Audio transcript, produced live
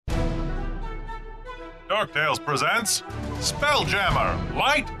Dark Tales presents Spelljammer,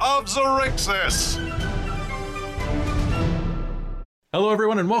 Light of Xerxes. Hello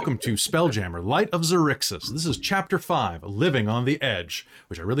everyone and welcome to Spelljammer, Light of Xerxes. This is Chapter 5, Living on the Edge,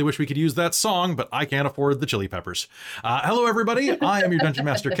 which I really wish we could use that song, but I can't afford the Chili Peppers. Hello everybody, I am your Dungeon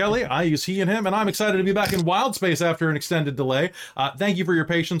Master Kelly. I use he and him, and I'm excited to be back in Wild Space after an extended delay. Thank you for your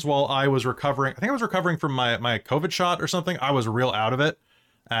patience while I was recovering. I think I was recovering from my COVID shot or something. I was real out of it.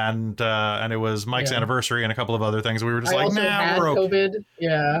 And it was Mike's anniversary and a couple of other things. We were just we're okay. COVID.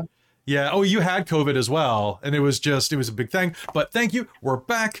 Yeah. Yeah. Oh, you had COVID as well. And it was a big thing. But thank you. We're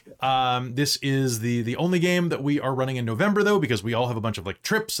back. This is the only game that we are running in November, though, because we all have a bunch of like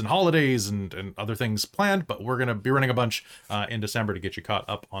trips and holidays and other things planned. But we're going to be running a bunch in December to get you caught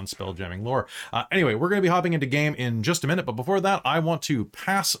up on Spelljamming lore. Anyway, we're going to be hopping into game in just a minute. But before that, I want to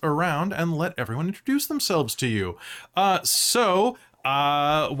pass around and let everyone introduce themselves to you.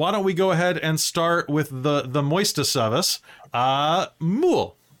 Why don't we go ahead and start with the moistest of us,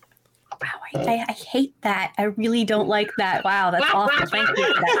 Mool. Wow, I hate that. I really don't like that. Wow, that's awful. Thank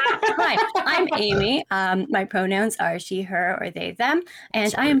you for that. Hi, I'm Amy. My pronouns are she, her, or they, them.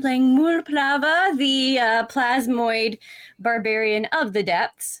 And I am playing Mulplava, the plasmoid barbarian of the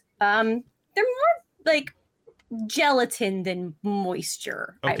depths. They're more like gelatin than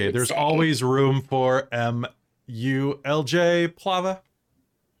moisture. Okay, there's always room for ULJ Plava?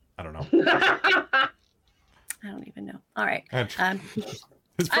 I don't know. I don't even know. All right. I'm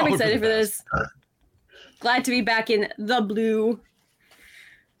excited for this. Glad to be back in the blue.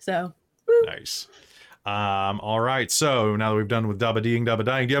 So, woo. Nice. All right. So now that we've done with Dabba Deeing, Dabba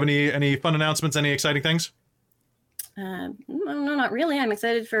Dying, do you have any fun announcements? Any exciting things? No, not really. I'm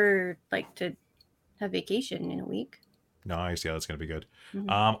excited for to have vacation in a week. Nice. Yeah, that's going to be good.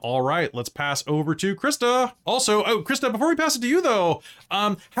 Mm-hmm. All right, let's pass over to Krista. Also, Krista, before we pass it to you, though,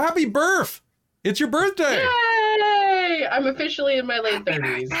 happy birth. It's your birthday. Yay! I'm officially in my late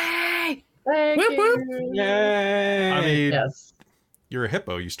 30s. Thank you. Yay! I mean, yes. You're a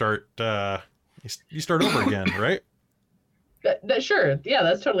hippo. You start you start over again, right? Sure. Yeah,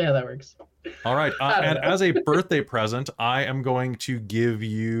 that's totally how that works. All right. And as a birthday present, I am going to give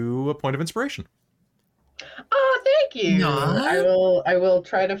you a point of inspiration. Oh, thank you. No. I will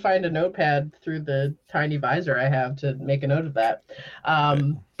try to find a notepad through the tiny visor I have to make a note of that.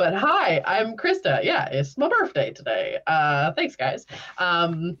 But hi, I'm Krista. Yeah, it's my birthday today. Thanks, guys.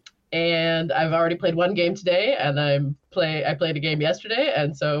 And I've already played one game today, and I played a game yesterday,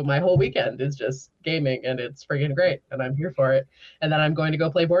 and so my whole weekend is just gaming, and it's freaking great, and I'm here for it. And then I'm going to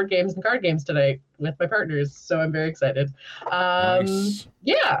go play board games and card games today with my partners, so I'm very excited. Nice.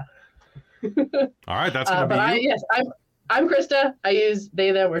 Yeah. All right, that's gonna be you. I'm Krista. I use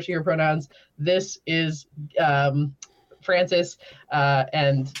they, them, or she, her pronouns. This is Francis,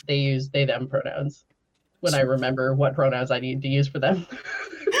 and they use they, them pronouns when I remember what pronouns I need to use for them.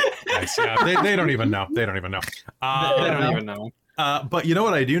 Nice. Yeah, they don't even know. They don't even know. They don't even know. But you know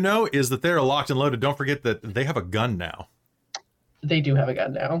what I do know is that they're locked and loaded. Don't forget that they have a gun now. They do have a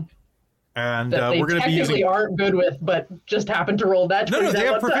gun now. And that we're going to be using. Aren't good with, but just happen to roll that. No, they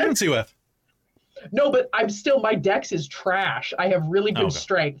have proficiency with. No, but my dex is trash. I have really good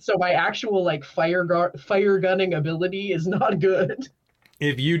strength, so my actual fire gunning ability is not good.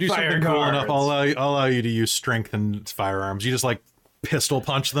 If you do something cool enough, I'll allow you to use strength and firearms. You just pistol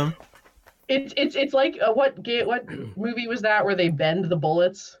punch them. It's like what movie was that where they bend the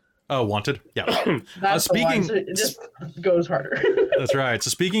bullets? Oh, Wanted. Yeah. That's speaking. So it just goes harder. That's right. So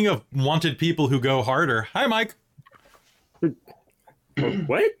speaking of wanted people who go harder, hi Mike.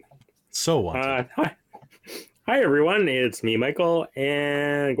 What? So wanted. Hi everyone, it's me, Michael,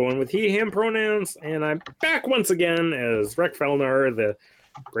 and going with he, him pronouns, and I'm back once again as Rek Felnar, the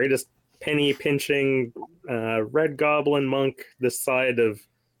greatest penny pinching red goblin monk this side of,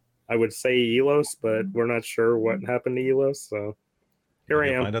 I would say, Elos, but we're not sure what happened to Elos, so here I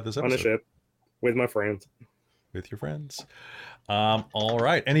am on a ship with my friends. With your friends. All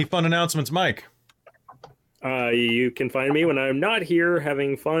right. Any fun announcements, Mike? You can find me when I'm not here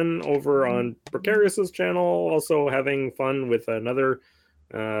having fun over on Precarious's channel, also having fun with another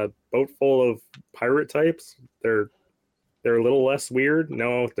boat full of pirate types. They're a little less weird.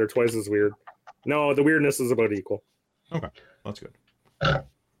 No, they're twice as weird. No, the weirdness is about equal. Okay, that's good.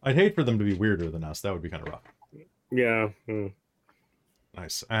 I'd hate for them to be weirder than us. That would be kind of rough. Yeah.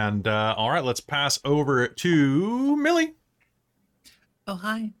 Nice. And all right, let's pass over to Millie. Oh,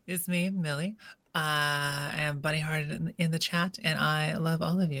 hi, it's me, Millie. I am Bunny Hearted in the chat, and I love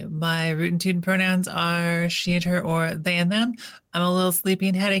all of you. My root and toot pronouns are she and her or they and them. I'm a little sleepy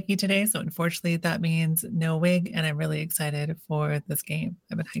and headachy today, so unfortunately that means no wig, and I'm really excited for this game.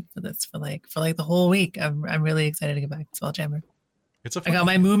 I've been hyped for this for like the whole week. I'm really excited to get back to Spelljammer. It's a I fun got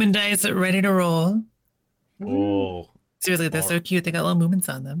my Moomin dice ready to roll. Oh. Seriously, they're so cute. They got little Moomins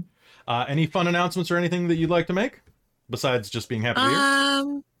on them. Any fun announcements or anything that you'd like to make besides just being happy to be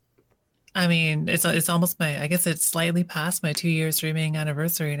here? I mean, it's almost I guess it's slightly past my 2-year streaming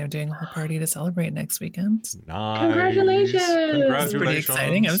anniversary, and I'm doing a whole party to celebrate next weekend. Nice. Congratulations. It's pretty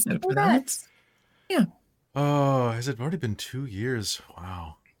exciting. I'm excited for that. Yeah. Oh, has it already been 2 years?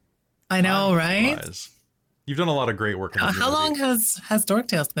 Wow. I know, right? Flies. You've done a lot of great work. In the how long has Dork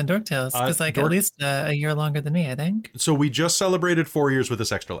Tales been Dork Tales? Because at least a year longer than me, I think. So we just celebrated 4 years with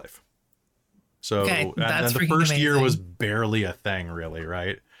this Extra Life. So okay, and the first year was barely a thing, really,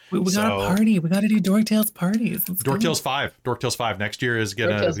 right? We got a party. We got to do Dork Tales parties. Dork Tales 5. Dork Tales 5 next year is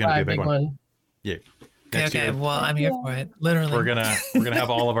gonna be a big one. Yeah. Okay. Well, I'm here for it. Literally. We're gonna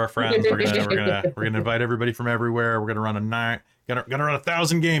have all of our friends. We're gonna invite everybody from everywhere. We're gonna run a night. Gonna run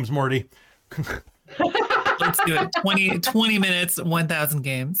 1,000 games, Morty. Let's do it. 20 minutes, 1,000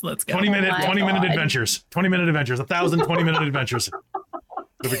 games. Let's go. 20 minute adventures. 20-minute adventures. 1,000 20-minute adventures.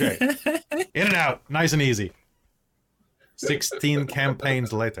 It'll be great. In and out, nice and easy. 16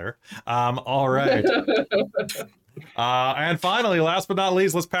 campaigns later. All right. And finally, last but not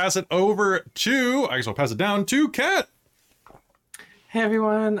least, let's pass it over to, I guess I'll pass it down to Kat. Hey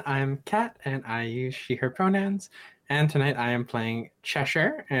everyone, I'm Kat and I use she, her pronouns. And tonight I am playing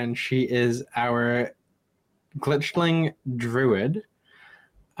Cheshire, and she is our glitchling druid.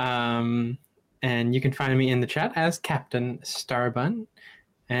 And you can find me in the chat as Captain Starbun.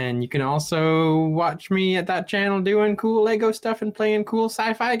 And you can also watch me at that channel doing cool Lego stuff and playing cool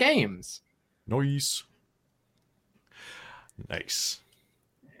sci-fi games. Nice.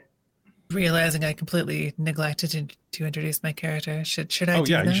 Realizing I completely neglected to introduce my character. Should I do that? Oh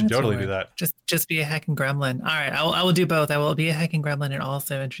yeah, you should totally do that. Just be a hacking gremlin. All right, I will do both. I will be a hacking gremlin and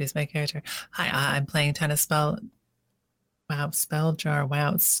also introduce my character. Hi, I'm playing Spelljar. Wow,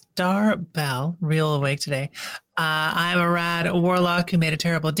 Star Bell. Real awake today. I'm a rad warlock who made a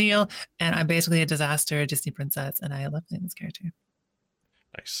terrible deal, and I'm basically a disaster Disney princess, and I love playing this character.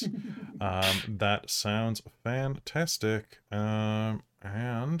 Nice. That sounds fantastic. And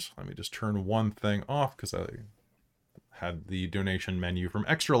let me just turn one thing off because I had the donation menu from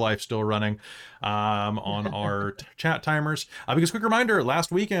Extra Life still running on our chat timers. Because quick reminder,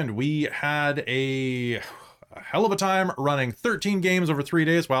 last weekend we had a hell of a time running 13 games over 3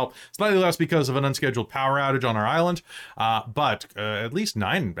 days. Well, slightly less because of an unscheduled power outage on our island, but at least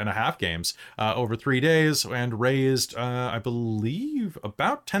 9.5 games over 3 days, and raised, I believe,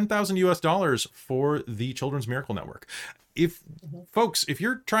 about $10,000 for the Children's Miracle Network. If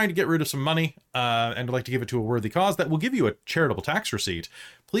you're trying to get rid of some money and would like to give it to a worthy cause that will give you a charitable tax receipt,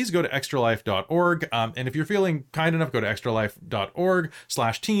 please go to extralife.org. And if you're feeling kind enough, go to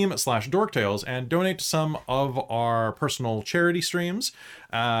extralife.org/team/dorktales and donate to some of our personal charity streams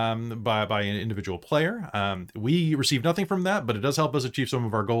by an individual player. We receive nothing from that, but it does help us achieve some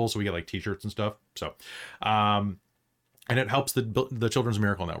of our goals. So we get like t-shirts and stuff. So, and it helps the Children's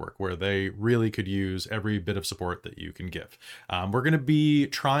Miracle Network, where they really could use every bit of support that you can give. We're going to be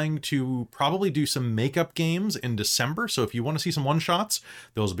trying to probably do some makeup games in December. So if you want to see some one-shots,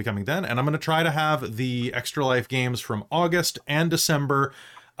 those will be coming then. And I'm going to try to have the Extra Life games from August and December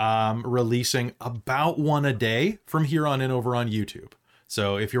releasing about one a day from here on in over on YouTube.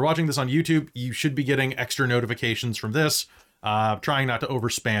 So if you're watching this on YouTube, you should be getting extra notifications from this. Trying not to over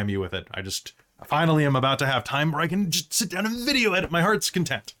spam you with it. Finally, I'm about to have time where I can just sit down and video edit my heart's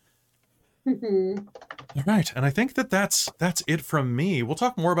content. All right, and I think that's it from me. We'll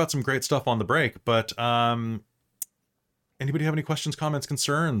talk more about some great stuff on the break, but anybody have any questions, comments,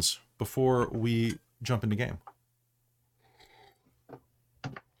 concerns before we jump into game?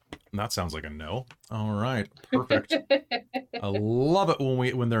 And that sounds like a no. All right, perfect. I love it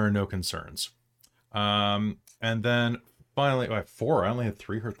when there are no concerns. And then finally, I have 4. I only had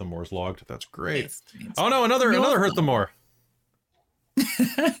 3 Hurt the Mores logged. That's great. Oh no, another Hurt the More.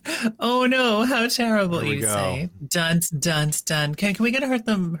 Oh no, how terrible, you say. Dun. Can we get a hurt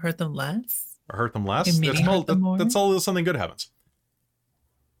them less? Or hurt them less? That's all something good happens.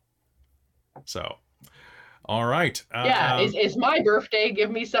 So, all right. Yeah, it's my birthday.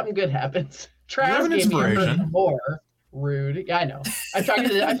 Give me something good happens. You have an inspiration. More. Rude. Yeah, I know. I'm talking.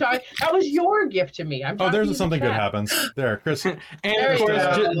 That was your gift to me. I'm Oh, talking there's to the something good chat. happens. There, Chris. And There of you course,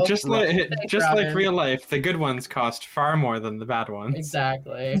 go. just Thanks, like Robin. real life, the good ones cost far more than the bad ones.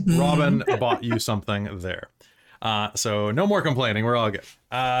 Exactly. Robin bought you something there. So no more complaining. We're all good.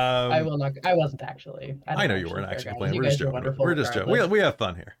 I will not. I wasn't actually. I know you actually weren't care, actually guys. complaining. You We're just guys are joking. wonderful We're just joking. regardless. We have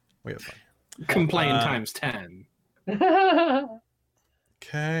fun here. We have fun. Complain times 10.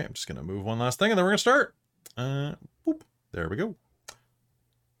 Okay, I'm just gonna move one last thing, and then we're gonna start. Boop. There we go.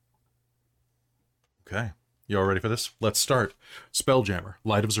 Okay, you all ready for this? Let's start. Spelljammer,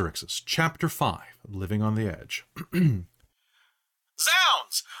 Light of Xerxes, Chapter 5, Living on the Edge.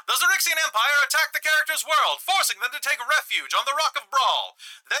 Zounds! The Xerexian Empire attacked the characters' world, forcing them to take refuge on the Rock of Brawl.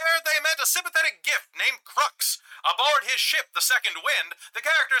 There they met a sympathetic gift named Crux. Aboard his ship, the Second Wind, the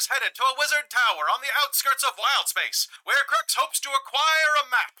characters headed to a wizard tower on the outskirts of Wildspace, where Crux hopes to acquire a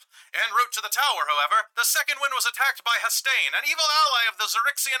map. En route to the tower, however, the Second Wind was attacked by Hastane, an evil ally of the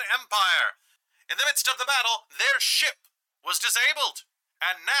Xerexian Empire. In the midst of the battle, their ship was disabled.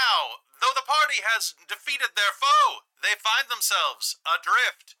 And now, though the party has defeated their foe, they find themselves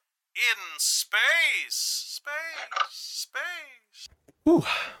adrift in space. Space. Whew.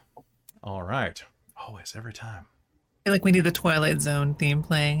 All right. Always, every time. I feel like we need the Twilight Zone theme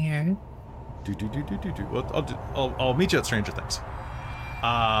playing here. Do. Well, I'll meet you at Stranger Things.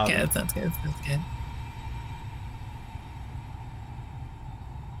 Yeah, that sounds good. Sounds good.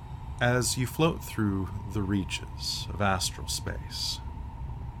 As you float through the reaches of astral space,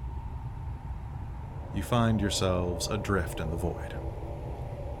 you find yourselves adrift in the void.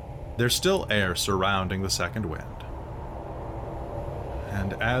 There's still air surrounding the Second Wind.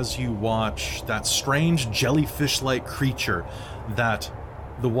 And as you watch that strange jellyfish-like creature that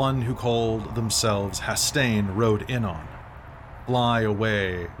the one who called themselves Hastane rode in on fly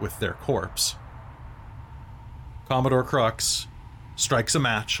away with their corpse, Commodore Crux strikes a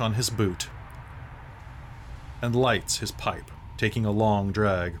match on his boot and lights his pipe, taking a long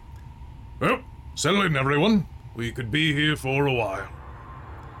drag. Well, settle in, everyone. We could be here for a while.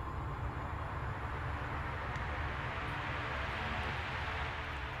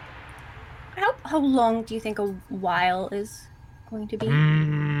 How long do you think a while is going to be?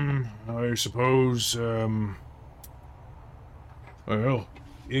 I suppose, well,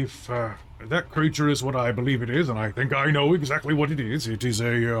 if that creature is what I believe it is, and I think I know exactly what it is what is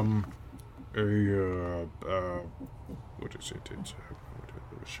it?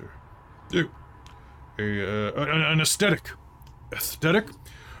 An aesthetic.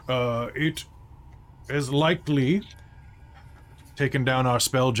 It has likely taken down our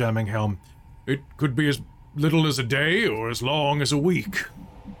spell jamming helm. It could be as little as a day or as long as a week.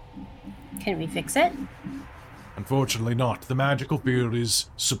 Can we fix it? Unfortunately not. The magical field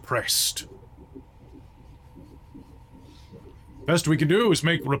is suppressed. Best we can do is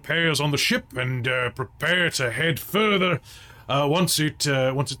make repairs on the ship and prepare to head further once it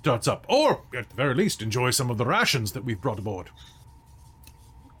starts up. Or, at the very least, enjoy some of the rations that we've brought aboard.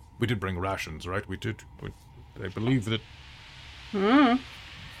 We did bring rations, right? We did. I believe that...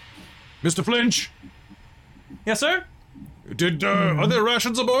 Mr. Flinch? Yes, sir? Are there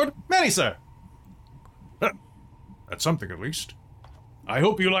rations aboard? Many, sir. That's something, at least. I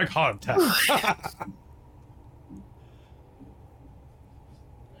hope you like hardtack.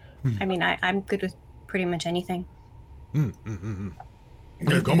 I mean, I'm good with pretty much anything. Yeah,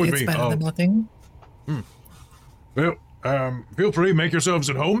 come with It's me. better than nothing. Well, feel free, make yourselves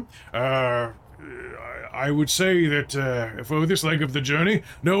at home. I would say that for this leg of the journey,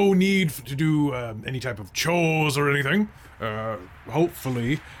 no need to do any type of chores or anything.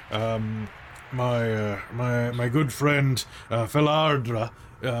 Hopefully, my good friend Felardra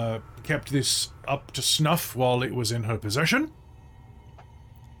kept this up to snuff while it was in her possession.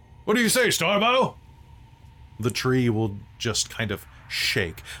 What do you say, Starbow? The tree will just kind of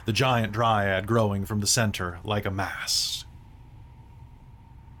shake, the giant dryad growing from the center like a mast.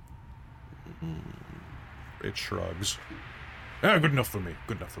 It shrugs. Good enough for me.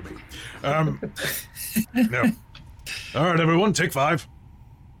 No. All right, everyone, take 5.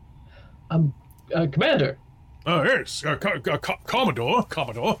 Commander. Yes, Commodore.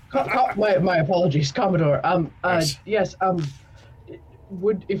 My apologies, Commodore. Yes. Yes.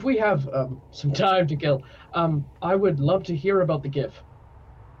 If we have some time to kill, I would love to hear about the GIF.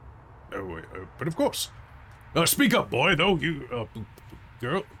 But of course. Speak up, boy, though, you,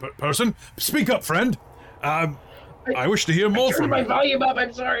 person. Speak up, friend. I wish to hear more Turn from my you. volume up.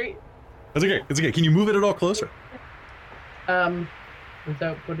 I'm sorry. It's okay. Can you move it at all closer?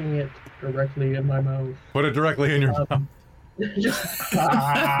 Without putting it directly in my mouth. Put it directly in your mouth. Just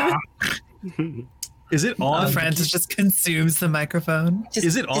Is it on? Francis just consumes the microphone.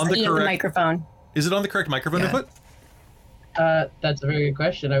 Is it on the eat correct microphone? Is it on the correct microphone Yeah. input? That's a very good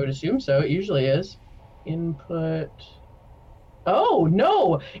question. I would assume so. It usually is. Input. Oh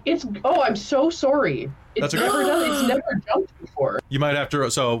no! I'm so sorry. It's That's okay. never done. It's never jumped before. You might have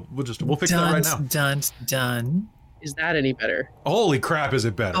to. So we'll fix that right now. Done. Is that any better? Holy crap! Is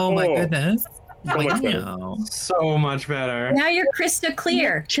it better? Oh my Oh. goodness. So much better. Wow. So much better. Now you're crystal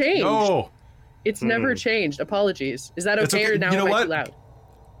clear. Changed. No, It's never changed. Apologies. Is that It's okay, okay. or now You know am I what? too loud?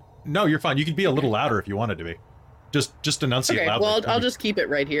 no, you're fine. You could be a little louder if you wanted to be. Just enunciate Okay, loudly. well, I'll just keep it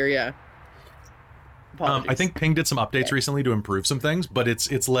right here, yeah. Apologies. I think Ping did some updates recently to improve some things, but it's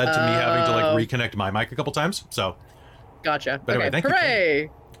led to me having to like reconnect my mic a couple times. So, Gotcha. But anyway, Okay, thank you,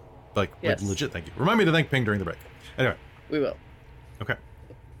 hooray! like Yes. legit, thank you. Remind me to thank Ping during the break. Anyway, We will. okay.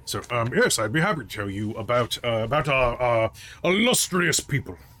 So, yes, I'd be happy to tell you about our illustrious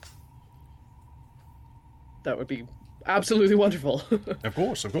people. That would be absolutely wonderful. Of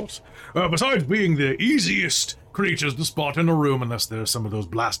course, of course. Besides being the easiest creatures to spot in a room, unless there's some of those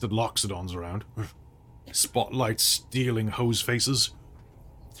blasted Loxodons around. Spotlight stealing hose faces.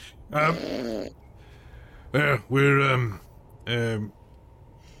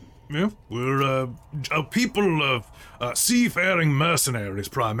 We're a people of seafaring mercenaries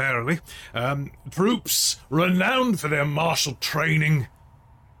primarily. Troops renowned for their martial training.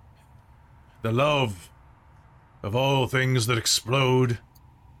 The love of all things that explode,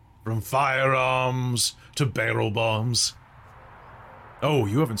 from firearms to barrel bombs. Oh,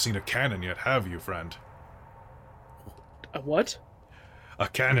 you haven't seen a cannon yet, have you, friend? A what? A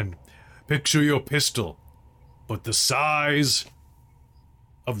cannon. Picture your pistol, but the size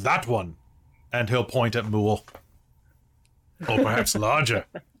of that one. And he'll point at Mool. Or perhaps larger.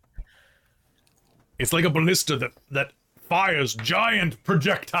 It's like a ballista that fires giant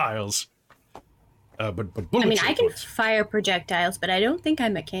projectiles. But bullets. I mean, I can bullets. fire projectiles, but I don't think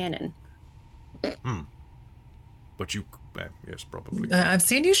I'm a cannon. But you, yes, probably. I've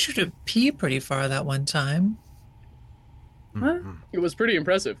seen you shoot a pea pretty far that one time. It was pretty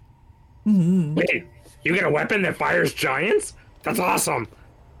impressive. Wait, you get a weapon that fires giants? That's awesome.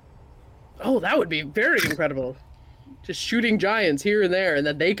 Oh, that would be very incredible. Just shooting giants here and there, and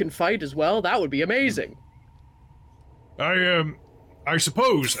then they can fight as well. That would be amazing. I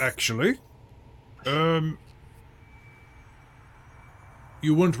suppose actually,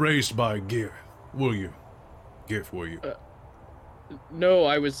 you weren't raised by Gif, were you? Gif, were you? No,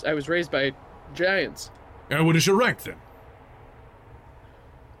 I was raised by giants. What is your rank then?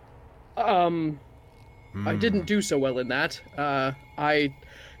 I didn't do so well in that. I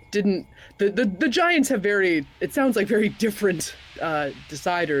didn't. The giants have very. It sounds like very different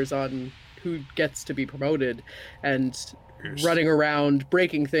deciders on who gets to be promoted, and Yes. running around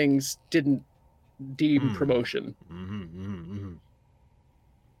breaking things didn't deem promotion.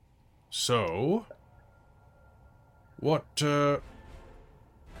 So, what,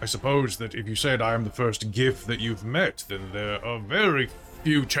 I suppose that if you said I am the first Gif that you've met, then there are very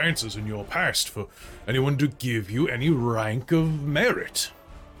few chances in your past for anyone to give you any rank of merit.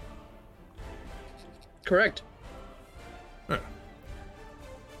 Correct.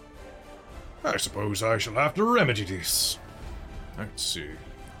 I suppose I shall have to remedy this. Let's see.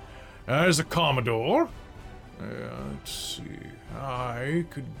 As a Commodore, let's see. I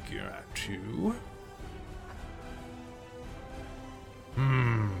could get to.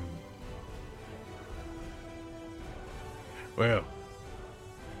 Well.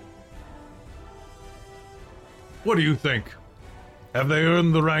 What do you think? Have they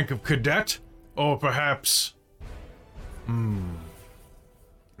earned the rank of cadet? Or perhaps.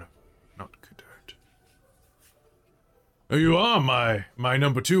 No, not cadet. You are my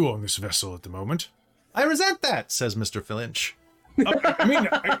number 2 on this vessel at the moment. I resent that, says Mr. Finch. I mean,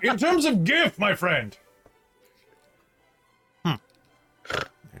 in terms of gift, my friend.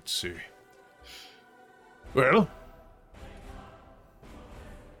 Let's see. Well.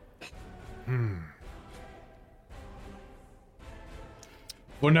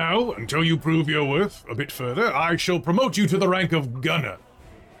 For now, until you prove your worth a bit further, I shall promote you to the rank of gunner.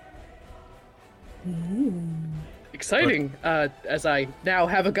 Exciting. As I now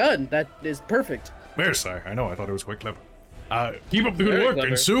have a gun. That is perfect. Yes, I know, I thought it was quite clever. Keep up the good Very work, clever.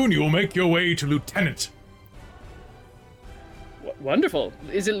 and soon you will make your way to lieutenant. Wonderful.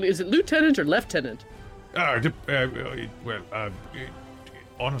 Is it lieutenant or lieutenant?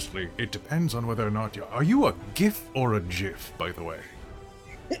 Honestly, it depends on whether or not you are you a GIF or a GIF, by the way?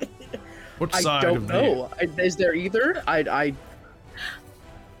 What I side don't of know. Is there either? I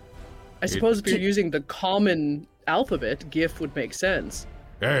suppose if you're using the common alphabet, GIF would make sense.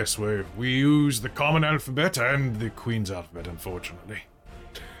 Yes, we use the common alphabet and the Queen's alphabet, unfortunately.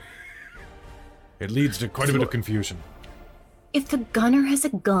 It leads to quite a bit of confusion. If the gunner has a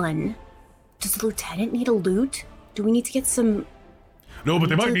gun, does the lieutenant need a loot? Do we need to get some... No, but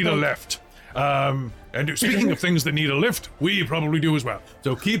they might need a lift. And speaking of things that need a lift, we probably do as well.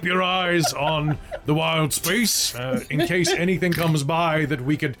 So keep your eyes on the wild space in case anything comes by that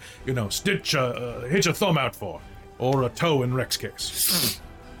we could, hitch a thumb out for. Or a toe in Rex's case.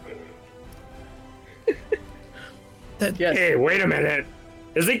 Yes. Hey, wait a minute.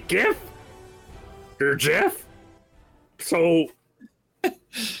 Is it GIF? Or Jeff? So, is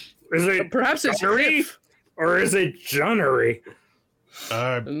it Perhaps it's Gunnery? Riff. Or is it Johnnery?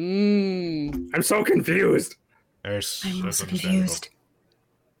 I'm so confused. Yes, I'm that's also understandable. confused.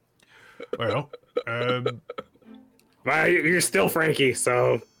 Well, Well, you're still Frankie,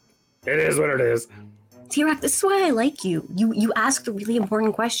 so it is what it is. T-Rock, this is why I like you. You ask the really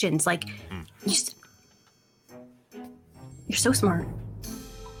important questions. Like, you're so smart.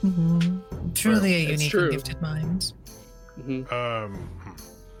 Truly a It's unique true. and gifted mind.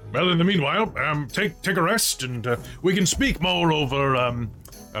 well, in the meanwhile, take a rest, and we can speak more over,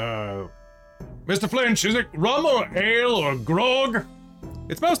 Mr. Flinch, is it rum or ale or grog?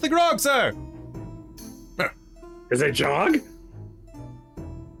 It's mostly grog, sir. Is it Jog?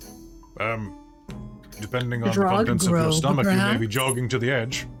 Depending on the Grog, contents of your grog, stomach, you may perhaps? be jogging to the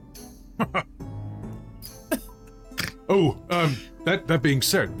edge. Oh, that being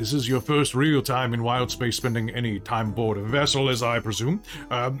said, this is your first real time in wild space spending any time aboard a vessel, as I presume.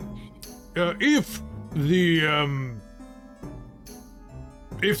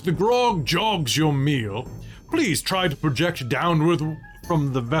 If the grog jogs your meal, please try to project downward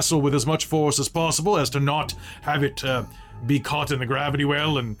from the vessel with as much force as possible as to not have it be caught in the gravity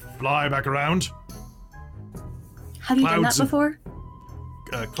well and fly back around. Have you done that Clouds of- before?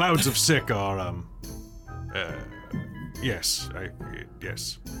 Clouds of sick are, yes,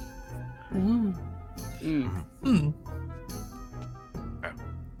 yes. With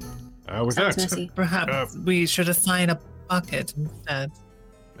Sounds that, messy. Perhaps we should assign a bucket instead.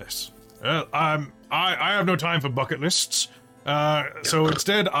 yes. I have no time for bucket lists. So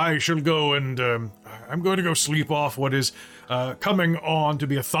instead, I shall go and I'm going to go sleep off what is coming on to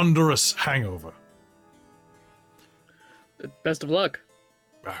be a thunderous hangover. Best of luck.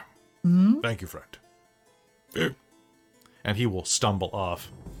 Thank you, friend. And he will stumble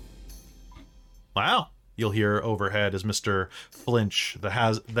off. Wow. You'll hear overhead as Mr. Flinch, the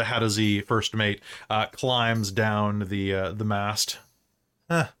Hadazee first mate, climbs down the mast.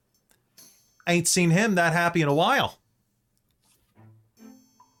 Ain't seen him that happy in a while.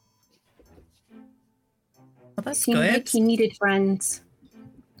 Well, that's Seemed good. like he needed friends.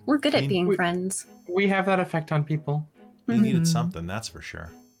 We're good at being we- friends. We have that effect on people. He needed something, that's for sure.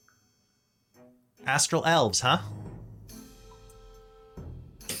 Astral elves, huh?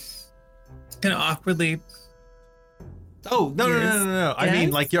 Gonna awkwardly. Oh, no. I mean,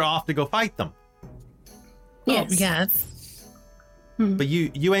 Yes? like you're off to go fight them. Yes. Oh, yes. But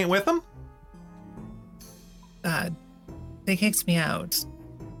you ain't with them? They kicked me out.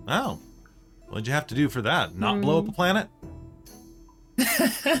 Oh. What'd you have to do for that? Not blow up a planet?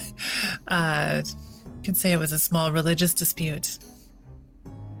 Could say it was a small religious dispute.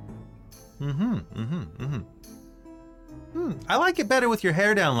 I like it better with your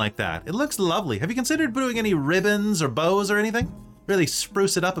hair down like that. It looks lovely. Have you considered doing any ribbons or bows or anything? Really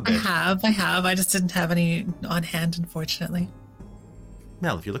spruce it up a I bit. have. I just didn't have any on hand, unfortunately.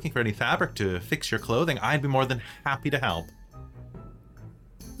 Well, if you're looking for any fabric to fix your clothing, I'd be more than happy to help.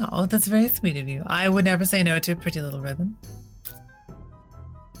 Oh, that's very sweet of you. I would never say no to a pretty little ribbon.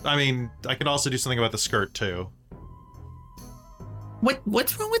 I mean, I could also do something about the skirt, too.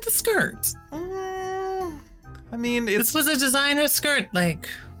 What's wrong with the skirt? I mean, This was a designer skirt like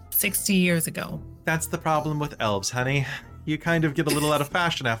 60 years ago. that's the problem with elves, honey. You kind of get a little out of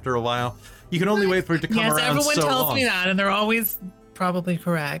fashion after a while. You can only wait for it to come Yes, around everyone so tells long. me that, and they're always probably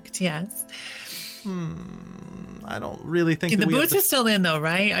correct. Yes. I don't really think The that we have boots to- are still in, though,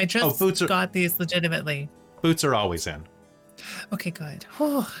 right? I just boots are- got these legitimately. Boots are always in, Okay, good.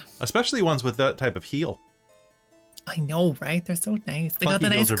 Whew. especially ones with that type of heel. I know, right? They're so nice. They got Funky the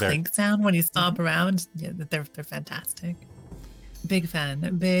nice heels are very- clink sound when you stomp around. Yeah, they're fantastic. Big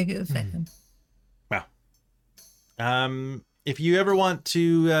fan. Big fan. Wow. If you ever want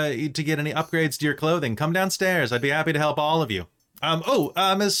to get any upgrades to your clothing, come downstairs. I'd be happy to help all of you.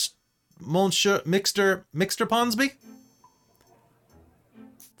 Miss Monsieur Mixter Ponsby?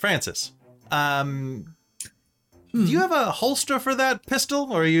 Francis. Do you have a holster for that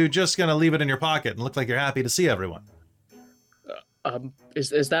pistol, or are you just gonna leave it in your pocket and look like you're happy to see everyone?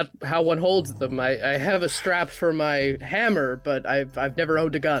 Is that how one holds them? I have a strap for my hammer, but I've never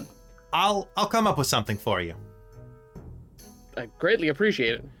owned a gun. I'll come up with something for you. I greatly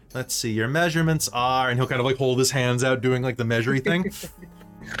appreciate it. Let's see, your measurements are, and he'll kind of like hold his hands out doing like the measuring thing.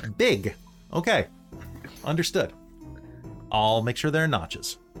 Big. Okay. Understood. I'll make sure there are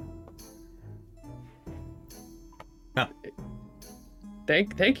notches. Now.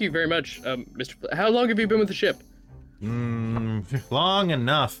 Thank you very much, Mr. How long have you been with the ship? Long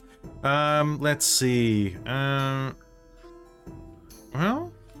enough. Let's see. Well,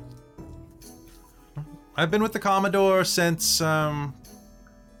 I've been with the Commodore since, back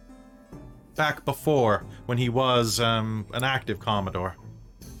before, when he was, an active Commodore.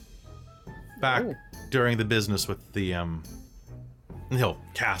 Back during the business with the, he'll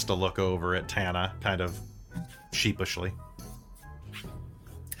cast a look over at Tana, kind of sheepishly.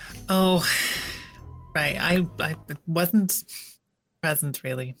 Oh, right. I wasn't present,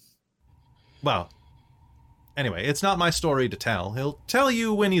 really. Well, anyway, it's not my story to tell. He'll tell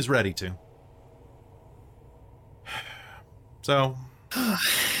you when he's ready to. So,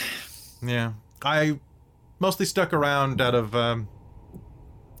 yeah, I mostly stuck around out of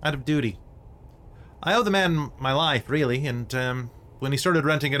duty. I owe the man my life, really, and when he started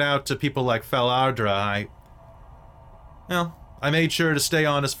renting it out to people like Fel Ardra, I made sure to stay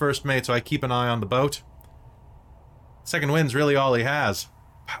on as first mate, so I keep an eye on the boat. Second wind's really all he has.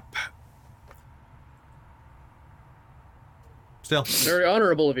 Still. Very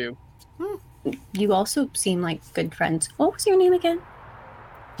honorable of you. You also seem like good friends. What was your name again?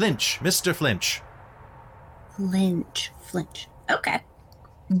 Flinch. Mr. Flinch. Flinch. Okay.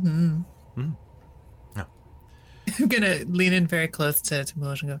 Mm-hmm. No. I'm gonna lean in very close to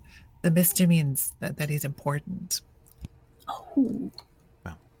Milosh and go, the Mr. means that he's important. Oh.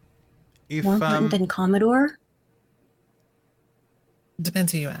 Well, if, more important than Commodore?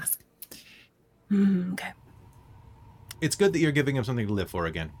 Depends who you ask. Okay. It's good that you're giving him something to live for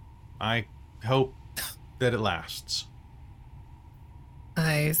again. I hope that it lasts.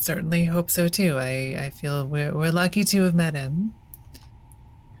 I certainly hope so too. I feel we're lucky to have met him.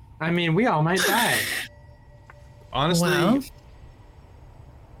 I mean, we all might die. Honestly, Well,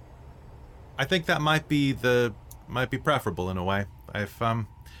 I think that might be preferable in a way. If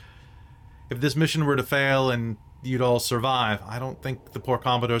this mission were to fail and you'd all survive, I don't think the poor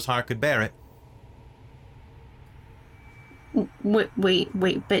Commodore's heart could bear it. Wait,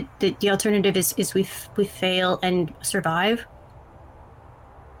 but the alternative is we fail and survive?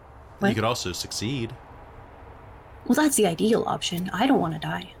 What? You could also succeed. Well, that's the ideal option. I don't want to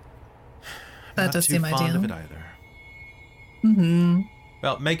die. that Not does too seem fond ideal. of it either. Mm-hmm.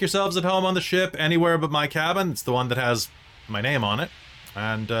 Well, make yourselves at home on the ship, anywhere but my cabin. It's the one that has my name on it.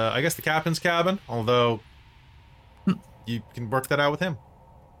 And I guess the captain's cabin, although you can work that out with him.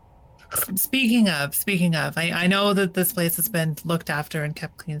 Speaking of, I know that this place has been looked after and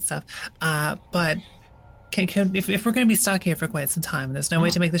kept clean and stuff. But if we're going to be stuck here for quite some time, and there's no way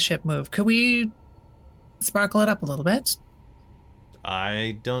to make the ship move, could we sparkle it up a little bit?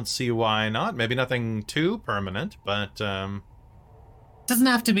 I don't see why not. Maybe nothing too permanent, but Doesn't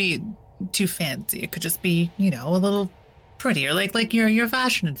have to be too fancy. It could just be, a little prettier, like your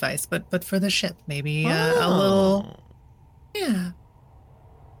fashion advice, but for the ship, maybe a little. Yeah.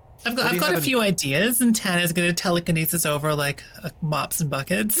 I've got a few ideas, and Tana's going to telekinesis over like mops and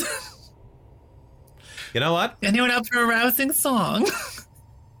buckets. You know what? Anyone up for a rousing song?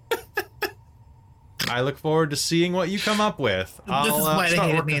 I look forward to seeing what you come up with. This is why they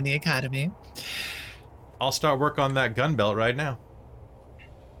hated me in the academy. I'll start work on that gun belt right now.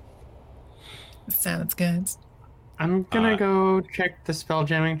 Sounds good. I'm gonna go check the spell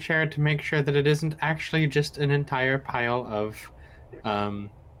jamming chair to make sure that it isn't actually just an entire pile of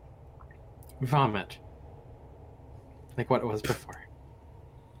vomit. Like what it was before.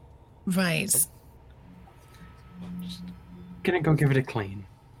 Right. Gonna go give it a clean.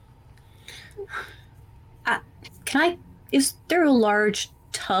 Is there a large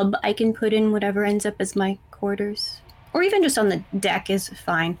tub I can put in whatever ends up as my quarters? Or even just on the deck is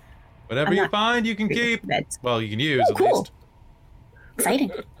fine. Whatever you find, you can keep. Well, you can use at least.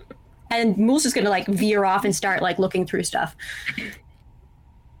 Exciting. And Mool's just gonna veer off and start looking through stuff.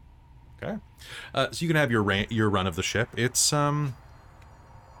 Okay. So you can have your run of the ship. It's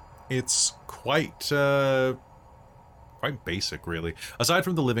quite basic, really. Aside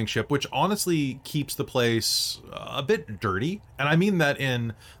from the living ship, which honestly keeps the place a bit dirty, and I mean that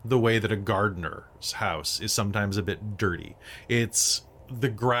in the way that a gardener's house is sometimes a bit dirty. It's the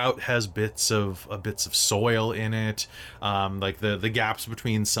grout has bits of soil in it. Like the gaps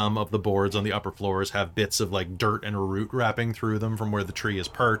between some of the boards on the upper floors have bits of like dirt and root wrapping through them from where the tree is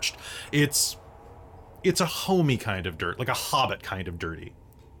perched. It's a homey kind of dirt, like a hobbit kind of dirty.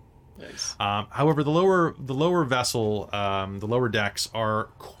 Nice. However, the lower vessel, the lower decks are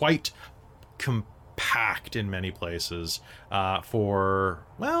quite compact in many places, large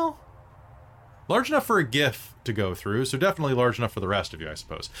enough for a GIF to go through, so definitely large enough for the rest of you, I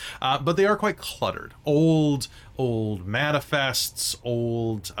suppose. But they are quite cluttered. Old manifests,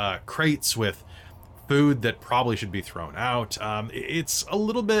 old crates with food that probably should be thrown out. It's a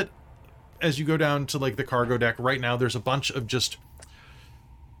little bit, as you go down to like the cargo deck right now, there's a bunch of just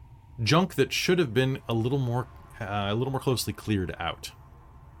junk that should have been a little more closely cleared out.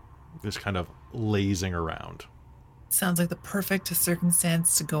 Just kind of lazing around. Sounds like the perfect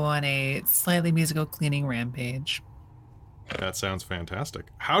circumstance to go on a slightly musical cleaning rampage. That sounds fantastic.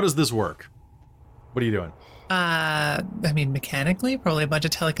 How does this work? What are you doing? I mean, mechanically, probably a bunch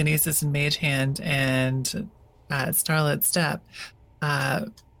of telekinesis and mage hand and starlit step.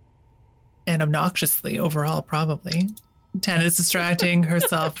 And obnoxiously overall, probably. Tana is distracting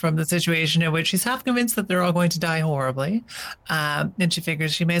herself from the situation in which she's half convinced that they're all going to die horribly. And she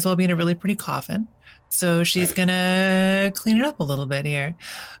figures she may as well be in a really pretty coffin. So she's going to clean it up a little bit here.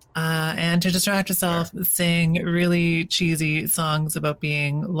 And to distract herself, sing really cheesy songs about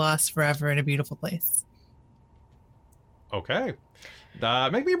being lost forever in a beautiful place. Okay.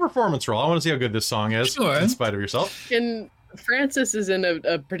 Make me a performance roll. I want to see how good this song is, Sure. in spite of yourself. Francis is in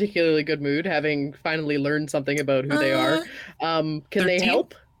a particularly good mood, having finally learned something about who they are. Can 13? They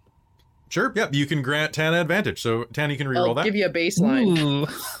help? Sure, yep. You can grant Tana advantage. So, Tana, you can reroll that. I'll give you a baseline. Ooh.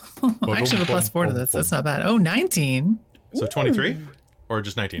 I actually have a +4 to this. That's not bad. Oh, 19. So 23? Or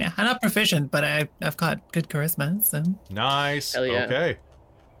just 19? Yeah, I'm not proficient, but I've got good charisma. So. Nice. Hell yeah. Okay.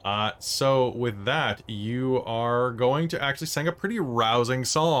 So with that, you are going to actually sing a pretty rousing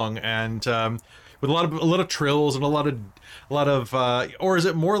song, and with a lot of trills and a lot of or is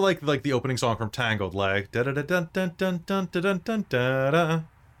it more like the opening song from Tangled, like da da da dun dun dun dun dun dun da?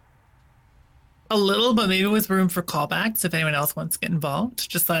 A little, but maybe with room for callbacks if anyone else wants to get involved.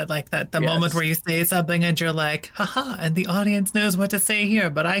 Just like that, the moment where you say something and you're like, haha, and the audience knows what to say here,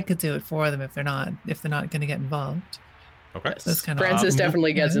 but I could do it for them if they're not going to get involved. Okay. So kind of Francis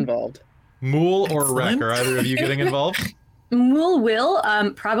definitely gets involved. Mool or Rek, are either of you getting involved? Mool will,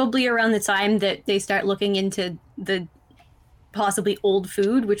 probably around the time that they start looking into the possibly old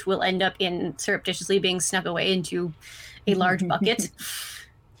food, which will end up in surreptitiously being snuck away into a large bucket.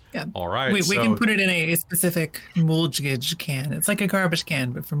 Yeah. All right. We can put it in a specific mulchage can. It's like a garbage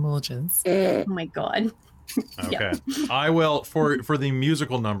can, but for mulches. Oh my god. Okay. I will for the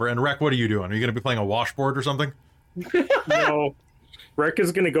musical number. And Rek, what are you doing? Are you going to be playing a washboard or something? No. Rek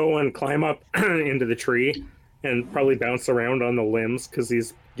is going to go and climb up into the tree and probably bounce around on the limbs because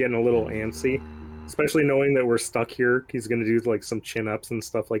he's getting a little antsy. Especially knowing that we're stuck here, he's going to do like some chin-ups and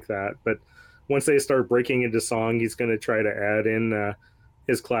stuff like that. But once they start breaking into song, he's going to try to add in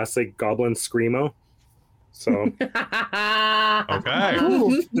his classic Goblin Screamo. So okay.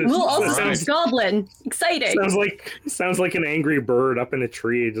 Ooh, we'll also sound goblin. Exciting. Sounds like an angry bird up in a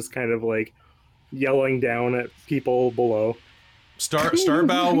tree, just kind of like yelling down at people below.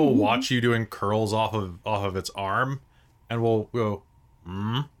 Starbow will watch you doing curls off of its arm, and we'll go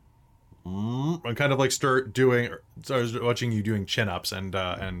and kind of like start watching you doing chin ups and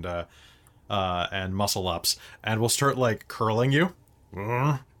muscle ups, and we'll start like curling you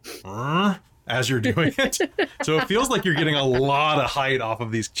as you're doing it. So it feels like you're getting a lot of height off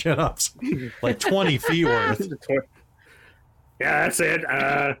of these chin ups, like 20 feet worth. Yeah, that's it.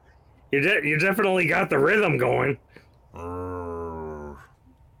 You definitely got the rhythm going.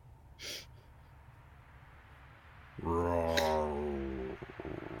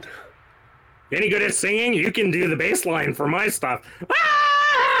 Any good at singing? You can do the bass line for my stuff.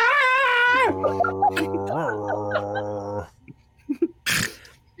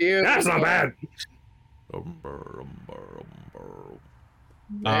 That's not bad.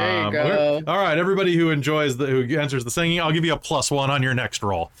 There you go. All right, everybody who answers the singing, I'll give you a +1 on your next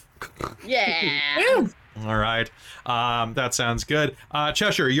roll. Yeah. All right. That sounds good.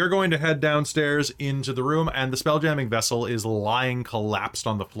 Cheshire, you're going to head downstairs into the room, and the spelljamming vessel is lying collapsed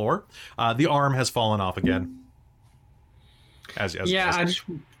on the floor. The arm has fallen off again.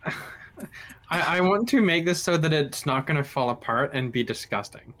 I want to make this so that it's not going to fall apart and be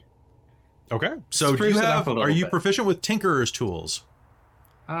disgusting. Okay. So are you proficient with Tinkerer's tools?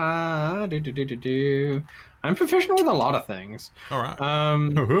 I'm proficient with a lot of things. All right.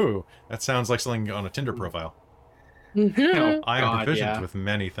 That sounds like something on a Tinder profile. Oh, I am God, proficient yeah. with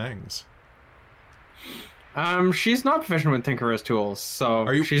many things. She's not proficient with Tinkerer's tools, so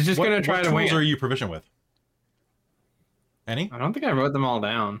Are you? she's just gonna try what to wing tools are it. you proficient with? Any? I don't think I wrote them all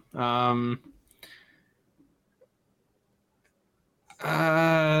down. Yeah,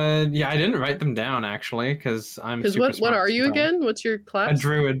 I didn't write them down actually because I'm. Because super what smart are you sometimes. again? What's your class? A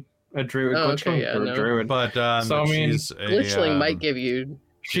druid. A druid. Oh, okay, Glitchling yeah, no. druid. But So, I mean, she's a, Glitchling might give you.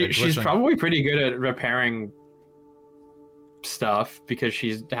 Yeah, She's glitchling. probably pretty good at repairing stuff because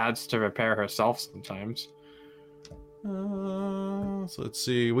she has to repair herself sometimes. So let's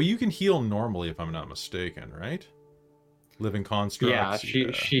see. Well, you can heal normally if I'm not mistaken, right? Living constructs.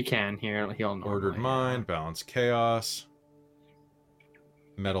 Yeah, she can heal normally. Ordered mind, balanced chaos,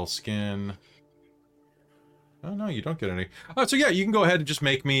 metal skin. Oh no, you don't get any. So yeah, you can go ahead and just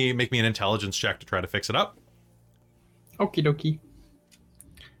make me an intelligence check to try to fix it up. Okie dokie.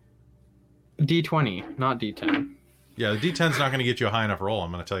 D20, not D10. Yeah, the D10's not going to get you a high enough roll.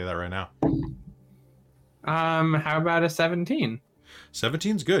 I'm going to tell you that right now. How about a 17?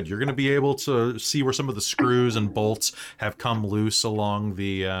 17's good. You're going to be able to see where some of the screws and bolts have come loose along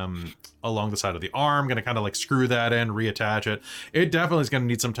the side of the arm. Going to kind of like screw that in, reattach it. It definitely is going to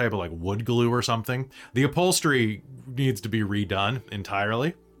need some type of like wood glue or something. The upholstery needs to be redone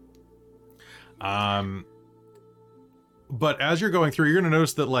entirely. But as you're going through, you're going to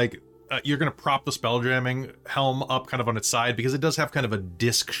notice that like you're going to prop the spelljamming helm up kind of on its side because it does have kind of a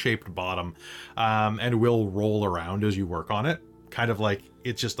disc-shaped bottom, and will roll around as you work on it. Kind of like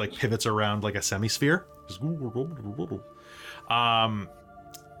it just like pivots around like a semi-sphere.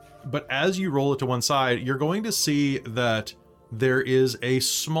 But as you roll it to one side, you're going to see that there is a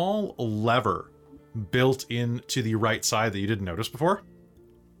small lever built into the right side that you didn't notice before.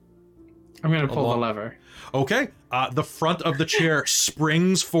 I'm going to pull the lever. Okay. The front of the chair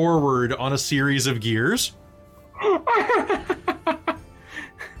springs forward on a series of gears.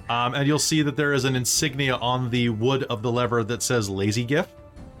 And you'll see that there is an insignia on the wood of the lever that says Lazy Gif.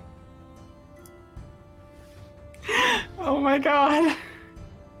 Oh my god.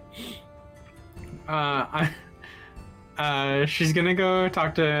 She's gonna go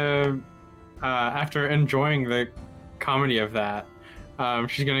talk to, after enjoying the comedy of that,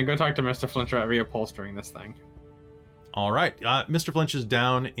 she's gonna go talk to Mr. Flinch about reupholstering this thing. All right. Mr. Flinch is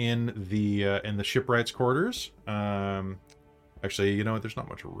down in the shipwright's quarters. Actually, you know what? There's not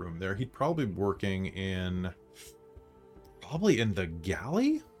much room there. He'd probably be working in the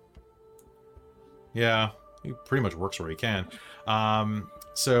galley. Yeah, he pretty much works where he can.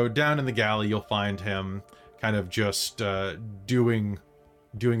 So down in the galley, you'll find him kind of just doing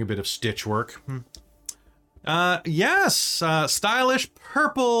a bit of stitch work. Yes, stylish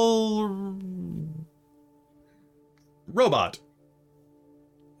purple robot.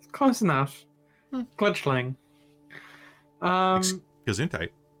 Close enough. Glitchling. Gesundheit.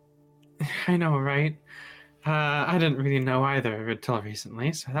 I know, right? I didn't really know either until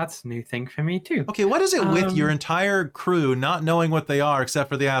recently, so that's a new thing for me too. Okay, what is it with your entire crew not knowing what they are except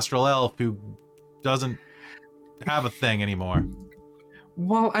for the astral elf who doesn't have a thing anymore?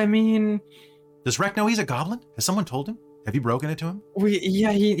 Well, I mean, does Rek know he's a goblin? Has someone told him? Have you broken it to him?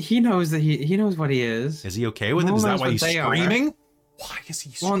 He knows that he knows what he is. Is he okay with it? Is that why he's screaming? Why is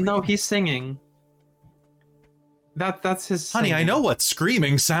he screaming? Well, no, he's singing. That's his singing. Honey, I know what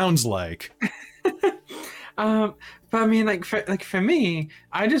screaming sounds like. But I mean, like for me,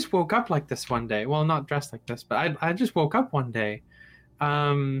 I just woke up like this one day. Well, not dressed like this, but I just woke up one day.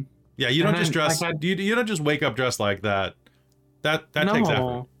 Yeah, you don't just dress. You don't just wake up dressed like that. That takes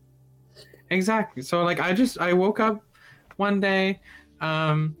effort. Exactly. So like I woke up one day,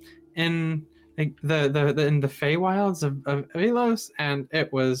 in like the in the Feywilds of Velos, and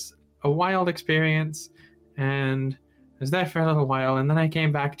it was a wild experience. And I was there for a little while, and then I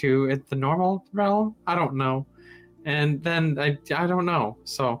came back to it, the normal realm. I don't know, and then I don't know.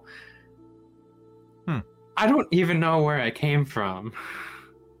 So I don't even know where I came from.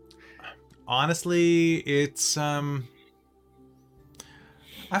 Honestly, it's I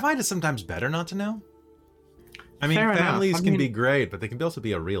find it sometimes better not to know. I mean, Fair families enough. can be great, but they can also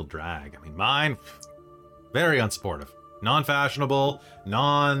be a real drag. I mean, mine, very unsupportive, non-fashionable,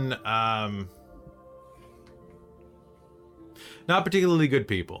 not particularly good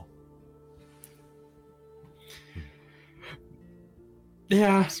people.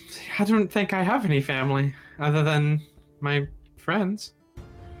 Yeah, I don't think I have any family other than my friends.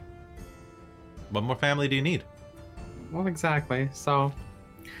 What more family do you need? Well, exactly. So,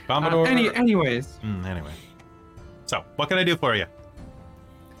 Commodore. anyways. Anyway. So, what can I do for you?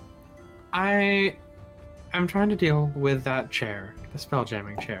 I'm trying to deal with that chair, the spell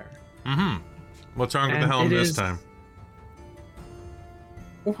jamming chair. What's wrong with the helm this time?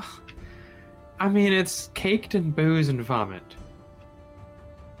 I mean, it's caked in booze and vomit.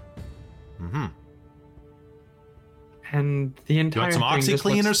 Mm-hmm. And the You entire want some thing just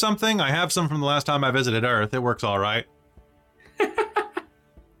OxyClean or looks- something? I have some from the last time I visited Earth. It works all right.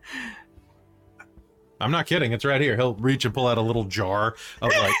 I'm not kidding. It's right here. He'll reach and pull out a little jar of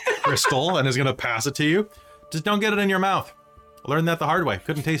like crystal and is going to pass it to you. Just don't get it in your mouth. I learned that the hard way.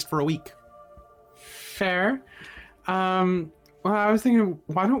 Couldn't taste for a week. Fair. Well, I was thinking,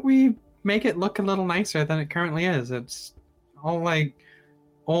 why don't we make it look a little nicer than it currently is? It's all like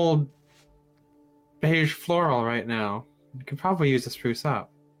old beige floral right now. You could probably use a spruce up.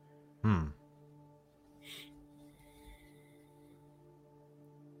 Hmm.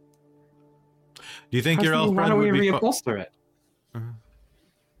 Do you think your elf Why friend don't we would be reupholster it?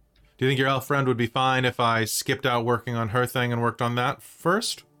 Do you think your elf friend would be fine if I skipped out working on her thing and worked on that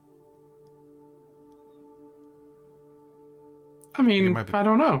first? I mean, might be- I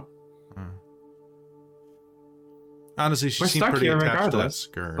don't know. Honestly, she We're seemed stuck pretty here attached to that regardless,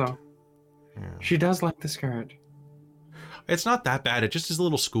 skirt. So. Yeah. She does like the skirt. It's not that bad. It just is a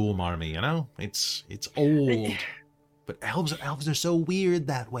little school marmy, you know? It's old. But elves are so weird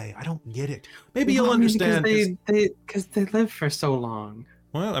that way. I don't get it. Maybe you'll Well, I mean, understand. because they live for so long.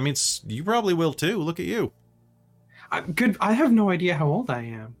 Well, I mean, you probably will too. Look at you. I have no idea how old I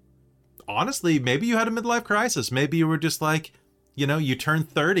am. Honestly, maybe you had a midlife crisis. Maybe you were just like, you know, you turned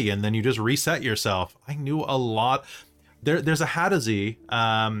 30 and then you just reset yourself. I knew a lot. There's a Hadazee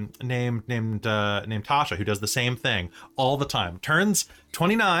named Tasha who does the same thing all the time. Turns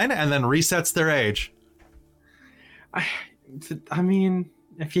 29 and then resets their age. I mean,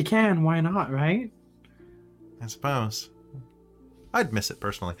 if you can, why not, right? I suppose. I'd miss it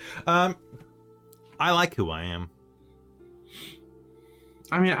personally. I like who I am.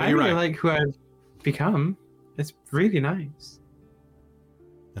 I mean, But I you're really right. like who I've become. It's really nice.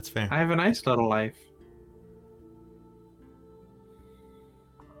 That's fair. I have a nice little life.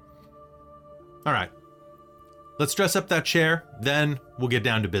 All right. Let's dress up that chair, then we'll get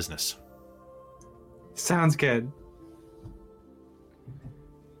down to business. Sounds good.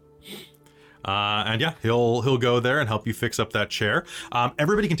 And yeah, he'll go there and help you fix up that chair.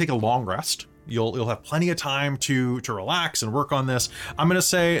 Everybody can take a long rest. You'll have plenty of time to relax and work on this. I'm gonna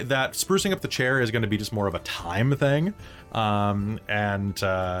say that sprucing up the chair is gonna be just more of a time thing, and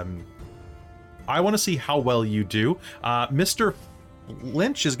I want to see how well you do. Mr.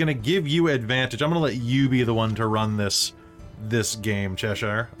 Lynch is gonna give you advantage. I'm gonna let you be the one to run this game,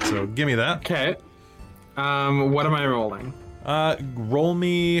 Cheshire. So give me that. Okay. What am I rolling? Roll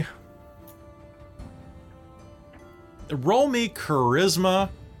me charisma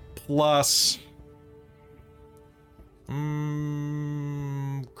plus do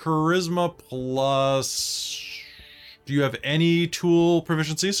you have any tool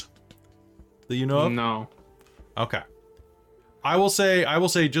proficiencies that you know of? No. Okay. I will say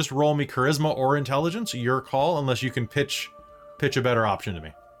just roll me charisma or intelligence, your call, unless you can pitch a better option to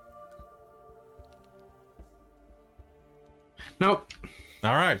me. Nope.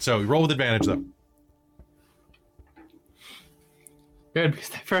 All right, so roll with advantage though. Good, because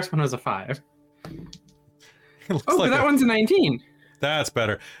the first one was a 5. Looks Oh, like but that one's a 19. That's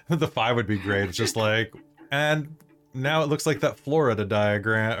better. The 5 would be great. It's just like, and now it looks like that Florida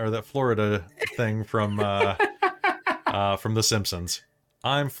diagram or that Florida thing from The Simpsons.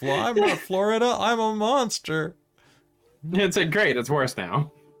 I'm not Florida. I'm a monster. It's great. It's worse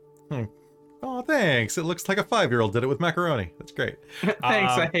now. Oh, thanks. It looks like a 5-year-old did it with macaroni. That's great. Thanks,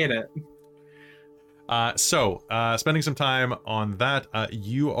 I hate it. So, spending some time on that,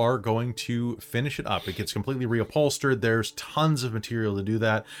 you are going to finish it up. It gets completely reupholstered. There's tons of material to do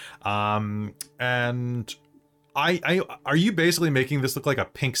that. And are you basically making this look like a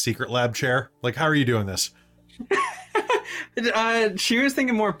pink secret lab chair? Like, how are you doing this? She was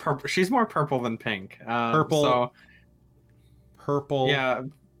thinking more purple. She's more purple than pink. Purple. So, Purple. yeah,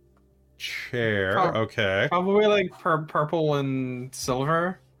 Chair. Prob- Okay. probably like purple and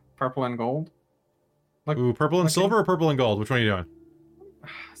silver, purple and gold. Ooh, purple and Okay. silver or purple and gold? Which one are you doing?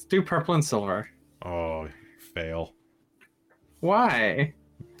 Let's do purple and silver. Oh, fail. Why?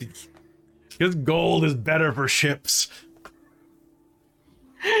 Because gold is better for ships.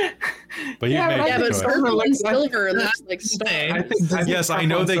 But you Yeah, made but Yeah, the but choice. purple and Like- silver looks like stone. I think Yes, I purple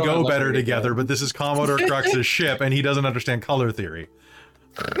know and they silver go look better really together, good. but this is Commodore Crux's ship, and he doesn't understand color theory.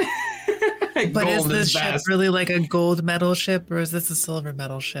 But is Gold this ship best. really like a gold metal ship or is this a silver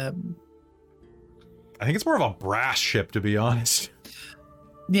metal ship? I think it's more of a brass ship, to be honest.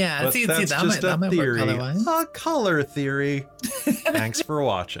 Yeah, But see, that's that just might a work theory. otherwise. A color theory. Thanks for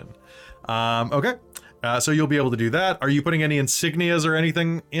watching. Okay. So you'll be able to do that. Are you putting any insignias or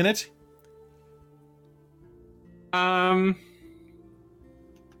anything in it?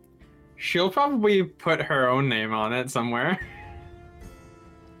 She'll probably put her own name on it somewhere.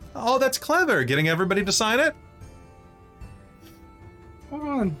 Oh, that's clever. Getting everybody to sign it?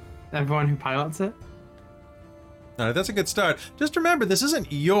 Well, everyone who pilots it. All right, that's a good start. Just remember, this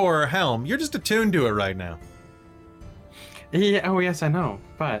isn't your helm. You're just attuned to it right now. Yeah. Oh, yes, I know.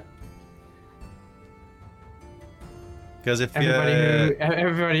 But because if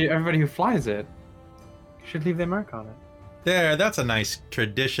everybody who flies it should leave their mark on it. There, that's a nice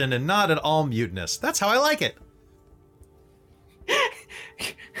tradition and not at all mutinous. That's how I like it.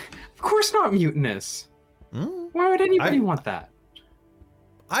 Of course not mutinous. Why would anybody want that?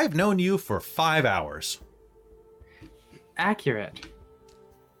 I've known you for 5 hours. Accurate.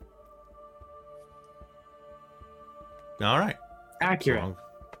 All right. Accurate.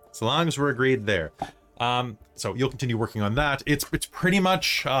 So long as we're agreed there. So you'll continue working on that. It's pretty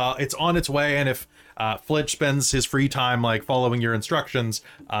much it's on its way, and if Fledge spends his free time like following your instructions,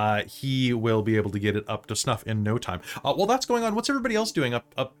 he will be able to get it up to snuff in no time. While that's going on, what's everybody else doing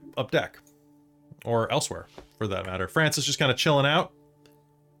up deck, or elsewhere for that matter? Francis just kind of chilling out.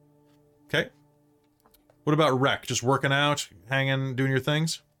 Okay. What about Rec? Just working out, hanging, doing your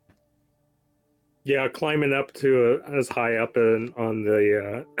things? Yeah, climbing up to as high up on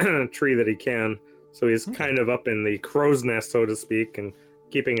the tree that he can. So he's kind of up in the crow's nest, so to speak, and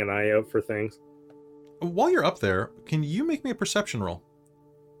keeping an eye out for things. While you're up there, can you make me a perception roll?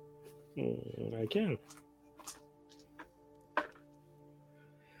 I can.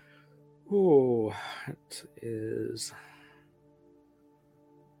 Oh, that is...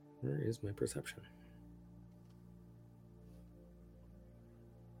 Where is my perception?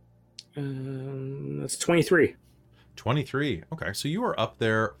 That's 23. 23. Okay, so you are up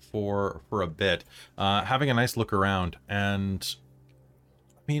there for a bit, having a nice look around, and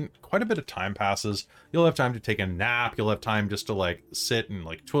I mean, quite a bit of time passes. You'll have time to take a nap. You'll have time just to like sit and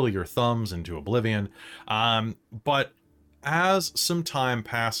like twiddle your thumbs into oblivion. But as some time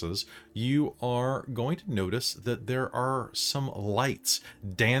passes, you are going to notice that there are some lights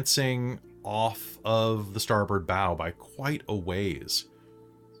dancing off of the starboard bow by quite a ways.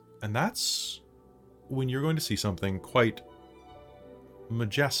 And that's when you're going to see something quite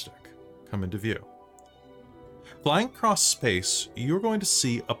majestic come into view. Flying across space, you're going to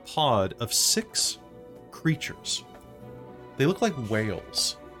see a pod of 6 creatures. They look like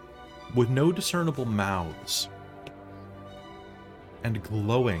whales, with no discernible mouths, and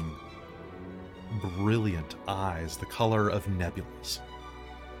glowing, brilliant eyes, the color of nebulas.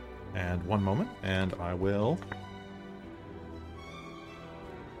 And one moment, and I will...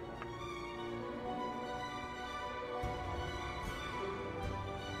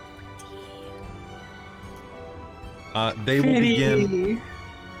 they will begin.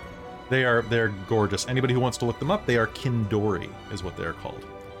 They're gorgeous. Anybody who wants to look them up, they are Kindori, is what they're called.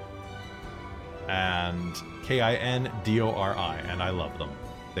 And Kindori, and I love them.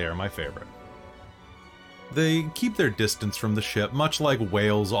 They are my favorite. They keep their distance from the ship, much like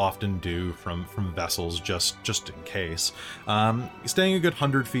whales often do from vessels, just in case. Staying a good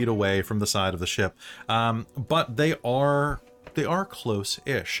 100 feet away from the side of the ship, but they are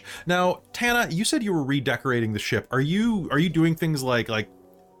close-ish. Now, Tana, you said you were redecorating the ship. Are you doing things like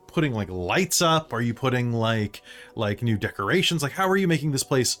putting like lights up? Are you putting like new decorations? Like, how are you making this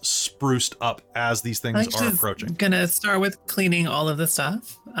place spruced up as these things are approaching? Gonna start with cleaning all of the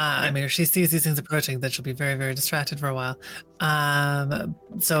stuff. I mean, if she sees these things approaching, then she'll be very, very distracted for a while.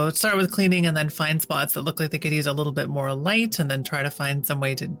 So start with cleaning and then find spots that look like they could use a little bit more light, and then try to find some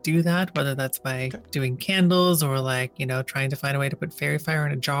way to do that, whether that's by doing candles or like, trying to find a way to put fairy fire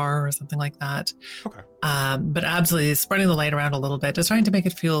in a jar or something like that. Okay. But absolutely spreading the light around a little bit, just trying to make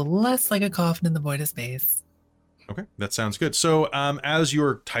it feel less like a coffin in the void of space. Okay, that sounds good. So as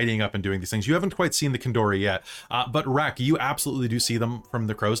you're tidying up and doing these things, you haven't quite seen the Kindori yet, but Rack, you absolutely do see them from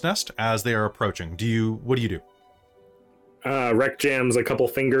the crow's nest as they are approaching. What do you do? Rec jams a couple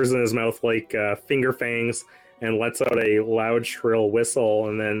fingers in his mouth like finger fangs and lets out a loud, shrill whistle,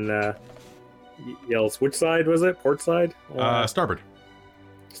 and then yells, which side was it? Port side? Starboard.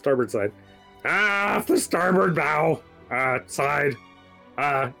 Starboard side. Off the starboard bow side.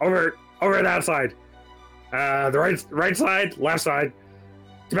 Over that side. The right side, left side.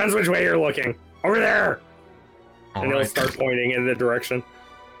 Depends which way you're looking. Over there. All and right. he'll start pointing in the direction.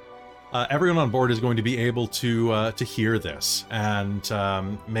 Everyone on board is going to be able to hear this and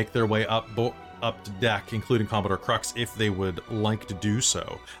make their way up to deck, including Commodore Crux, if they would like to do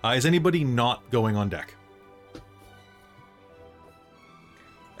so. Is anybody not going on deck?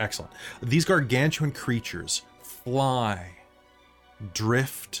 Excellent. These gargantuan creatures fly,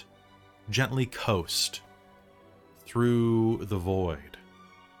 drift, gently coast through the void.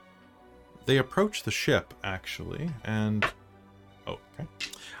 They approach the ship, actually, and... Oh, okay.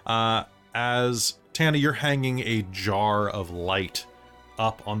 As, Tana, you're hanging a jar of light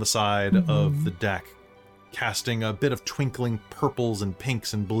up on the side of the deck, casting a bit of twinkling purples and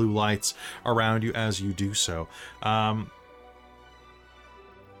pinks and blue lights around you as you do so.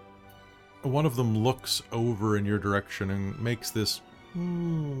 One of them looks over in your direction and makes this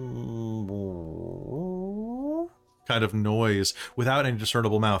kind of noise without any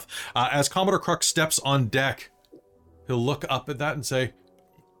discernible mouth. As Commodore Crux steps on deck, he'll look up at that and say,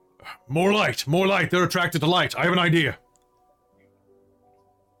 more light, more light. They're attracted to light. I have an idea.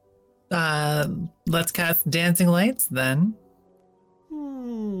 Let's cast dancing lights then.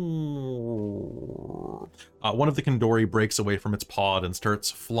 One of the Kandori breaks away from its pod and starts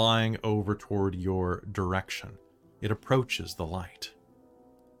flying over toward your direction. It approaches the light.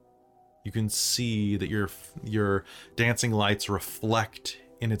 You can see that your dancing lights reflect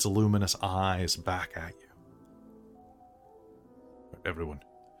in its luminous eyes back at you. Everyone,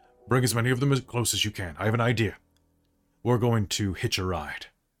 bring as many of them as close as you can. I have an idea. We're going to hitch a ride.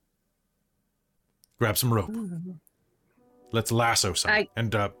 Grab some rope. Ooh. Let's lasso some.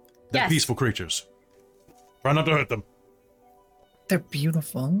 They're Yes. peaceful creatures. Try not to hurt them. They're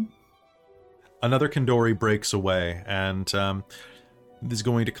beautiful. Another Kandori breaks away and is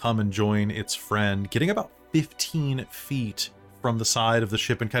going to come and join its friend, getting about 15 feet from the side of the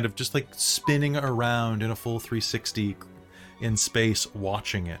ship and kind of just like spinning around in a full 360 in space,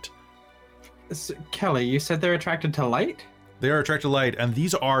 watching it. So, Kelly, you said they're attracted to light? They are attracted to light, and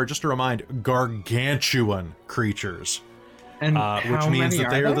these are, just to remind, gargantuan creatures. And Which means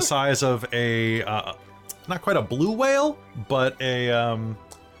that they are the size of a, not quite a blue whale, but a,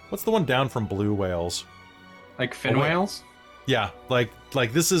 what's the one down from blue whales? Like fin whales? Yeah, like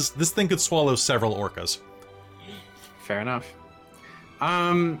this thing could swallow several orcas. Fair enough.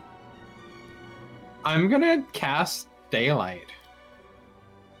 I'm gonna cast daylight.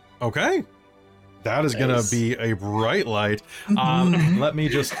 Okay. That is gonna be a bright light. Let me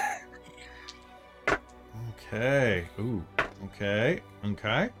just... Okay. Ooh. Okay.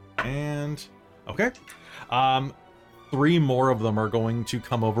 Okay. And... Okay. 3 more of them are going to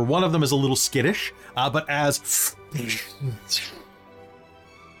come over. One of them is a little skittish, but as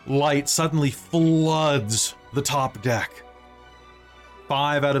light suddenly floods the top deck,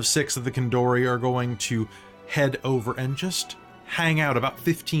 5 out of 6 of the Kandori are going to head over and just hang out about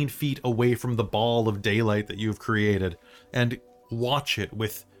 15 feet away from the ball of daylight that you've created and watch it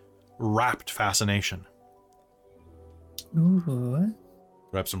with rapt fascination. Ooh.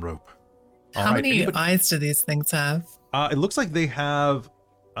 Grab some rope. How many eyes do these things have? It looks like they have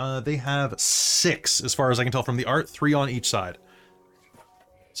 6, as far as I can tell from the art, 3 on each side.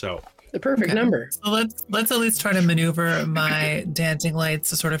 So The perfect number. So let's at least try to maneuver my dancing lights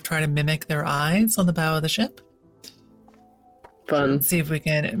to sort of try to mimic their eyes on the bow of the ship. Fun. See if we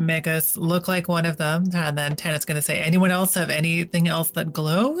can make us look like one of them. And then Tana's going to say, anyone else have anything else that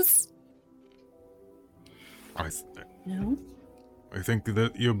glows? No. I think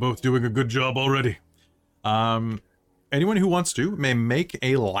that you're both doing a good job already. Anyone who wants to may make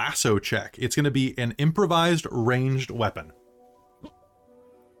a lasso check. It's going to be an improvised ranged weapon.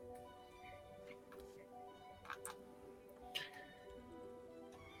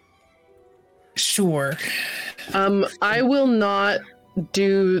 Sure. I will not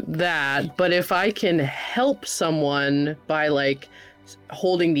do that, but if I can help someone by like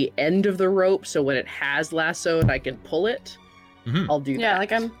holding the end of the rope so when it has lassoed I can pull it, I'll do that. Yeah,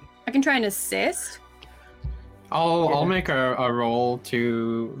 like I can try and assist. I'll make a roll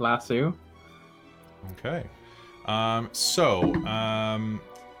to lasso. Okay.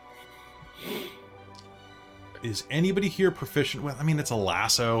 Is anybody here proficient with? I mean, it's a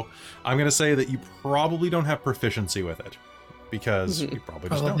lasso. I'm going to say that you probably don't have proficiency with it because you probably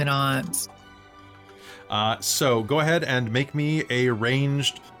just Probably don't. not. So go ahead and make me a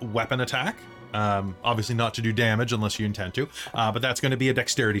ranged weapon attack. Obviously not to do damage unless you intend to, but that's going to be a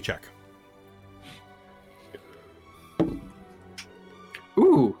dexterity check.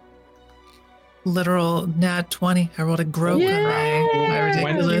 Ooh. Literal nat 20. I rolled a grope on my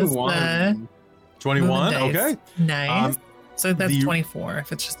ridiculous 21. 21, movement dice. okay. Nice. So that's the- 24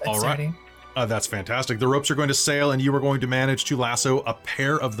 if it's just All right. dexterity. That's fantastic. The ropes are going to sail, and you are going to manage to lasso a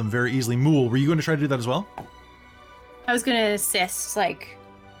pair of them very easily. Mool, were you going to try to do that as well? I was gonna assist, like,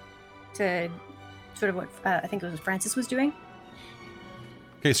 to sort of what I think it was Francis was doing.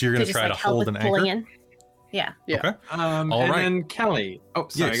 Okay, so you're going to just, try like, to help hold with an pulling anchor. in. Yeah. Yeah. Okay. And All right. then Kelly. Oh,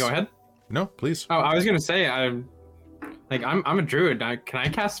 sorry. Yes. Go ahead. No, please. Oh, I was gonna say I'm a druid. Can I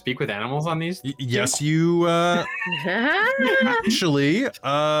cast speak with animals on these? Yes, you actually.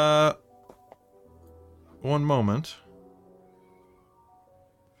 One moment.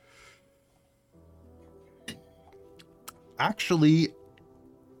 Actually,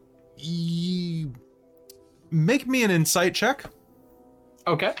 make me an insight check.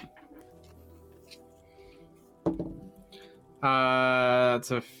 Okay.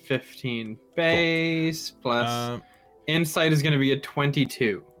 That's a 15 base plus insight is going to be a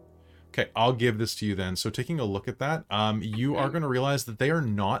 22. Okay, I'll give this to you then. So taking a look at that, you are going to realize that they are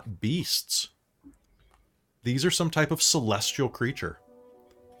not beasts. These are some type of celestial creature.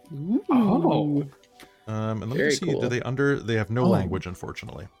 Oh. And let me Very see. cool. They have no language,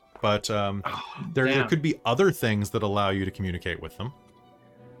 unfortunately. But there damn. could be other things that allow you to communicate with them.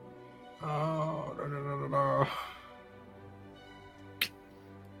 Oh, no.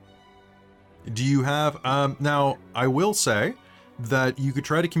 Do you have now I will say that you could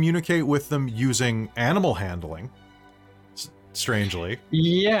try to communicate with them using animal handling, strangely.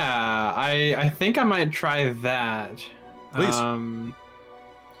 Yeah, I think I might try that. Please.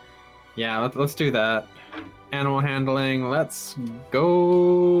 Yeah, let's do that. Animal handling, let's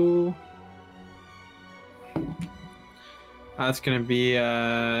go. That's gonna be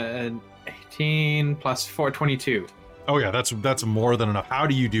an 18 plus 4, 22. Oh yeah, that's more than enough. How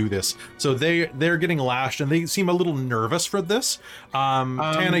do you do this? So they're getting lashed and they seem a little nervous for this.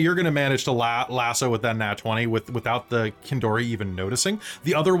 Tana, you're going to manage to lasso with that nat 20 without the Kindori even noticing.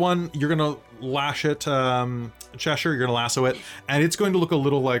 The other one, you're going to lash it, Cheshire. You're going to lasso it, and it's going to look a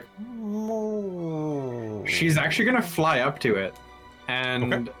little like. She's actually going to fly up to it,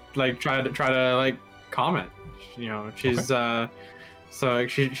 and like try to like calm it. You know, she's So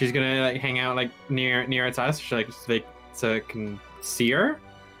she's gonna like hang out like near its eyes, so it can see her,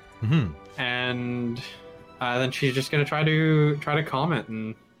 and then she's just gonna try to calm it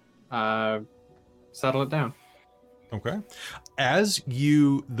and settle it down. Okay.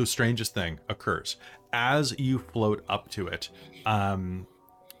 The strangest thing occurs as you float up to it.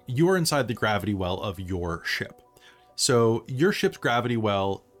 You are inside the gravity well of your ship. So your ship's gravity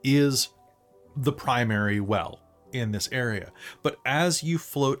well is the primary well in this area. But as you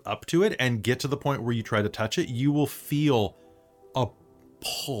float up to it and get to the point where you try to touch it, you will feel a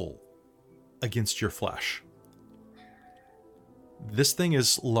pull against your flesh. This thing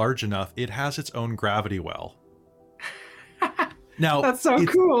is large enough. It has its own gravity well. Now, that's so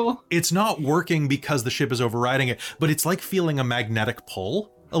cool. It's not working because the ship is overriding it, but it's like feeling a magnetic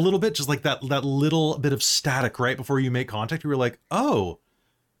pull a little bit, just like that little bit of static right before you make contact. You were like, oh,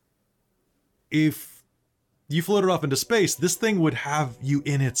 if you floated off into space, this thing would have you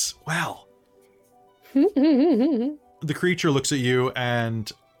in its well. The creature looks at you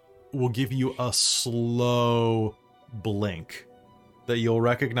and will give you a slow blink that you'll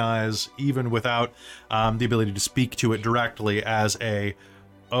recognize even without the ability to speak to it directly as a,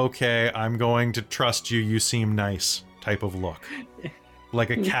 okay, I'm going to trust you, you seem nice type of look. Like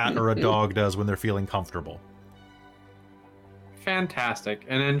a cat or a dog does when they're feeling comfortable. Fantastic.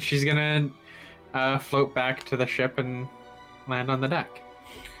 And then she's gonna float back to the ship and land on the deck.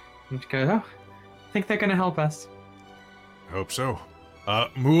 And she goes, oh, I think they're gonna help us. I hope so.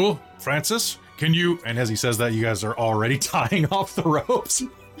 Mool, Francis, can you... And as he says that, you guys are already tying off the ropes.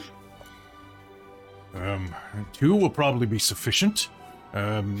 2 will probably be sufficient.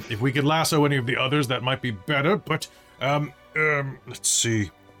 If we could lasso any of the others, that might be better, but, let's see.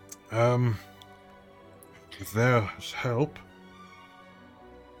 With their help...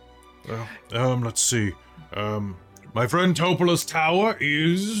 Well, let's see. My friend Topola's tower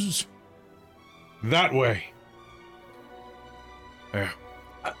is... that way.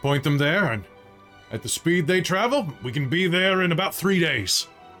 Point them there, and at the speed they travel, we can be there in about 3 days.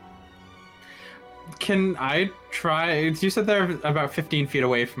 Can I try? You said they're about 15 feet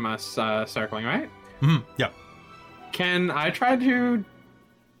away from us, circling, right? Yeah. Can I try to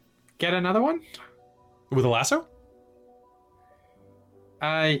get another one? With a lasso?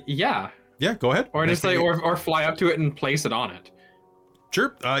 Yeah. Yeah, go ahead. Or just like, or fly up to it and place it on it.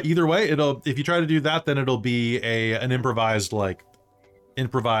 Sure. Either way, if you try to do that, then it'll be an improvised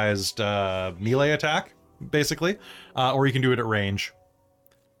melee attack, basically, or you can do it at range.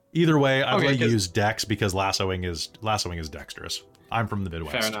 Either way, I'd let you use dex because lassoing is dexterous. I'm from the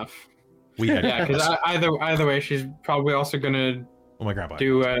Midwest. Fair enough. Yeah, because either way, she's probably also gonna my grandpa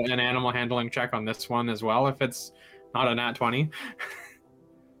do an animal handling check on this one as well if it's not a nat 20.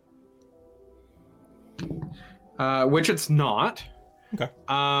 Which it's not. Okay.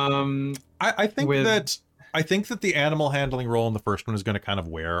 I think that I think that the animal handling role in the first one is going to kind of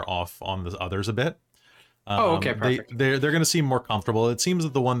wear off on the others a bit. Okay, perfect. They're going to seem more comfortable. It seems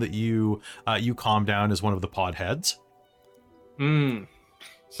that the one that you calm down is one of the pod heads.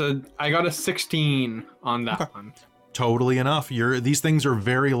 So I got a 16 on that one. Totally enough. These things are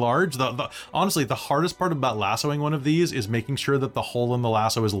very large. Honestly, the hardest part about lassoing one of these is making sure that the hole in the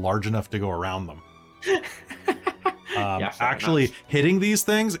lasso is large enough to go around them. Actually, hitting these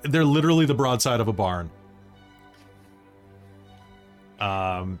things, they're literally the broadside of a barn.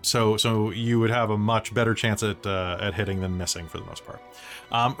 So you would have a much better chance at hitting than missing for the most part.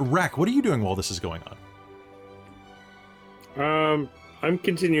 Rek, what are you doing while this is going on? I'm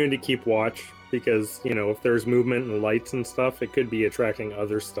continuing to keep watch because, if there's movement and lights and stuff, it could be attracting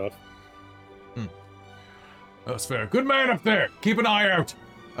other stuff. That's fair. Good man up there. Keep an eye out.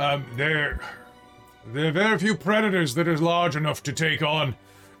 There are very few predators that are large enough to take on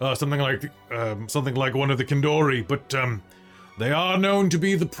something like one of the Kindori, but they are known to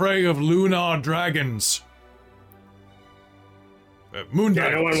be the prey of lunar dragons. Moon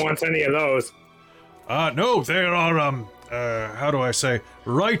dragons. No one wants any of those. No, they are how do I say,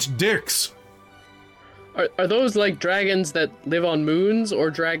 right dicks. Are those like dragons that live on moons or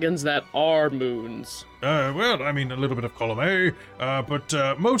dragons that are moons? Well, I mean a little bit of column A, but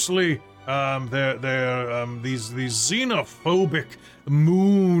mostly they're these xenophobic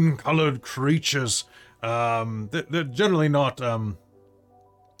moon-colored creatures. They're generally not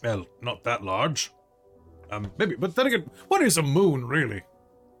not that large. Maybe, but then again, what is a moon really?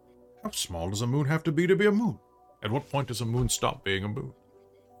 How small does a moon have to be a moon? At what point does a moon stop being a moon?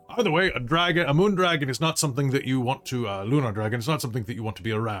 Either way, a moon dragon is not something that you want to, lunar dragon is not something that you want to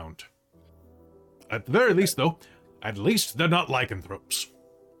be around. At the very least, though, at least they're not lycanthropes.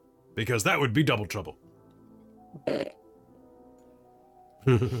 Because that would be double trouble.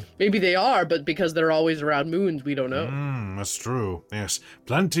 Maybe they are, but because they're always around moons, we don't know. That's true, yes.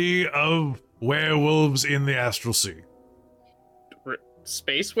 Plenty of werewolves in the Astral Sea.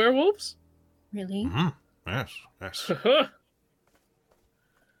 Space werewolves? Really? Mm-hmm. Yes.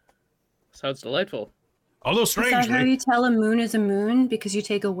 Sounds delightful. Although Is that strangely... how you tell a moon is a moon? Because you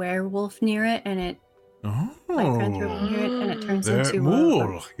take a werewolf near it and it... lycanthrope near it and it turns into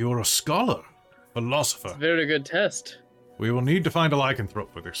Moore, you're a scholar. Philosopher. It's a very good test. We will need to find a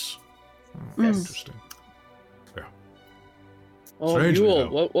lycanthrope for this. Interesting. Yeah. Oh, Strangely,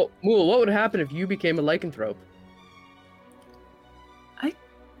 Mule, what would happen if you became a lycanthrope?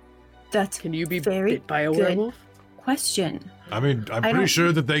 That's Can you be very bit by a good werewolf? question. I mean, I'm pretty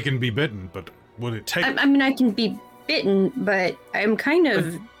sure that they can be bitten, but would it take... I mean, I can be bitten, but I'm kind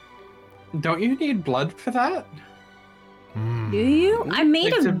of... Don't you need blood for that? Do you? I'm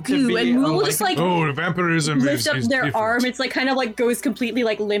made Like, of to goo, be and Mool will a just like Oh, vampirism lift is up their different. arm. It's like kind of like goes completely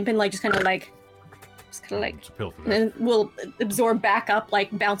like limp and like just kind of like It's a pill for and that. then will absorb back up,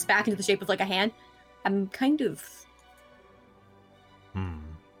 like bounce back into the shape of like a hand. I'm kind of...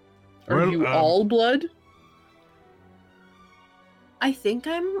 Are Well, you all blood? I think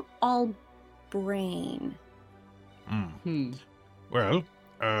I'm all brain, Well,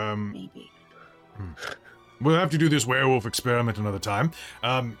 maybe. we'll have to do this werewolf experiment another time.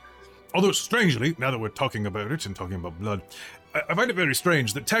 Although, strangely, now that we're talking about it and talking about blood, I find it very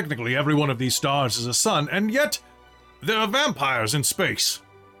strange that technically every one of these stars is a sun, and yet there are vampires in space.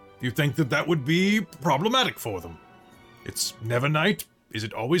 Do you think that that would be problematic for them? It's never night? Is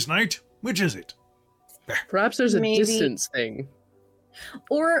it always night? Which is it? Perhaps there's a Maybe. distance thing.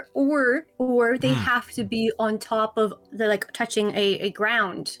 Or they have to be on top of the like touching a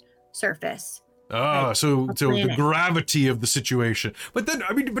ground surface. So the planet. gravity of the situation. But then,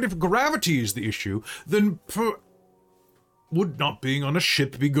 I mean, but if gravity is the issue, then would not being on a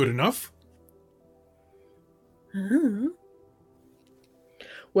ship be good enough?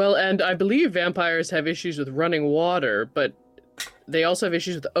 Well, and I believe vampires have issues with running water, but they also have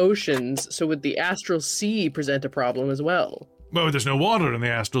issues with oceans, so would the astral sea present a problem as well? Well, there's no water in the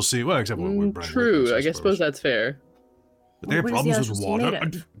Astral Sea. Well, except when we're brand True, new, I guess suppose that's fair. But they have What is the problems with Astral Sea water.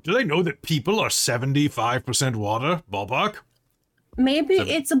 made of? Do they know that people are 75% water? Ballpark? Maybe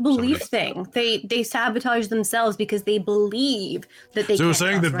Seven- it's a belief 70. thing. They sabotage themselves because they believe that they. So you're can't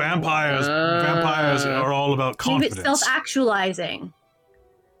saying that cross running water. vampires are all about Maybe it's confidence. self-actualizing.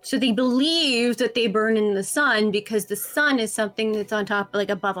 So they believe that they burn in the sun because the sun is something that's on top, like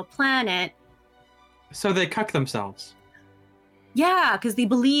above a planet. So they cuck themselves. Yeah, because they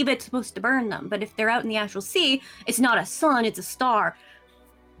believe it's supposed to burn them. But if they're out in the Astral Sea, it's not a sun, it's a star.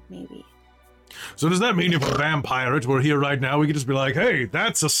 Maybe. So does that mean if a vampire were here right now, we could just be like, hey,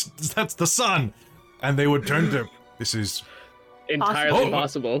 that's the sun. And they would turn to, this is entirely Oh,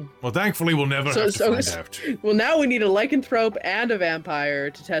 possible. Well, thankfully, we'll never have to find out. Well, now we need a lycanthrope and a vampire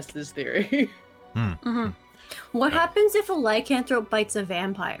to test this theory. What happens if a lycanthrope bites a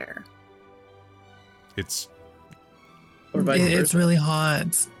vampire? It's Or vice It's versa. really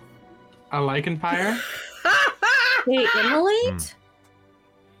hot. A lycanthropy? They immolate?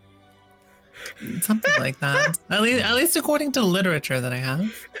 Something like that. At least according to literature that I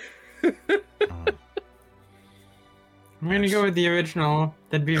have. I'm gonna go with the original.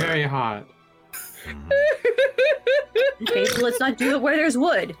 That'd be very hot. Okay, so let's not do it where there's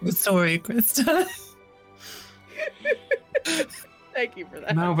wood. Sorry, Krista. Thank you for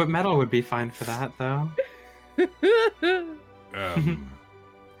that. No, but metal would be fine for that, though.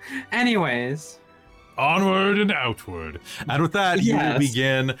 Anyways. Onward and outward. And with that, you will Yes.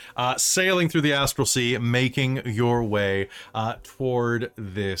 begin sailing through the astral sea, making your way toward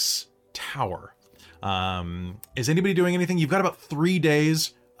this tower. Is anybody doing anything? You've got about 3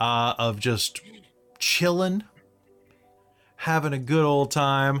 days of just chilling, having a good old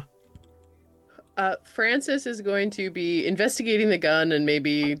time. Francis is going to be investigating the gun and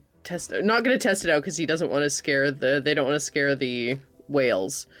maybe not going to test it out because he doesn't want to scare they don't want to scare the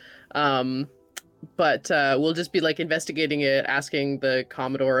whales. But we'll just be like investigating it, asking the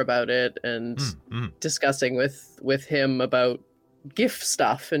Commodore about it, and discussing with him about GIF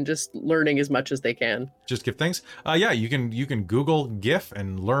stuff and just learning as much as they can. Just GIF things. Yeah, you can Google GIF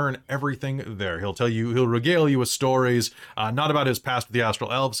and learn everything there. He'll regale you with stories, not about his past with the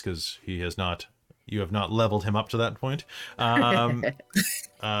Astral Elves, because you have not leveled him up to that point. But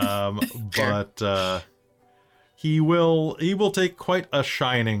he will take quite a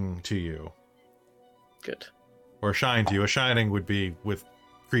shining to you. Good. Or shine to you. A shining would be with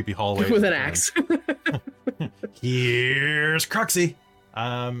creepy hallways. With an axe. Here's Cruxy.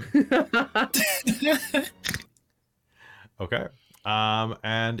 Okay.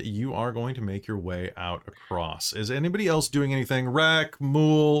 And you are going to make your way out across. Is anybody else doing anything? Rek,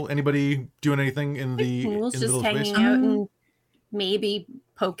 Mool, anybody doing anything in the Mool's in the just little hanging space? out and maybe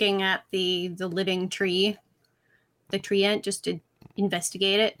poking at the living tree, the tree ant, just to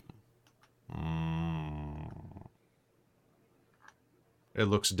investigate it. It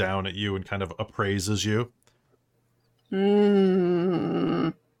looks down at you and kind of appraises you.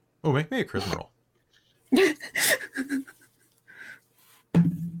 Mm. Oh, make me a charisma roll.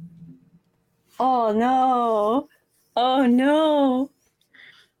 Oh no. Oh no.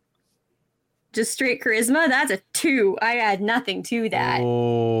 Just straight charisma? That's a 2. I add nothing to that.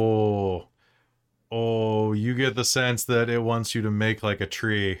 Oh, you get the sense that it wants you to make like a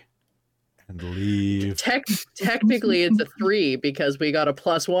tree and leave. Technically, it's a 3 because we got a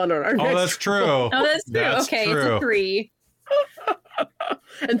 +1 on our next that's true. roll. Oh, that's true. That's Okay, true. it's a 3.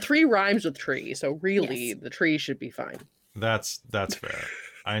 And 3 rhymes with tree, so really the tree should be fine. That's fair.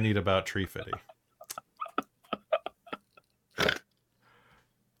 I need about tree fitty.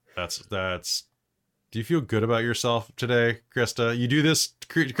 That's. Do you feel good about yourself today, Krista? You do this,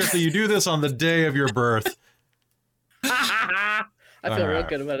 Krista. You do this on the day of your birth. I feel real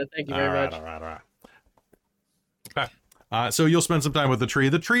good about it. Thank you very much. All right. Okay. So you'll spend some time with the tree.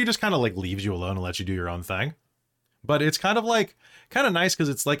 The tree just kind of like leaves you alone and lets you do your own thing. But it's kind of nice because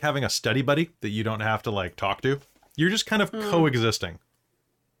it's like having a study buddy that you don't have to like talk to. You're just kind of coexisting.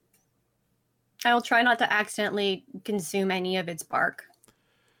 I will try not to accidentally consume any of its bark.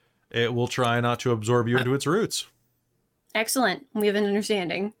 It will try not to absorb you into its roots. Excellent. We have an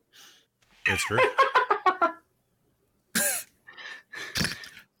understanding. It's true.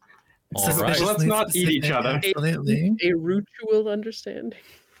 All right. Let's not eat each other. Absolutely. A ritual understanding.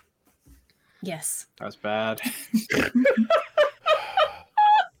 Yes. That was bad.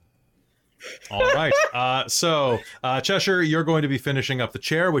 All right. So, Cheshire, you're going to be finishing up the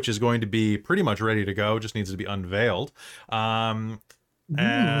chair, which is going to be pretty much ready to go. Just needs to be unveiled.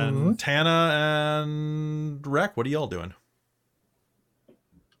 And Tana and Rek, what are y'all doing?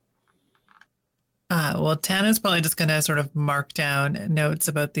 Well, Tana's probably just going to sort of mark down notes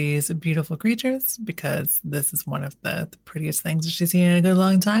about these beautiful creatures because this is one of the prettiest things that she's seen in a good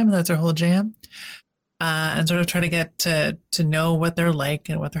long time. And that's her whole jam. And sort of try to get to know what they're like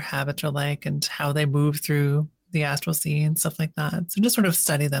and what their habits are like and how they move through the astral sea and stuff like that. So just sort of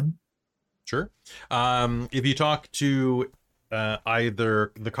study them. Sure. If you talk to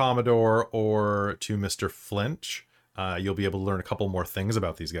either the Commodore or to Mr. Flinch, you'll be able to learn a couple more things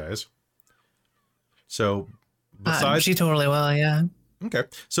about these guys. So besides... She totally will, yeah. Okay.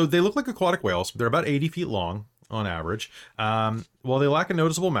 So they look like aquatic whales. They're about 80 feet long on average. While they lack a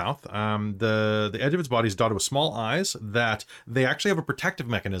noticeable mouth, the edge of its body is dotted with small eyes that they actually have a protective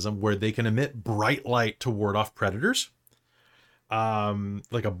mechanism where they can emit bright light to ward off predators.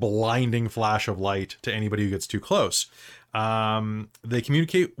 like a blinding flash of light to anybody who gets too close. They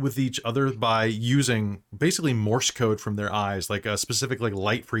communicate with each other by using basically Morse code from their eyes, like a specific like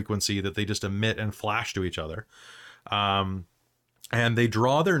light frequency that they just emit and flash to each other. And they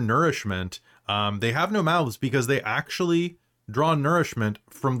draw their nourishment. They have no mouths because they actually draw nourishment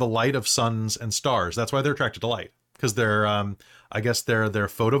from the light of suns and stars. That's why they're attracted to light, because they're, I guess they're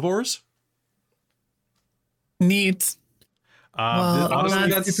photovores. Neat. Honestly,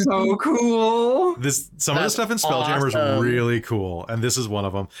 that's so cool. Some of the stuff in Spelljammer is really cool, and this is one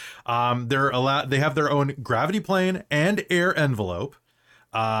of them. They have their own gravity plane and air envelope.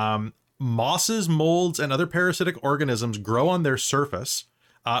 Mosses, molds, and other parasitic organisms grow on their surface,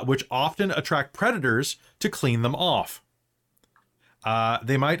 which often attract predators to clean them off.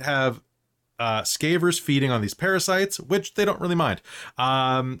 They might have scavers feeding on these parasites, which they don't really mind.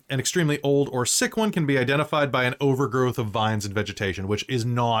 An extremely old or sick one can be identified by an overgrowth of vines and vegetation, which is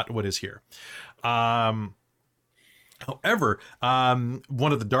not what is here. However,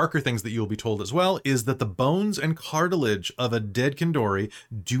 one of the darker things that you'll be told as well is that the bones and cartilage of a dead Kandori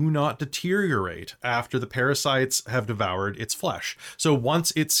do not deteriorate after the parasites have devoured its flesh. So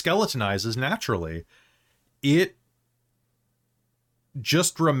once it skeletonizes naturally, it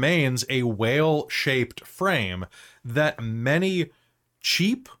just remains a whale-shaped frame that many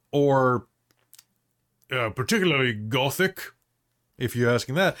cheap or particularly gothic, if you're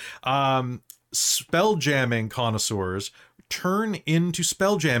asking that, spelljamming connoisseurs turn into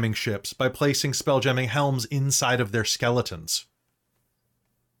spelljamming ships by placing spelljamming helms inside of their skeletons.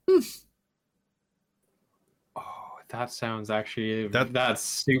 Oh, that sounds actually that's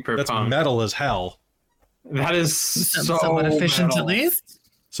super. That's punk. metal as hell. That is so somewhat efficient metal. at least.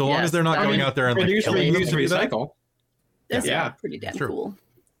 So long as they're not going out there and like reduce, killing them reuse, to do that. recycle. That's Yeah. pretty damn Sure. cool.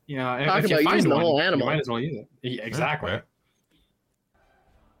 Yeah, Talk if you about find using the one, whole you animal. might as well use it. Yeah, exactly. Right.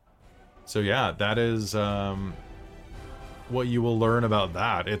 So yeah, that is what you will learn about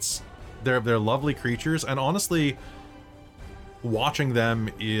that. They're lovely creatures, and honestly, watching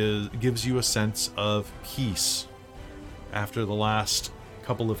them gives you a sense of peace after the last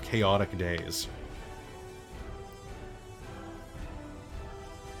couple of chaotic days.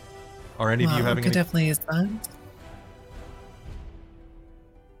 Are any of you having could any... definitely use that.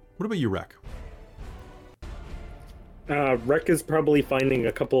 What about you, Rek? Rek is probably finding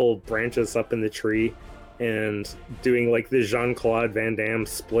a couple branches up in the tree and doing like the Jean-Claude Van Damme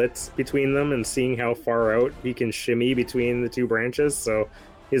splits between them and seeing how far out he can shimmy between the two branches. So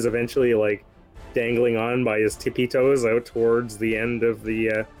he's eventually like dangling on by his tippy toes out towards the end of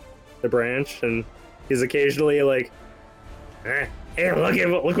the branch, and he's occasionally like, hey,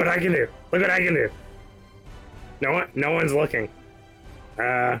 look what I can do! Look what I can do! No one's looking.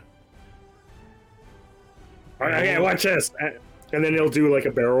 Okay, watch this. And then he'll do like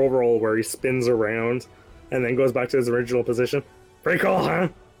a barrel roll where he spins around and then goes back to his original position. Pretty cool, huh?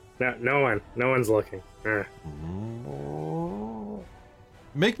 No one's looking.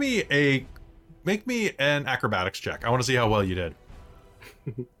 Make me an acrobatics check. I want to see how well you did.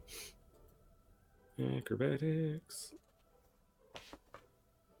 Acrobatics.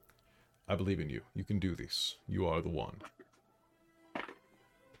 I believe in you. You can do this. You are the one.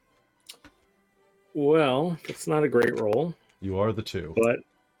 Well, it's not a great roll. You are the two.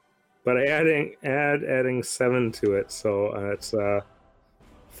 But adding 7 to it, so it's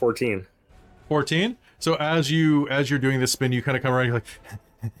 14. 14. So as you're doing this spin, you kind of come around.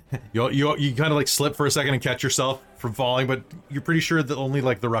 You're like, you kind of like slip for a second and catch yourself from falling, but you're pretty sure that only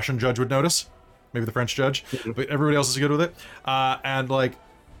like the Russian judge would notice, maybe the French judge, but everybody else is good with it. And like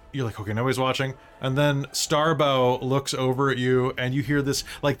you're like, okay, nobody's watching. And then Starbow looks over at you, and you hear this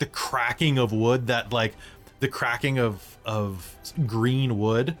like the cracking of wood, that like the cracking of green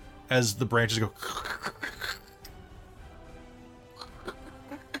wood as the branches go.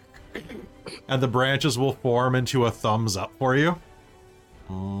 And the branches will form into a thumbs up for you.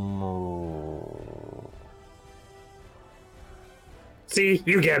 See,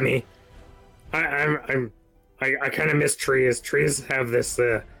 you get me. I kind of miss trees. Trees have this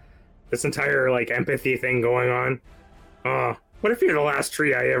this entire like empathy thing going on. What if you're the last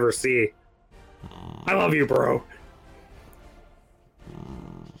tree I ever see? I love you, bro.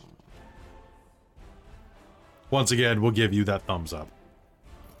 Once again, we'll give you that thumbs up.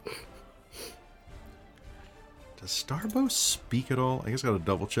 Does Starbow speak at all? I guess I gotta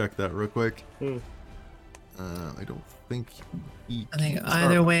double check that real quick. I don't think he I think can.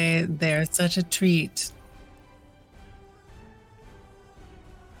 either way, they're such a treat.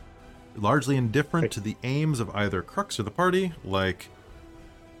 Largely indifferent to the aims of either Crux or the party, like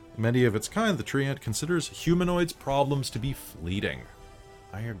many of its kind, the tree ant considers humanoids' problems to be fleeting.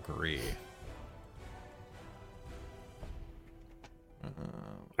 I agree.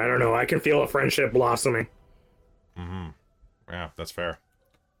 I don't know. I can feel a friendship blossoming. Mm-hmm. Yeah, that's fair.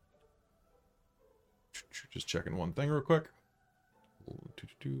 Just checking one thing real quick.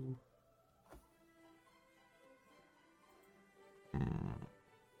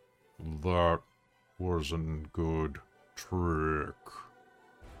 That wasn't good trick.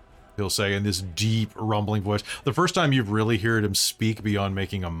 He'll say in this deep, rumbling voice. The first time you've really heard him speak beyond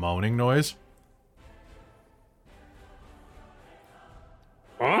making a moaning noise.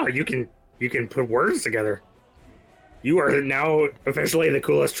 Oh, you can put words together. You are now officially the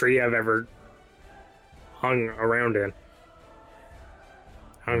coolest tree I've ever hung around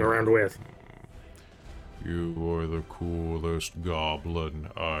with. You are the coolest goblin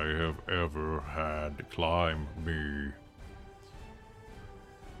I have ever had climb me.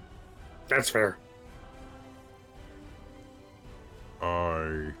 That's fair.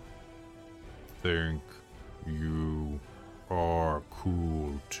 I think you are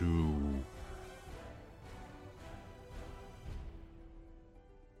cool too.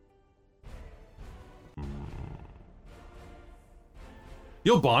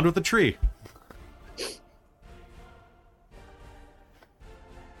 You'll bond with the tree.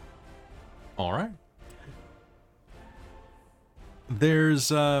 All right. There's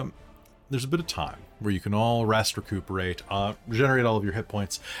a bit of time where you can all rest, recuperate, regenerate all of your hit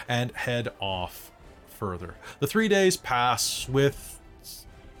points, and head off further. The 3 days pass with,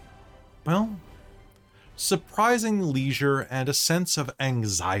 well, surprising leisure and a sense of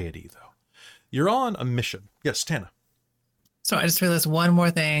anxiety, though. You're on a mission. Yes, Tana. So I just realized one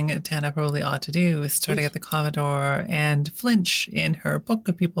more thing Tana probably ought to do is try to get the Commodore and Flinch in her book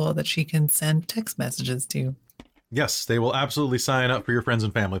of people that she can send text messages to. Yes, they will absolutely sign up for your friends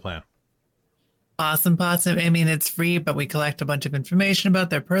and family plan. Awesome. I mean, it's free, but we collect a bunch of information about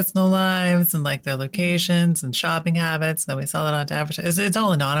their personal lives and like their locations and shopping habits. Then we sell it on to advertisers. It's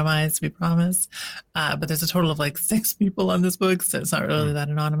all anonymized, we promise. But there's a total of like 6 people on this book, so it's not really that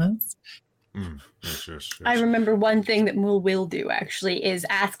anonymous. Yes. I remember one thing that Mool will do actually is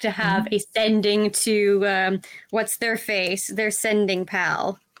ask to have a sending to what's their face, their sending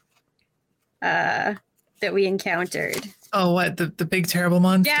pal that we encountered. Oh, what the big terrible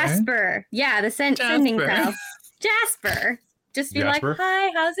monster? Jasper. Yeah, the sending pal. Jasper. Just be Jasper? like,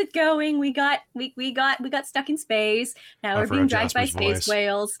 "Hi, how's it going? We got stuck in space. Now we're being dragged by space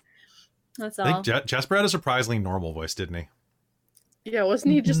whales." That's all. I think Jasper had a surprisingly normal voice, didn't he? Yeah,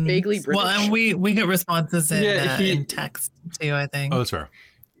 wasn't he just vaguely British? Well, and we get responses in text too, I think. Oh, that's fair.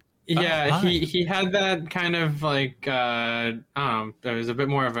 Yeah, he had that kind of like it was a bit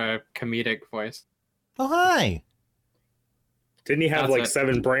more of a comedic voice. Oh, hi. Didn't he have That's like it.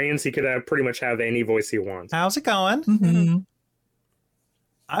 7 brains? He could pretty much have any voice he wants. How's it going? Mm-hmm.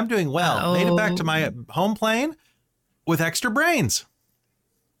 I'm doing well. Made it back to my home plane with extra brains.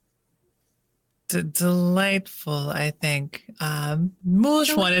 Delightful, I think. Moosh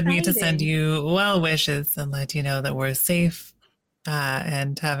So wanted me to send exciting. you well wishes and let you know that we're safe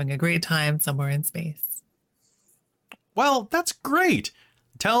and having a great time somewhere in space. Well, that's great.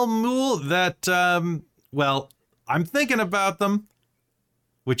 Tell Mool that, well, I'm thinking about them,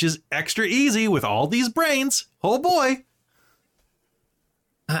 which is extra easy with all these brains. Oh boy.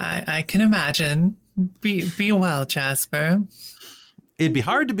 I can imagine. Be well, Jasper. It'd be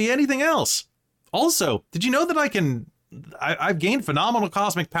hard to be anything else. Also, did you know that I've gained phenomenal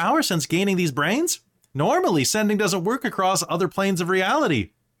cosmic power since gaining these brains? Normally, sending doesn't work across other planes of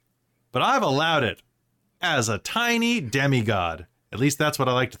reality. But I've allowed it. As a tiny demigod. At least that's what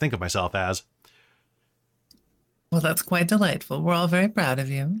I like to think of myself as. Well, that's quite delightful. We're all very proud of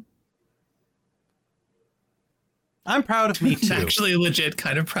you. I'm proud of me too. Actually, legit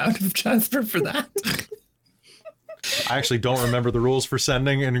kind of proud of Jasper for that. I actually don't remember the rules for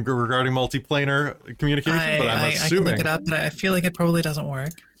sending and regarding multiplanar communication, but I'm I can assuming. look it up, but I feel like it probably doesn't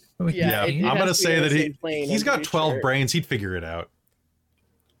work. Yeah, it I'm has going to to be say on that the same plane, he's I'm got pretty 12 sure. brains. He'd figure it out.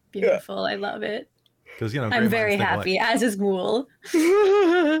 Beautiful. I love it. Because, you know, I'm great very minds think happy, alike. as is Mool.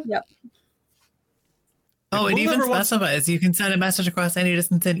 Yep. Oh, If it Mool even ever wants- specifies you can send a message across any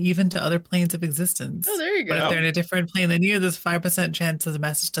distance and even to other planes of existence. Oh, there you But go. if they're in a different plane than you, there's 5% chance that the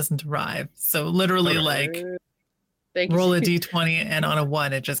message doesn't arrive. So literally, like, Thank you. roll a d20 and on a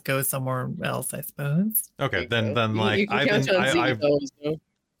 1, it just goes somewhere else, I suppose. Okay, There you then go. like you can I've count been, on seeing I've those, though.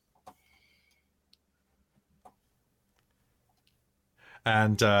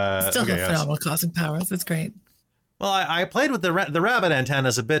 and Still okay, have yes. phenomenal cosmic powers. It's great. Well, I played with the rabbit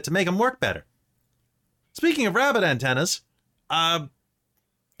antennas a bit to make them work better. Speaking of rabbit antennas,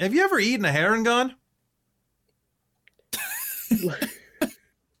 Have you ever eaten a herringon?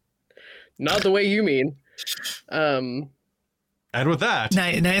 Not the way you mean. And with that,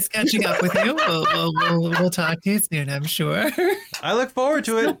 Nice catching up with you. We'll talk to you soon, I'm sure. I look forward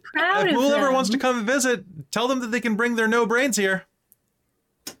to it. So proud If of whoever them. wants to come visit, tell them that they can bring their no brains here.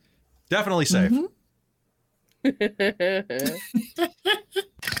 Definitely safe.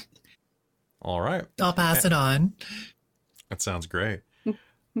 All right. I'll pass it on. That sounds great.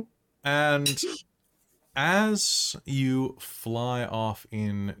 And as you fly off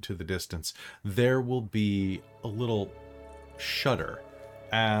into the distance, there will be a little shudder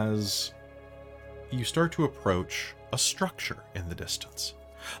as you start to approach a structure in the distance.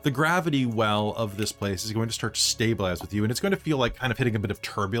 The gravity well of this place is going to start to stabilize with you, and it's going to feel like kind of hitting a bit of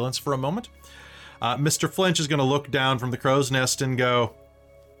turbulence for a moment. Mr. Flinch is going to look down from the crow's nest and go,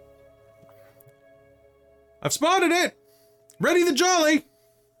 "I've spotted it! Ready the jolly!"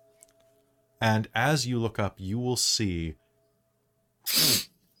 And as you look up, you will see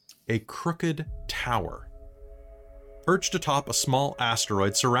a crooked tower perched atop a small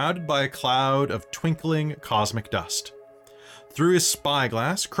asteroid surrounded by a cloud of twinkling cosmic dust. Through his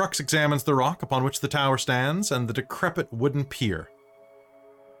spyglass, Crux examines the rock upon which the tower stands and the decrepit wooden pier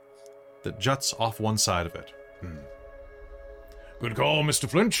that juts off one side of it. Good call, Mr.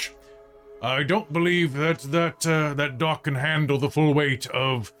 Flinch. I don't believe that dock can handle the full weight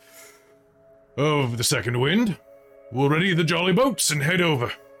of the second wind. We'll ready the jolly boats and head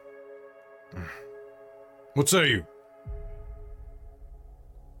over. What say you?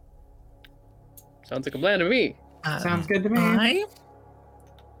 Sounds like a plan to me. Sounds good to me. I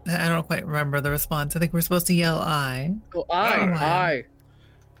don't quite remember the response. I think we're supposed to yell I. Oh, aye.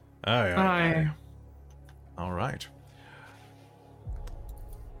 Aye. Aye. All right.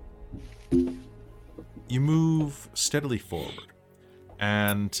 You move steadily forward,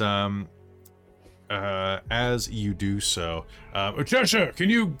 and as you do so, Cheshire, can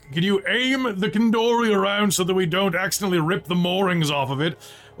you aim the Kandori around so that we don't accidentally rip the moorings off of it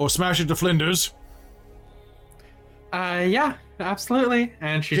or smash it to flinders? Yeah, absolutely.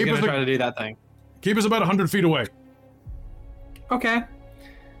 And she's Keep gonna us the- try to do that thing. Keep us about 100 feet away. Okay.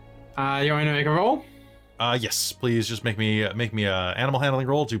 You want to make a roll? yes, please just make me a animal handling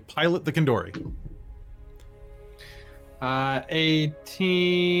roll to pilot the Kandori.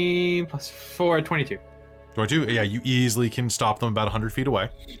 18 plus 4, 22. 22. Yeah, you easily can stop them about 100 feet away.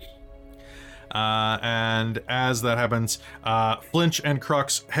 And as that happens, Flinch and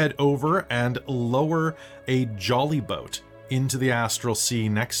Crux head over and lower a jolly boat into the astral sea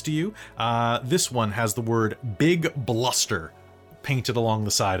next to you. This one has the word Big Bluster painted along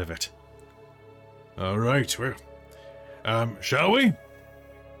the side of it. All right, well, shall we?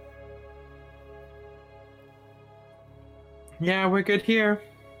 Yeah, we're good here.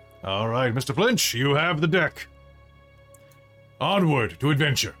 All right, Mr. Flinch, you have the deck. Onward to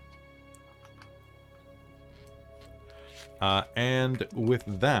adventure. And with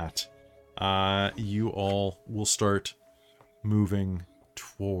that, you all will start moving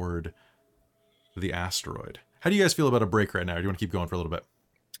toward the asteroid. How do you guys feel about a break right now? Or do you want to keep going for a little bit?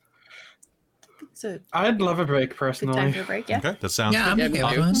 So I'd love a break good personally. time for a break, yeah. Okay, that sounds Yeah, I'm good. okay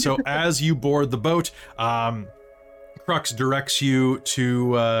with one. So as you board the boat, Crux directs you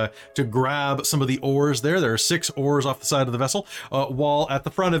to grab some of the oars there. There are 6 oars off the side of the vessel, while at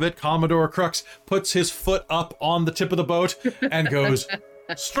the front of it, Commodore Crux puts his foot up on the tip of the boat and goes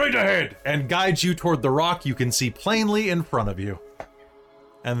straight ahead and guides you toward the rock you can see plainly in front of you.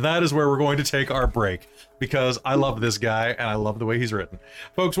 And that is where we're going to take our break, because I love this guy and I love the way he's written.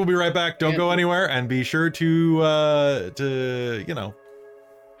 Folks, we'll be right back. Don't go anywhere, and be sure to hydrate.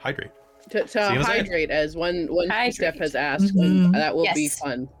 To you in a second. hydrate, as one Hydrate. Steph has asked, Mhm. and that will be Yes.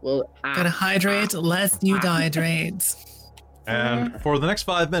 fun. We'll Gotta hydrate lest you dehydrate. And for the next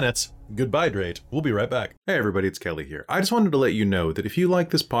 5 minutes, goodbye, Drate. We'll be right back. Hey everybody, it's Kelly here. I just wanted to let you know that if you like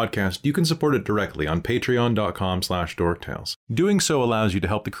this podcast, you can support it directly on patreon.com/dorktales. Doing so allows you to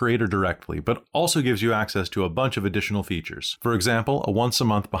help the creator directly, but also gives you access to a bunch of additional features. For example, a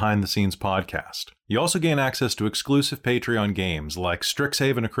once-a-month behind-the-scenes podcast. You also gain access to exclusive Patreon games like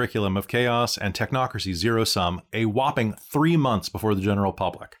Strixhaven: A Curriculum of Chaos and Technocracy Zero Sum, a whopping 3 months before the general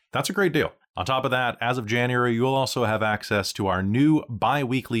public. That's a great deal. On top of that, as of January, you will also have access to our new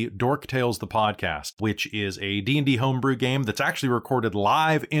bi-weekly Dork Tales the Podcast, which is a D&D homebrew game that's actually recorded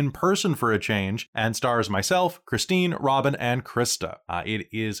live in person for a change and stars myself, Christine, Robin, and Krista. It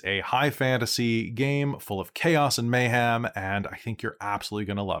is a high fantasy game full of chaos and mayhem, and I think you're absolutely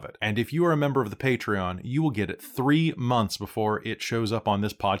going to love it. And if you are a member of the Patreon, you will get it 3 months before it shows up on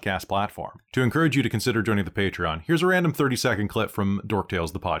this podcast platform. To encourage you to consider joining the Patreon, here's a random 30-second clip from Dork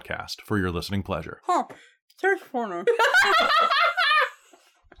Tales the Podcast for your listening pleasure. Huh. There's corner. Does it still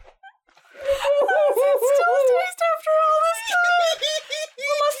taste after all this time?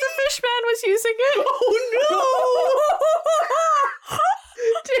 Unless the fish man was using it. Oh no!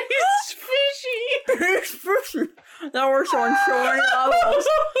 Tastes fishy. It's fishy. That works on so many levels.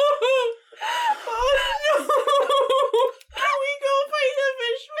 Oh no! Can we go fight the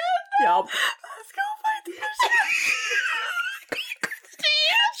fish man? Yep. Let's go fight the fish man.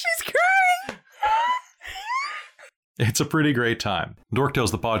 She's crying. It's a pretty great time. Dork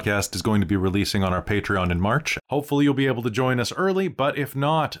Tales the Podcast is going to be releasing on our Patreon in March. Hopefully you'll be able to join us early, but if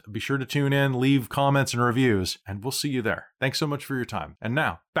not, be sure to tune in, leave comments and reviews, and we'll see you there. Thanks so much for your time. And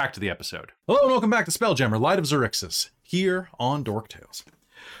now, back to the episode. Hello and welcome back to Spelljammer, Light of Xerixes, here on Dork Tales.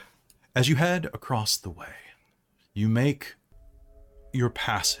 As you head across the way, you make your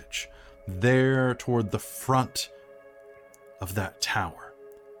passage there toward the front of that tower.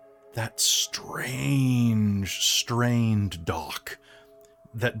 That strange, strained dock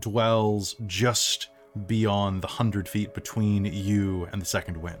that dwells just beyond the 100 feet between you and the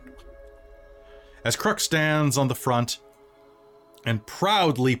second wind. As Crux stands on the front and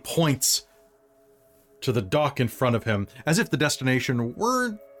proudly points to the dock in front of him, as if the destination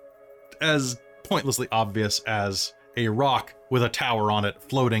weren't as pointlessly obvious as a rock with a tower on it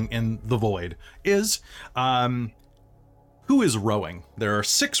floating in the void, is, who is rowing? There are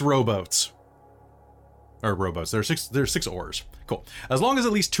 6 rowboats. Or rowboats. There are 6 oars. Cool. As long as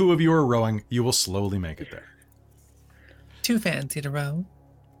at least 2 of you are rowing, you will slowly make it there. Too fancy to row.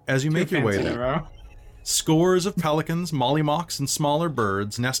 As you make your way there, scores of pelicans, mollymawks, and smaller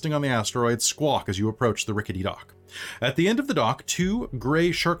birds nesting on the asteroid squawk as you approach the rickety dock. At the end of the dock, 2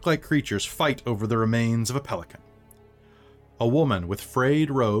 gray shark-like creatures fight over the remains of a pelican. A woman with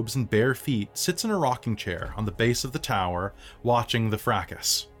frayed robes and bare feet sits in a rocking chair on the base of the tower, watching the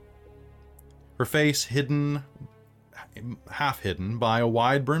fracas. Her face hidden, half hidden, by a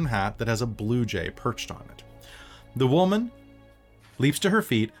wide-brimmed hat that has a blue jay perched on it. The woman leaps to her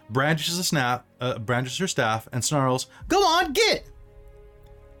feet, brandishes her staff, and snarls, "Go on, get!"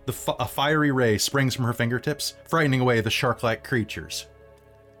 A fiery ray springs from her fingertips, frightening away the shark-like creatures.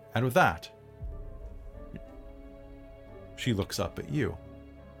 And with that, she looks up at you.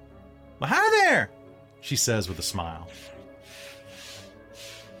 "Well, hi there," she says with a smile.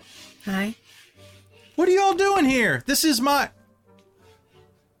 Hi. "What are you all doing here? This is my...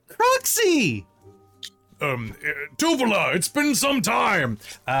 Cruxy!" Tuvola, it's been some time.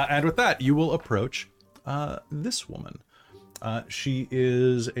 And with that, you will approach this woman. She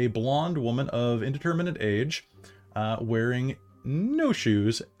is a blonde woman of indeterminate age, wearing no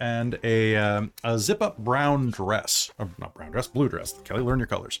shoes and a zip-up brown dress. Not brown dress, blue dress. Kelly, learn your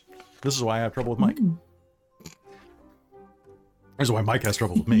colors. This is why I have trouble with Mike. This is why Mike has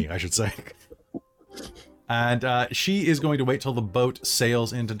trouble with me, I should say. And she is going to wait till the boat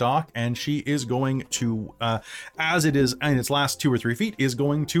sails into dock, and she is going to, as it is in its last 2 or 3 feet, is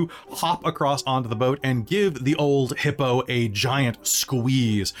going to hop across onto the boat and give the old hippo a giant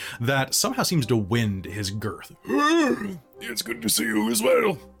squeeze that somehow seems to wind his girth. It's good to see you as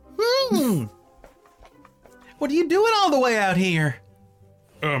well. What are you doing all the way out here?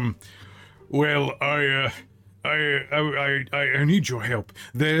 Well, I need your help.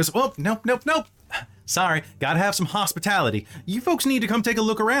 There's... Oh, nope. Sorry, gotta have some hospitality. You folks need to come take a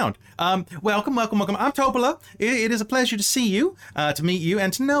look around. Welcome. I'm Topola. It is a pleasure to see you, to meet you,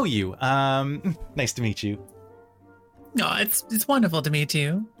 and to know you. Nice to meet you. No, it's wonderful to meet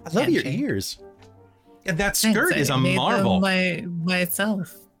you. I love your ears. And that skirt is a marvel.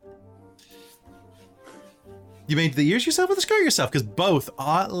 Myself. You made the ears yourself or the skirt yourself? Because both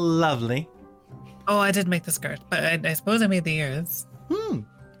are lovely. Oh, I did make the skirt, but I suppose I made the ears.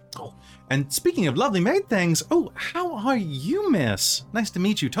 Oh, and speaking of lovely made things, how are you, miss? Nice to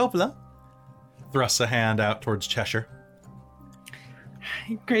meet you, Topola. Thrusts a hand out towards Cheshire.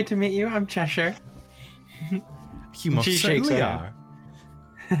 Great to meet you. I'm Cheshire. You most certainly are.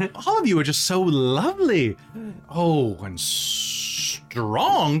 All of you are just so lovely. Oh, and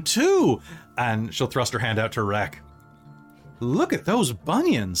strong, too. And she'll thrust her hand out to Rek. Look at those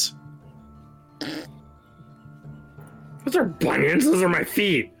bunions. Those are bunions? Those are my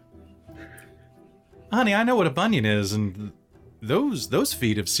feet. Honey, I know what a bunion is, and those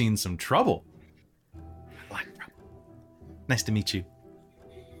feet have seen some trouble. Nice to meet you.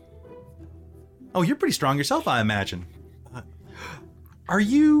 Oh, you're pretty strong yourself, I imagine. Are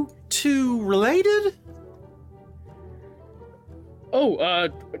you two related? Oh,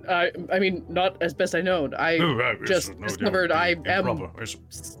 I mean, not as best I know. I just discovered I am.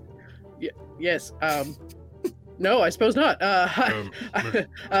 Yes. No, I suppose not.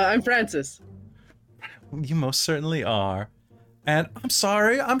 I'm Francis. You most certainly are. And I'm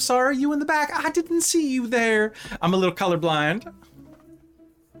sorry, you in the back. I didn't see you there. I'm a little colorblind.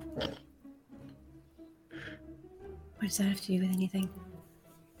 What does that have to do with anything?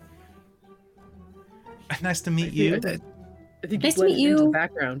 Nice to meet you. I think Nice to meet you. Into the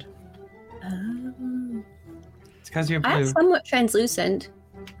background. Oh. It's because you're I'm blue. somewhat translucent.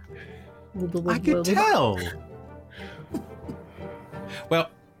 I could tell. Well,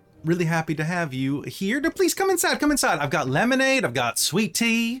 really happy to have you here. Please come inside. Come inside. I've got lemonade. I've got sweet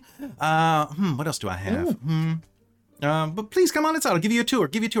tea. What else do I have? But please come on inside. I'll give you a tour.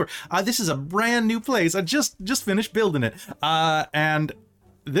 This is a brand new place. I just finished building it. And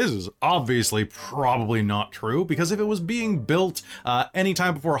this is obviously probably not true, because if it was being built any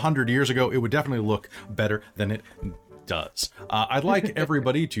time before 100 years ago, it would definitely look better than it does. I'd like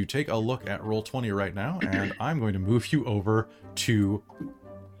everybody to take a look at Roll20 right now, and I'm going to move you over to...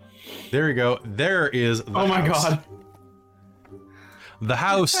 There you go. There is the Oh my house. god. The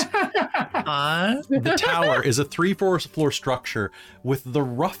house, the tower, is a 3/4 floor structure with the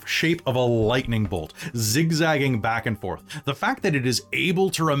rough shape of a lightning bolt, zigzagging back and forth. The fact that it is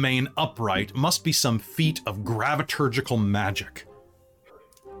able to remain upright must be some feat of graviturgical magic.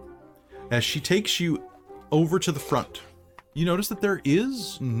 As she takes you over to the front, you notice that there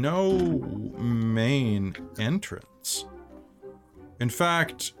is no main entrance. In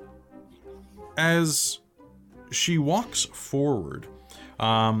fact, as she walks forward,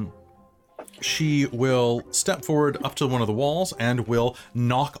 she will step forward up to one of the walls and will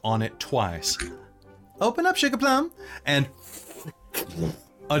knock on it twice. Open up, Sugar Plum! And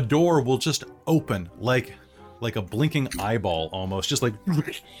a door will just open like a blinking eyeball almost, just like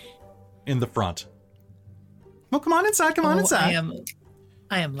in the front. Well, come on inside, come on inside.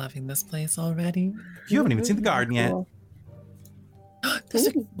 I am loving this place already. You haven't even seen the garden yet.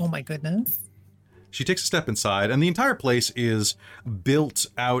 Oh my goodness. She takes a step inside, and the entire place is built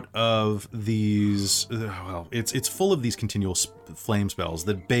out of these, well, it's full of these continual flame spells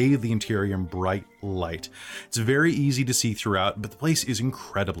that bathe the interior in bright light. It's very easy to see throughout, but the place is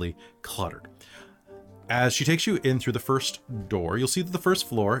incredibly cluttered. As she takes you in through the first door, you'll see that the first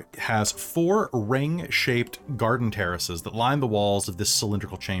floor has 4 ring-shaped garden terraces that line the walls of this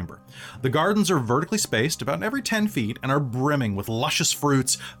cylindrical chamber. The gardens are vertically spaced about every 10 feet and are brimming with luscious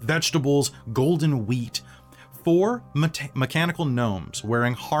fruits, vegetables, golden wheat. 4 mechanical gnomes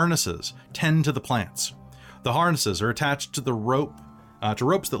wearing harnesses tend to the plants. The harnesses are attached to the ropes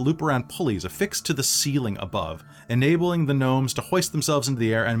that loop around pulleys affixed to the ceiling above, enabling the gnomes to hoist themselves into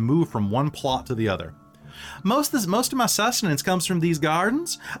the air and move from one plot to the other. Most of my sustenance comes from these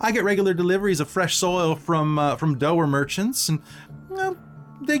gardens. I get regular deliveries of fresh soil from Dower merchants, and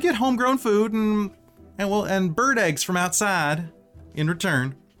they get homegrown food and bird eggs from outside in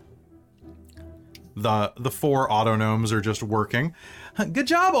return. The 4 auto gnomes are just working. Good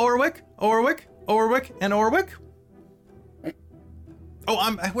job, Orwick, and Orwick. Oh,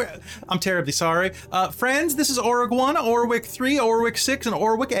 I'm terribly sorry. Friends, this is Orwick 1, Orwick 3, Orwick 6, and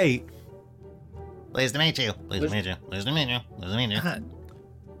Orwick 8. Pleased to meet you.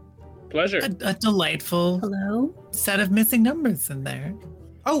 Pleasure. A delightful set of missing numbers in there.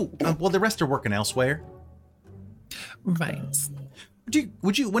 Oh, well, the rest are working elsewhere. Right.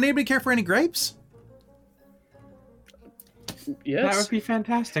 Would anybody care for any grapes? Yes. That would be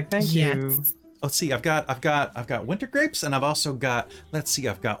fantastic. Thank you. Let's see. I've got winter grapes, and I've also got,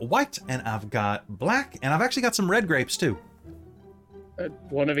 I've got white, and I've got black, and I've actually got some red grapes too.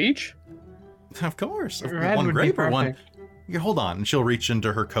 One of each? Of course. Red one would grape be or one. perfect. Yeah, hold on, and she'll reach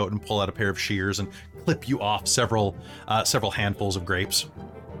into her coat and pull out a pair of shears and clip you off several handfuls of grapes.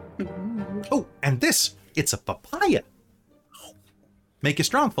 Oh, and this, it's a papaya. Make you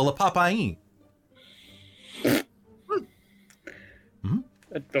strong, full of papaya.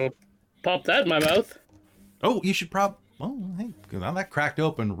 Don't pop that in my mouth. Oh, you should oh, hey, now that cracked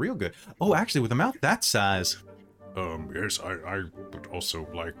open real good. Oh, actually, with a mouth that size. Yes, I would also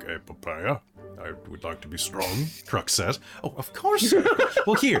like a papaya. I would like to be strong. Crux says. Oh, of course.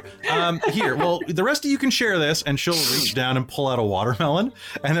 Well, here. Well, the rest of you can share this, and she'll reach down and pull out a watermelon,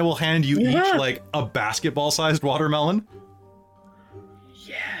 and then we'll hand you each like a basketball-sized watermelon.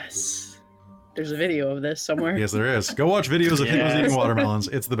 Yes. There's a video of this somewhere. Yes, there is. Go watch videos of hippos eating watermelons.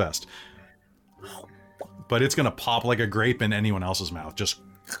 It's the best. But it's gonna pop like a grape in anyone else's mouth. Just,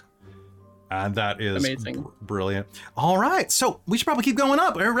 and that is amazing, brilliant. All right, so we should probably keep going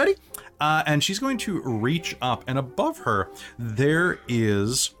up. Are you ready? And she's going to reach up, and above her there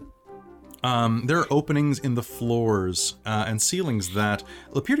is. There are openings in the floors and ceilings that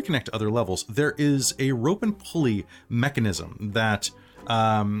appear to connect to other levels. There is a rope and pulley mechanism that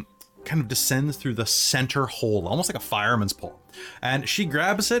kind of descends through the center hole, almost like a fireman's pole. And she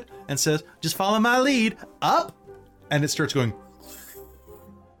grabs it and says, just follow my lead, up. And it starts going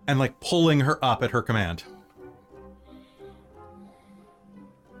and like pulling her up at her command.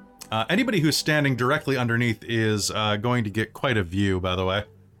 Anybody who's standing directly underneath is going to get quite a view, by the way.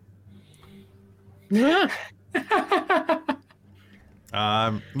 Yeah.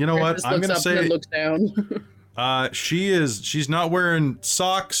 You know what? I'm gonna say looks down. she's not wearing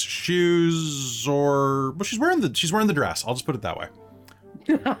socks, shoes, or she's wearing the dress. I'll just put it that way.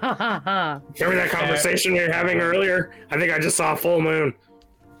 Remember that conversation we were having earlier? I think I just saw a full moon.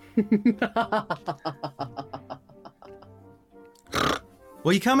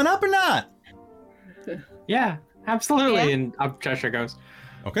 Well, you coming up or not? Yeah, absolutely. And up Cheshire goes.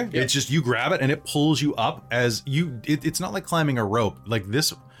 Okay, yeah. It's just you grab it and it pulls you up as you. It's not like climbing a rope. Like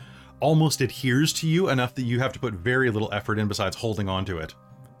this, almost adheres to you enough that you have to put very little effort in besides holding on to it.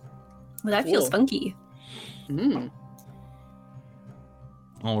 Well, that feels funky.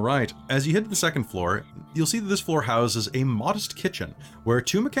 All right. As you head to the second floor, you'll see that this floor houses a modest kitchen where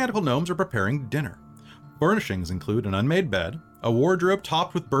 2 mechanical gnomes are preparing dinner. Furnishings include an unmade bed, a wardrobe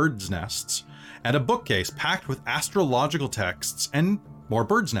topped with birds' nests, and a bookcase packed with astrological texts and more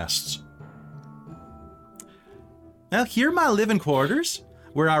birds' nests. Now, here are my living quarters,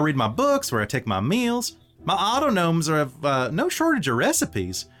 where I read my books, where I take my meals. My auto-gnomes are of no shortage of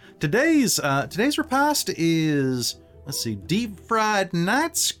recipes. Today's repast is, let's see, deep-fried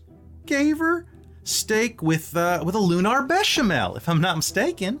night scaver steak with a lunar bechamel, if I'm not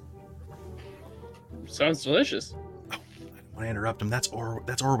mistaken. Sounds delicious. Oh, I don't want to interrupt him. That's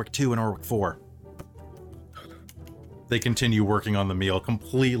Orwick 2 and Orwick 4. They continue working on the meal,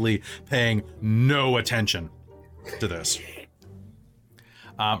 completely paying no attention to this.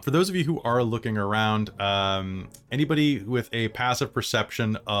 For those of you who are looking around, anybody with a passive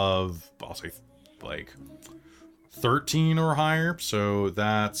perception of, I'll say, like 13 or higher, so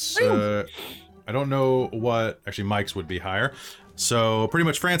that's, I don't know what, actually Mike's would be higher. So pretty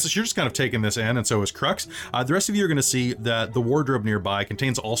much, Francis, you're just kind of taking this in, and so is Crux. The rest of you are going to see that the wardrobe nearby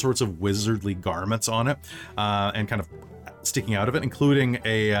contains all sorts of wizardly garments on it, and kind of sticking out of it, including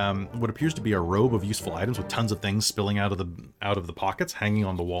a what appears to be a robe of useful items with tons of things spilling out of the pockets, hanging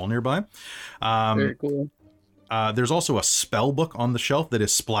on the wall nearby. Very cool. There's also a spell book on the shelf that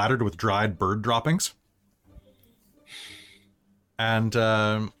is splattered with dried bird droppings. And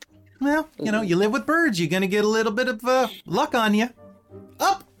well, you know, you live with birds, you're gonna get a little bit of luck on you.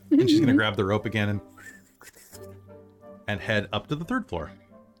 Up! And she's gonna grab the rope again and head up to the 3rd floor.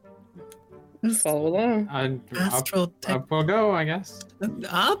 Follow along. Up we'll go, I guess.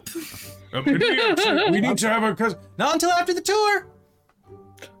 Up? We need to have a... Not until after the tour!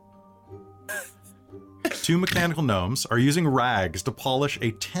 2 mechanical gnomes are using rags to polish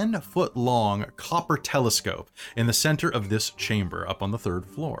a 10-foot-long copper telescope in the center of this chamber up on the 3rd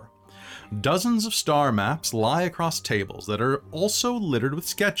floor. Dozens of star maps lie across tables that are also littered with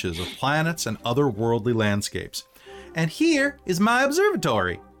sketches of planets and otherworldly landscapes. And here is my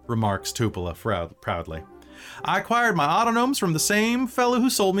observatory, remarks Tupola proudly. I acquired my autognomes from the same fellow who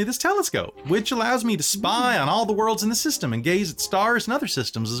sold me this telescope, which allows me to spy on all the worlds in the system and gaze at stars and other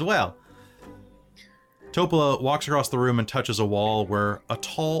systems as well. Tupola walks across the room and touches a wall where a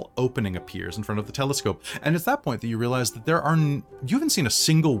tall opening appears in front of the telescope. And it's that point that you realize that you haven't seen a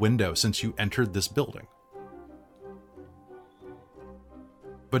single window since you entered this building.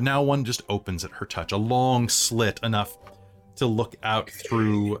 But now one just opens at her touch, a long slit enough to look out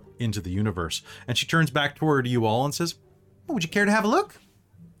through into the universe. And she turns back toward you all and says, oh, would you care to have a look?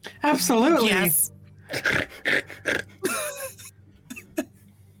 Absolutely. Yes.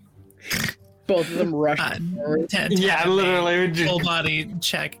 Both of them rush forward. Yeah, literally. Full body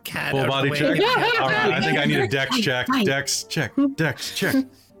check, cat. Full body check? All right, I think I need a dex check. Fine. Dex check. Dex check.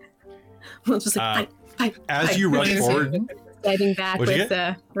 We'll just like, As you rush forward. Diving back What'd you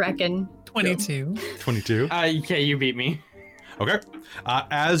with Reckon. 22. 22. Yeah, you beat me. Okay.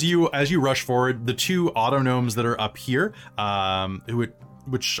 As you rush forward, the 2 autognomes that are up here,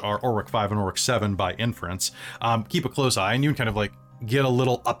 which are Orwick 5 and Orwick 7 by inference, keep a close eye on you and kind of like get a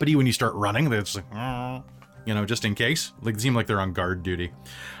little uppity when you start running. They're just like, you know, just in case. Like, they seem like they're on guard duty.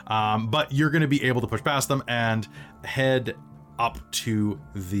 But you're going to be able to push past them and head up to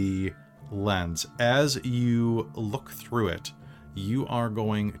the lens. As you look through it, you are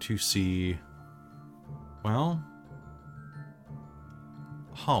going to see, well,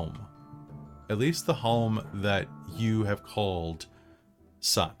 home. At least the home that you have called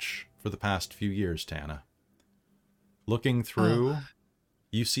such for the past few years, Tana. Looking through,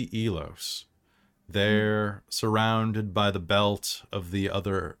 you see Elos. They're surrounded by the belt of the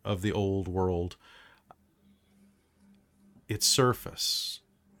old world. Its surface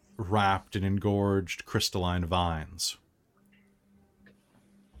wrapped in engorged crystalline vines.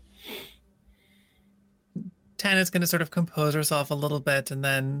 Tana's going to sort of compose herself a little bit and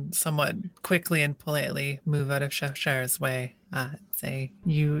then somewhat quickly and politely move out of Cheshire's way. Say,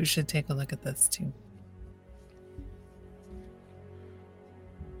 you should take a look at this too.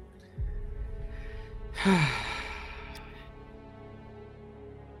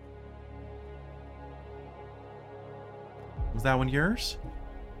 Was that one yours?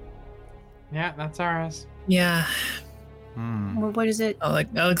 Yeah, that's ours. Yeah. Well, what is it? I'll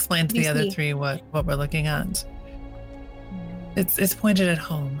explain to the other three what we're looking at. It's pointed at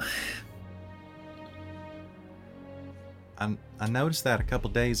home. I noticed that a couple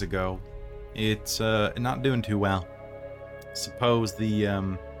days ago. It's not doing too well. Suppose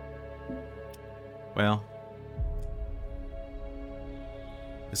the well,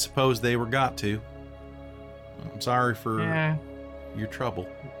 I suppose they were got to. I'm sorry for your trouble.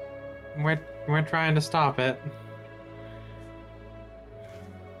 We're trying to stop it.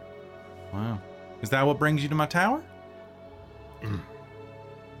 Wow. Is that what brings you to my tower?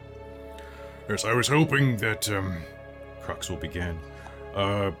 Yes, I was hoping that Crux will begin.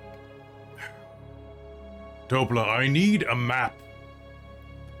 Topla, I need a map.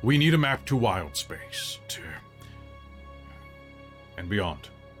 We need a map to Wild Space and beyond.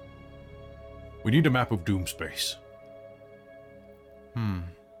 We need a map of Doom Space. Well,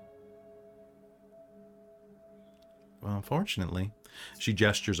 unfortunately, she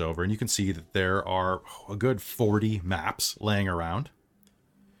gestures over, and you can see that there are a good 40 maps laying around.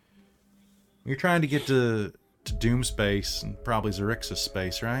 You're trying to get to Doom Space and probably Zerixus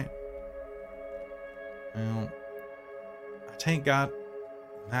Space, right? Well, I ain't got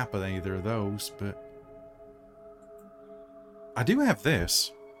a map of either of those, but I do have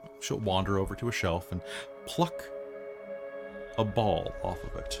this. She'll wander over to a shelf and pluck a ball off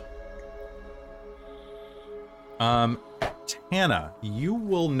of it. Tana, you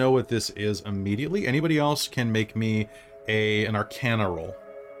will know what this is immediately. Anybody else can make me an Arcana roll.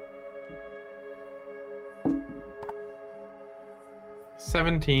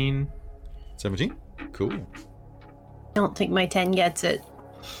 17. 17? Cool. I don't think my 10 gets it.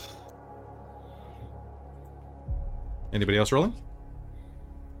 Anybody else rolling?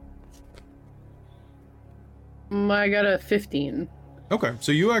 I got a 15. Okay,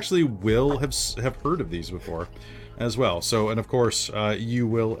 so you actually will have heard of these before as well. So, and of course, you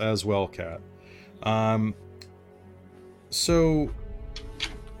will as well, Kat. So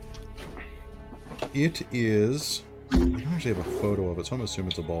it is. I don't actually have a photo of it, so I'm gonna assume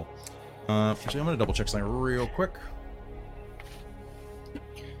it's a ball. Actually, I'm gonna double check something real quick.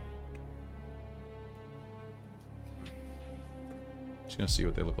 Just gonna see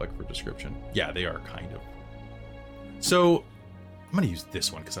what they look like for description. Yeah, they are kind of. So I'm gonna use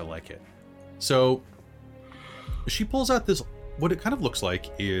this one because I like it. So she pulls out this. What it kind of looks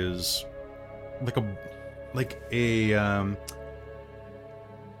like is like a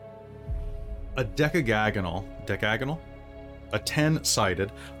decagonal, a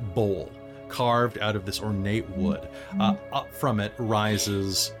 10-sided bowl carved out of this ornate wood. Up from it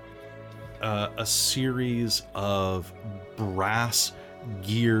rises a series of brass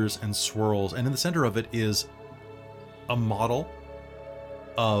gears and swirls, and in the center of it is a model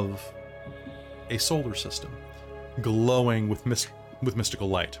of a solar system glowing with mystical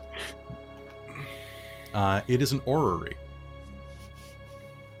light. It is an orrery.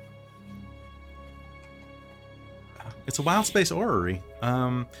 It's a wild space orrery.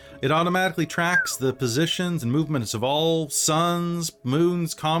 It automatically tracks the positions and movements of all suns,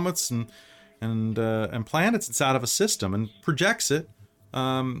 moons, comets, and planets inside of a system, and projects it,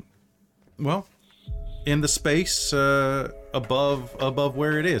 well, in the space above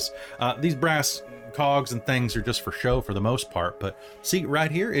where it is. These brass cogs and things are just for show for the most part, but see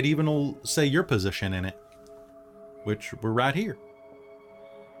right here, it even will say your position in it, which we're right here.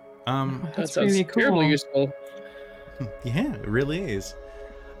 That sounds really cool. Terribly useful. Yeah, it really is.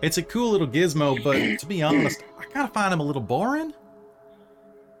 It's a cool little gizmo, but to be honest, I kind of find him a little boring.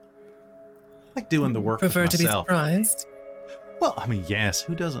 like doing the work Prefer with to be myself. surprised. Well, I mean, yes,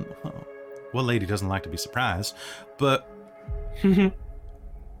 who doesn't? Well, what lady doesn't like to be surprised? But I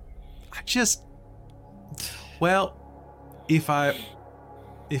just, well, if I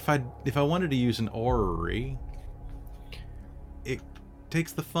wanted to use an orrery, it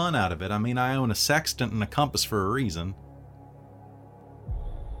takes the fun out of it. I mean, I own a sextant and a compass for a reason.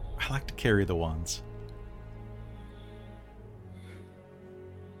 I like to carry the ones.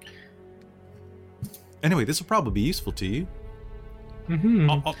 Anyway, this will probably be useful to you.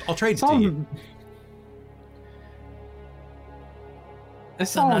 I'll trade it to you.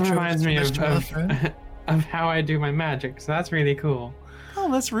 This I'm all not sure reminds me what's of, much to offer. of how I do my magic, so that's really cool.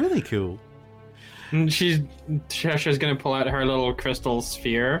 Oh, that's really cool. And Cheshire's gonna pull out her little crystal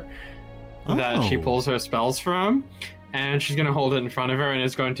sphere that she Oh. pulls her spells from, and she's gonna hold it in front of her, and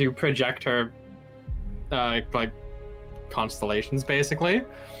it's going to project her, like constellations, basically.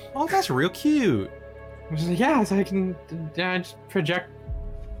 Oh, that's real cute. She's like, yeah, so I can just project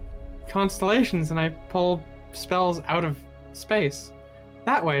constellations, and I pull spells out of space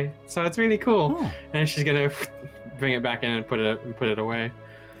that way. So it's really cool. Oh. And she's gonna bring it back in and put it away.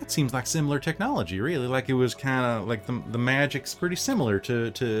 That seems like similar technology, really. Like it was kind of like the magic's pretty similar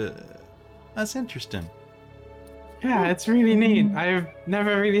to. That's interesting. Yeah, it's really neat. I've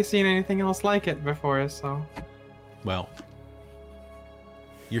never really seen anything else like it before, so. Well,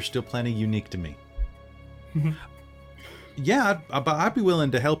 you're still plenty unique to me. Yeah, I'd be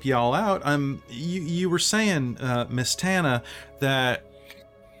willing to help you all out. You were saying, Miss Tana, that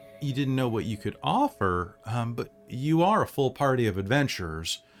you didn't know what you could offer, but you are a full party of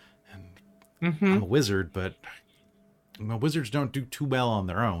adventurers. And I'm a wizard, but wizards don't do too well on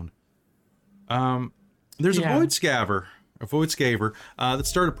their own. There's a void scaver that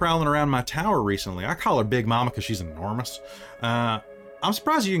started prowling around my tower recently. I call her Big Mama because she's enormous. I'm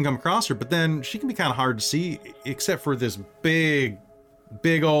surprised you can come across her, but then she can be kind of hard to see, except for this big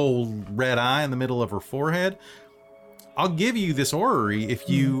old red eye in the middle of her forehead. I'll give you this orrery if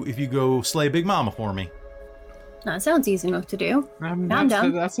you go slay Big Mama for me. That sounds easy enough to do. I'm down.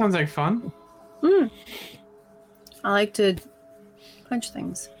 That sounds like fun. I like to punch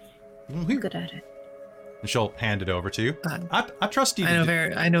things. I'm good at it. And she'll hand it over to you. I trust you.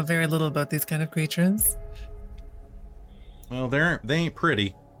 I know very little about these kind of creatures. Well, they ain't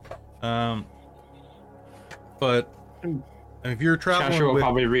pretty. But if you're traveling, Cheshire will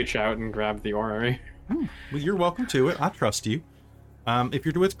probably reach out and grab the orrery. Well, you're welcome to it. I trust you. If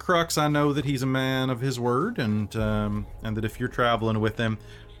you're with Crux, I know that he's a man of his word, and that if you're traveling with him,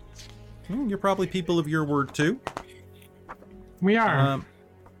 you're probably people of your word too. We are.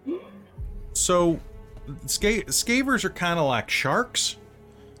 So, scavers are kind of like sharks.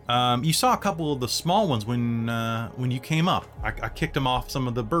 You saw a couple of the small ones when you came up. I kicked them off some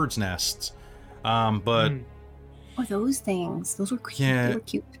of the birds' nests, but Oh, those things. Those were cute. Yeah. They were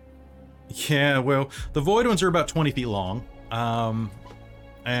cute. Yeah, well, the void ones are about 20 feet long,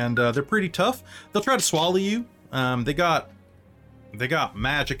 and they're pretty tough. They'll try to swallow you. They got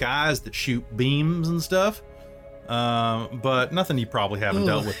magic eyes that shoot beams and stuff, but nothing you probably haven't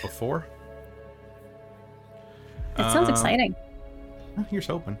dealt with before. That sounds exciting. Here's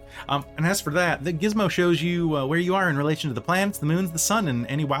hoping. And as for that, the gizmo shows you where you are in relation to the planets, the moons, the sun, and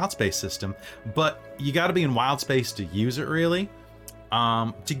any wild space system. But you got to be in wild space to use it, really.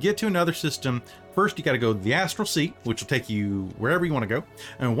 To get to another system, first you got to go to the astral sea, which will take you wherever you want to go.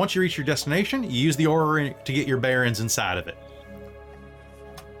 And once you reach your destination, you use the aura to get your bearings inside of it.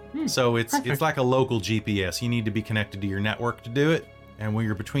 So it's like a local GPS. You need to be connected to your network to do it. And when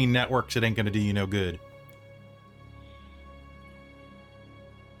you're between networks, it ain't going to do you no good.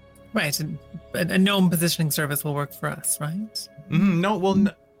 Right, and a gnome positioning service will work for us, right? No, well,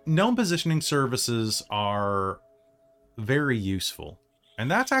 gnome positioning services are very useful, and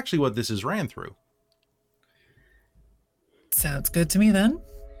that's actually what this is ran through. Sounds good to me then.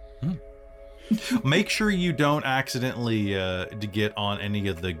 Make sure you don't accidentally to get on any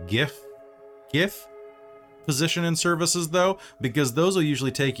of the GIF positioning services though, because those will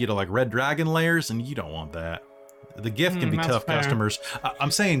usually take you to like Red Dragon layers, and you don't want that. The GIF can be tough fair. customers.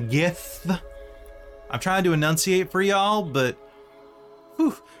 I'm saying GIF. I'm trying to enunciate for y'all, but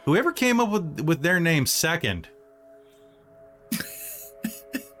whoever came up with their name second.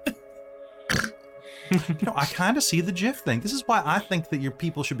 I kind of see the GIF thing. This is why I think that your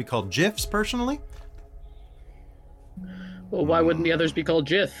people should be called GIFs, personally. Well, why wouldn't the others be called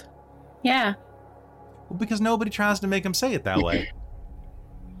Jith? Yeah. Well, because nobody tries to make them say it that way.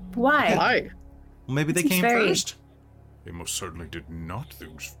 Why? Why? Well, maybe they Seems came very- first. They most certainly did not.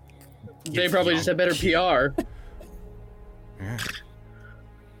 Those. They probably just have better PR. Yeah.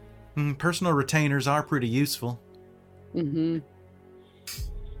 Personal retainers are pretty useful. Mm-hmm.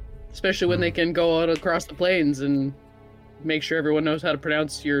 Especially when they can go out across the plains and make sure everyone knows how to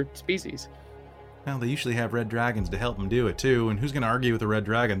pronounce your species. Well, they usually have red dragons to help them do it, too. And who's going to argue with a red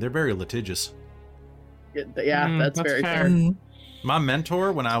dragon? They're very litigious. Yeah, that's very fair. My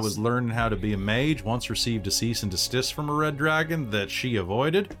mentor, when I was learning how to be a mage, once received a cease and desist from a red dragon that she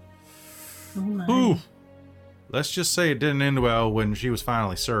avoided. Oh my. Ooh. Let's just say it didn't end well when she was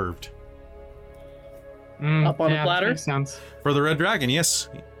finally served. Up on a platter? Makes sense. For the red dragon, yes.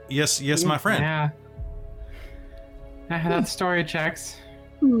 Yes, my friend. Yeah. That story checks.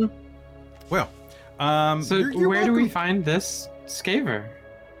 Well, so you're where do we welcome. find this Skaver?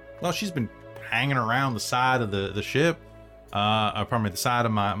 Well, she's been hanging around the side of the ship. Probably the side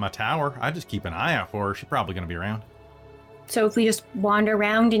of my tower. I just keep an eye out for her. She's probably going to be around. So if we just wander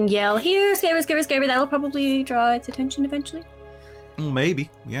around and yell, "Here, Skaver, Skaver, Skaver," that'll probably draw its attention eventually. Maybe,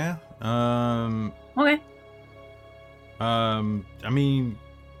 yeah. Okay. I mean,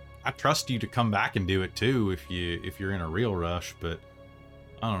 I trust you to come back and do it too if you're in a real rush, but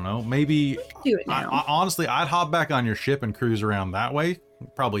I don't know. Maybe do it now. I honestly, I'd hop back on your ship and cruise around that way.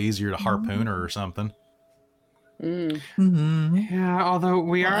 Probably easier to harpoon her or something. Yeah, although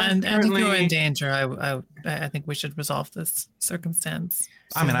we are and if currently... you're in danger, I think we should resolve this circumstance.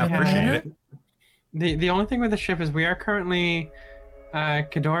 I mean, I appreciate it. The only thing with the ship is we are currently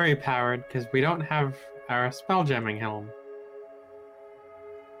Kadori powered because we don't have our spell jamming helm.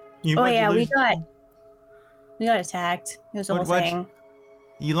 You, Oh what'd you yeah, lose? we got attacked. It was the whole What'd you- thing.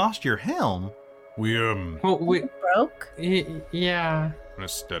 You lost your helm. We, Well, we Broke. yeah.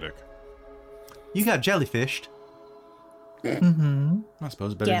 anesthetic. You got jellyfished. Mm-hmm. I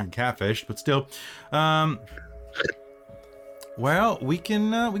suppose better Yeah. than catfished, but still. Well, we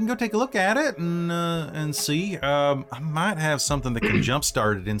can go take a look at it and see. I might have something that can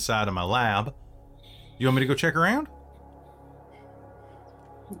jumpstart it inside of my lab. You want me to go check around?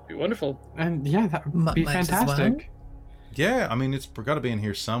 Be wonderful. And yeah, that would be Might as well. fantastic. Yeah, I mean, it's got to be in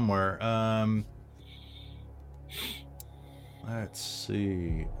here somewhere. Let's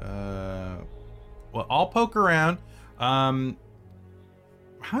see. Well, I'll poke around. How'd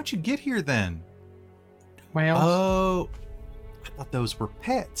you get here then? Whales? Oh, I thought those were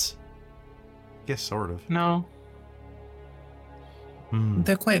pets. Guess sort of. No.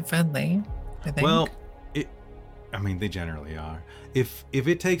 They're quite friendly, I think. Well, I mean, they generally are. If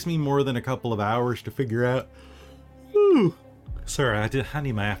it takes me more than a couple of hours to figure out, sorry, I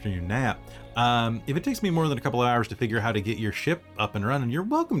need my afternoon nap. If it takes me more than a couple of hours to figure out how to get your ship up and running, you're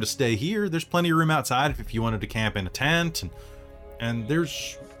welcome to stay here. There's plenty of room outside if you wanted to camp in a tent, and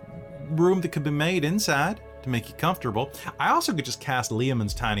there's room that could be made inside to make you comfortable. I also could just cast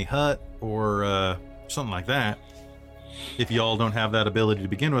Liamon's tiny hut or something like that. If y'all don't have that ability to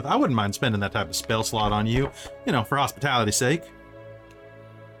begin with, I wouldn't mind spending that type of spell slot on you, for hospitality's sake.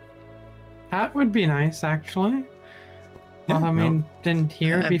 That would be nice, actually. Yeah, Well, I no. mean, didn't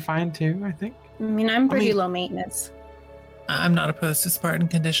here be fine too, I think? I mean, I'm pretty low maintenance. I'm not opposed to Spartan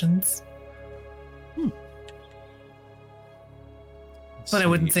conditions. But I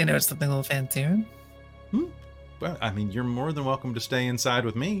wouldn't say no to something a little fancier. Well, I mean, you're more than welcome to stay inside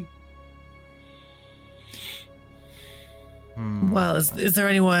with me. Well, is there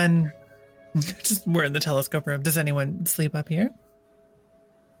anyone... Just we're in the telescope room. Does anyone sleep up here?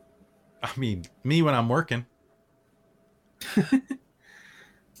 I mean, me when I'm working.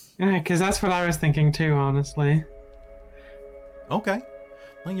 Yeah, because that's what I was thinking too, honestly. Okay.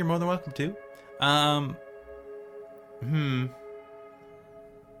 Well, you're more than welcome to.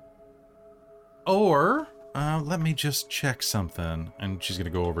 Or, let me just check something. And she's going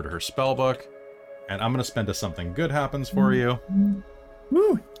to go over to her spell book. And I'm going to spend a something good happens for you.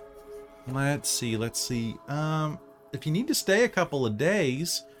 Woo. Let's see. If you need to stay a couple of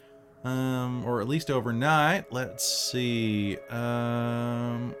days, or at least overnight, let's see. Do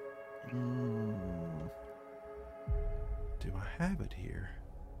I have it here?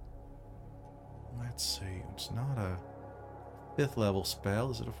 Let's see. It's not a 5th level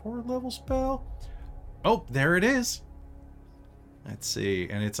spell. Is it a 4th level spell? Oh, there it is. Let's see,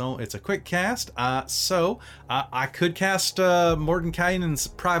 and it's a quick cast. So I could cast Mordenkainen's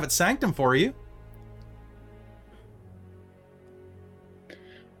Private Sanctum for you.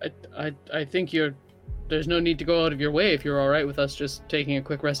 I think there's no need to go out of your way if you're all right with us just taking a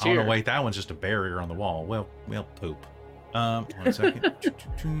quick rest Oh here. no, wait, that one's just a barrier on the wall. Well, poop. 1 second.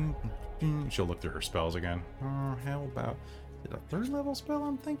 She'll look through her spells again. How about is it a 3rd level spell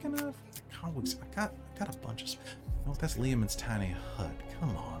I'm thinking of? I got a bunch of. Oh, that's Liamon's tiny hut.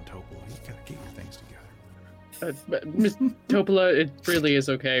 Come on, Topol, you gotta get your things together. Miss Topola, it really is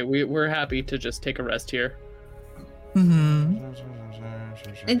okay. We're happy to just take a rest here.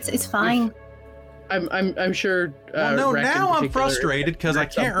 It's fine. I'm sure. Well, no, Rec in now I'm particular frustrated because I read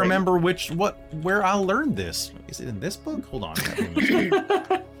can't something. remember where I learned this. Is it in this book? Hold on.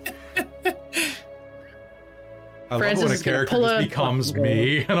 I love Francis when a is gonna character pull just a- becomes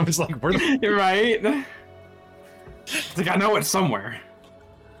me, and I'm just like, where the... You're right. It's like I know it's somewhere.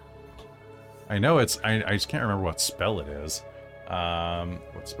 I know it's... I just can't remember what spell it is.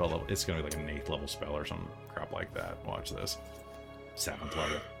 What spell level? It's going to be like an 8th level spell or some crap like that. Watch this. 7th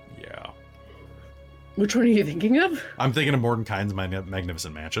level. Yeah. Which one are you thinking of? I'm thinking of Mordenkainen's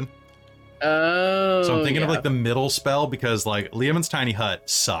Magnificent Mansion. Oh. So I'm thinking of yeah. like the middle spell because like Liamon's Tiny Hut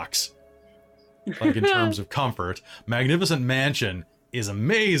sucks. Like in terms of comfort. Magnificent Mansion is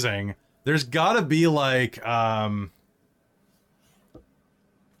amazing. There's gotta be like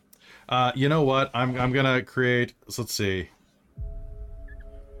you know what? I'm gonna create, so let's see.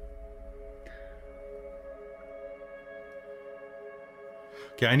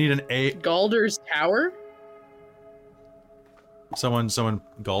 Okay, I need an A. Galder's Tower? Someone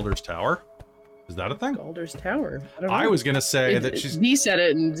Galder's Tower? Is that a thing? Galder's Tower. I don't know. I was gonna say that she's Z said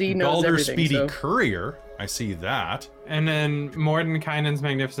it and Z knows Galder's everything. Speedy So. Courier. I see that. And then Mordenkainen's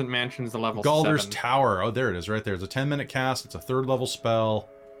Magnificent Mansion is the level Galder's 7. Tower. Oh, there it is, right there. It's a 10-minute cast. It's a 3rd level spell.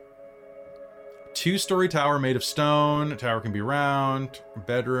 2-story tower made of stone. Tower can be round.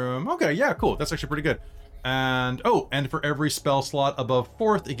 Bedroom. Okay, yeah, cool. That's actually pretty good. And and for every spell slot above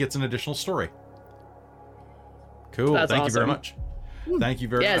 4th, it gets an additional story. Cool. That's Thank you very awesome. much. Thank you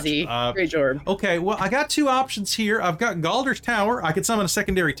very much. Z, great job. Okay, well, I got 2 options here. I've got Galder's Tower. I could summon a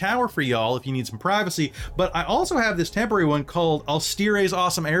secondary tower for y'all if you need some privacy, but I also have this temporary one called Alstire's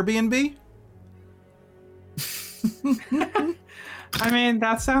Awesome Airbnb. I mean,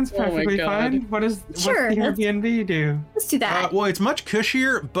 that sounds Oh my perfectly God. fine. What's Sure, the let's- Airbnb do? Let's do that. Well, it's much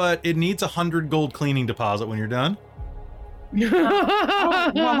cushier, but it needs 100 gold cleaning deposit when you're done.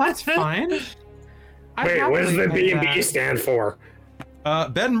 Oh, well, that's fine. I'd Wait, what does the happily pay B&B that. stand for?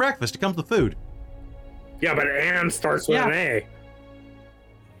 Bed and breakfast. It comes with food. Yeah, but and starts with Yeah. an A.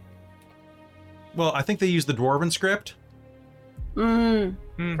 Well, I think they use the Dwarven script. That Oh.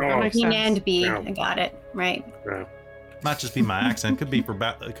 makes B sense. and B. Yeah. I got it. Right. No. Might just be my accent. Could be for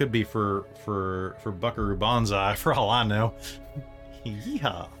it could be for Buckaroo Banzai for all I know.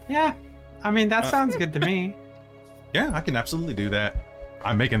 Yeehaw. Yeah, I mean, that sounds good to me. Yeah, I can absolutely do that.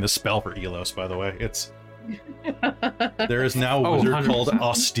 I'm making this spell for Elos, by the way. There is now a Oh, wizard 100%. called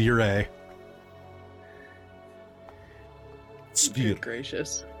Austere. Spear. Good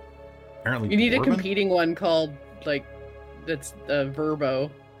gracious. Apparently, You need a Dwarven? competing one called, like, that's Verbo.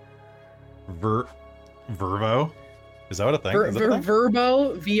 Vervo. Is that what a thing? Is that a thing?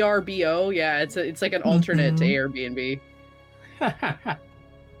 Verbo, VRBO. Yeah, it's like an alternate to Airbnb.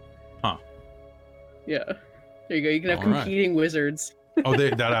 Huh. Yeah. There you go. You can have All right. competing wizards. Oh,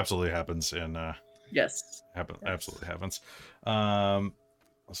 that absolutely happens in Yes. absolutely happens.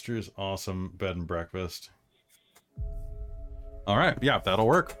 Austria's awesome bed and breakfast. All right, yeah, that'll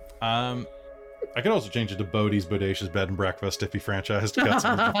work. I could also change it to Bodhi's Bodacious Bed and Breakfast if he franchised got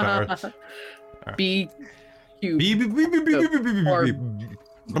some of the power. B cube. Beep, beep, beep, beep, beep, beep, beep, Or- beep,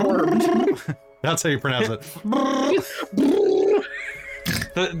 beep. That's how you pronounce it.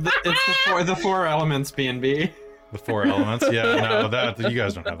 It's the four elements B&B. The 4 elements. Yeah, no, that you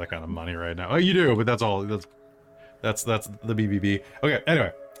guys don't have that kind of money right now. Oh, you do, but that's all. That's the BBB. Okay.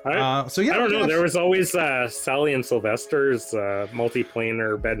 Anyway, so yeah, I don't know. There was always Sally and Sylvester's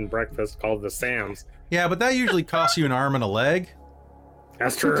multiplanar bed and breakfast called the Sams. Yeah, but that usually costs you an arm and a leg.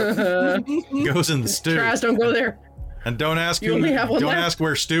 That's true. Goes in the stew. Trash, don't go there. And don't ask You only have one don't left. ask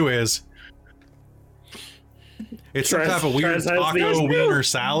where stew is. It's some Trez- type of weird Trez has taco the- wiener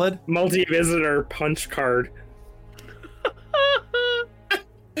salad. Multi-visitor punch card.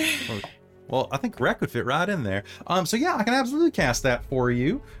 Well, I think Rec would fit right in there. So yeah, I can absolutely cast that for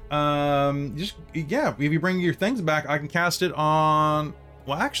you. If you bring your things back, I can cast it on.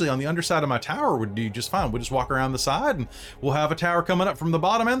 Well, actually, on the underside of my tower would do just fine. We'll just walk around the side, and we'll have a tower coming up from the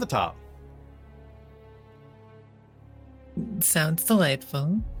bottom and the top. Sounds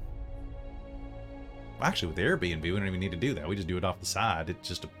delightful. Actually, with the Airbnb, we don't even need to do that. We just do it off the side. It's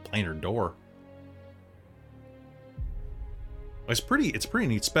just a planar door. It's a pretty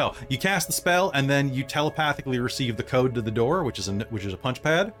neat spell. You cast the spell, and then you telepathically receive the code to the door, which is a punch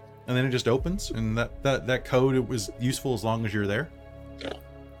pad, and then it just opens. And that code was useful as long as you're there.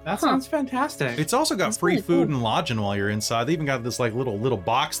 That sounds fantastic. It's also got That's free really food cool. and lodging while you're inside. They even got this like little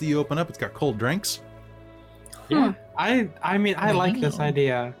box that you open up. It's got cold drinks. Yeah, I mean, I like this Wow.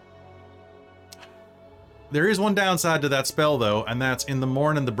 idea. There is one downside to that spell, though, and that's in the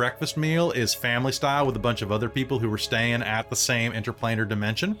morning, the breakfast meal is family style with a bunch of other people who are staying at the same interplanar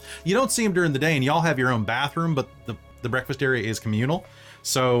dimension. You don't see them during the day, and y'all have your own bathroom, but the breakfast area is communal.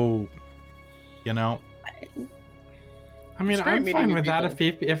 So, you know. I mean, I'm fine with that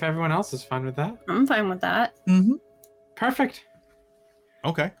if everyone else is fine with that. I'm fine with that. Mm-hmm. Perfect.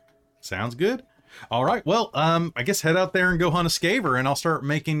 Okay. Sounds good. All right. Well, I guess head out there and go hunt a scaver, and I'll start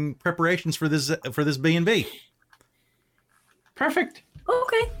making preparations for this B&B. Perfect.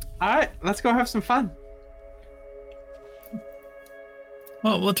 Okay. All right, let's go have some fun.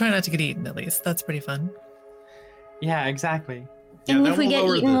 Well, we'll try not to get eaten at least. That's pretty fun. Yeah, exactly. And Yeah, if we then get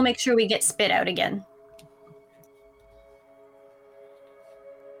we'll eaten, lower we'll make sure we get spit out again.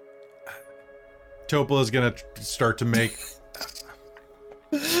 Topola's gonna start to make.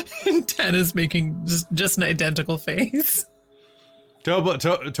 Ted is making just an identical face.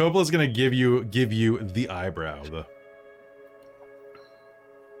 Topola's gonna give you the eyebrow.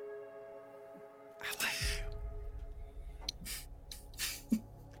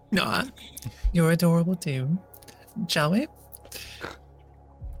 No, you're adorable too. Shall we?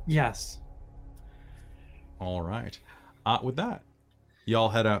 Yes. All right. With that, y'all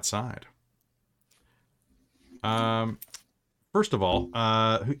head outside. First of all,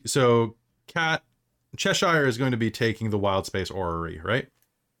 so Cheshire is going to be taking the Wild Space Orrery, right?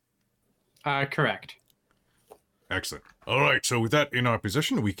 Correct. Excellent. All right, so with that in our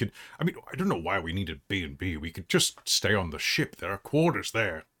possession, we could... I mean, I don't know why we needed B&B. We could just stay on the ship. There are quarters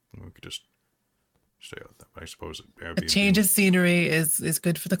there. We could just stay on them, I suppose. A change of scenery is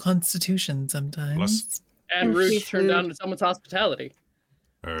good for the constitution sometimes. Plus, And Rouge turned down to someone's hospitality.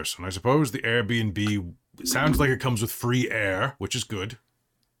 yes, and I suppose the Airbnb sounds like it comes with free air, which is good.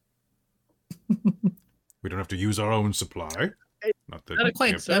 We don't have to use our own supply. Not that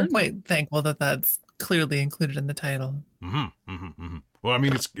I'm quite thankful that that's clearly included in the title. Well, I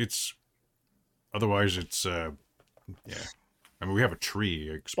mean, it's otherwise it's yeah. I mean, we have a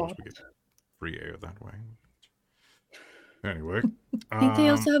tree. I suppose we get free air that way. Anyway, I think they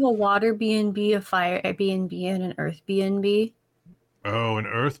also have a water B&B, a fire B&B, and an earth B&B. Oh, an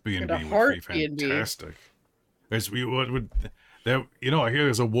earth B&B And a would be heart B&B. fantastic. What would there? You know, I hear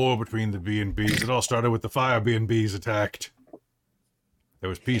there's a war between the B&Bs. It all started with the fire B&Bs attacked. There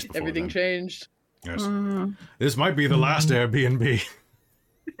was peace before Everything then. changed. Yes. This might be the last Airbnb.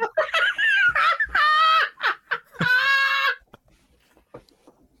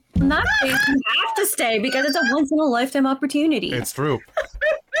 In that case, you have to stay because it's a once in a lifetime opportunity. It's true.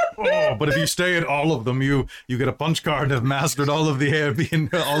 Oh, but if you stay at all of them, you get a punch card and have mastered all of the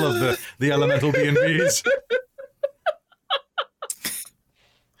Airbnb, all of the elemental B&Bs.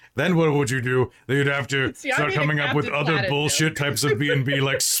 Then what would you do? Then you'd have to See, I start made a coming up with Captain other Planet bullshit types of B&B,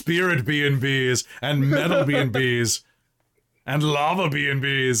 like spirit B&Bs and metal B&Bs and lava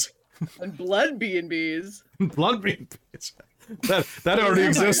B&Bs. And blood B&Bs. Blood B&Bs. That already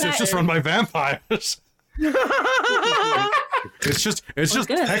exists. It's just run by vampires. It's just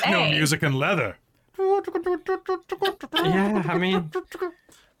techno music and leather. Yeah, I mean,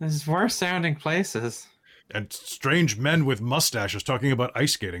 there's worse sounding places. And strange men with mustaches talking about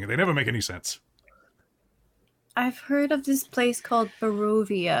ice skating, and they never make any sense. I've heard of this place called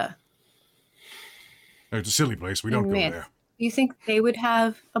Barovia. It's a silly place. We don't go Myth. there. Do you think they would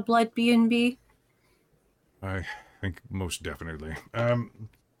have a blood B&B? I think most definitely.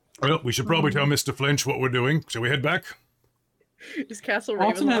 Well, we should probably tell Mr. Flinch what we're doing. Shall we head back? Is Castle Ravenloft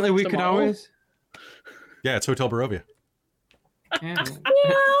Ultimately, we could tomorrow? always. Yeah, it's Hotel Barovia. Yeah.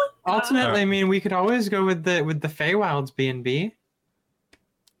 Ultimately, I mean, we could always go with the Feywild's B&B.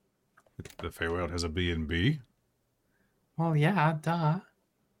 The Feywild has a B&B. Well, yeah, duh.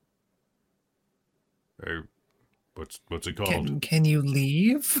 What's it called? Can you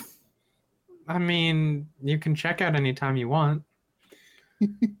leave? I mean, you can check out anytime you want.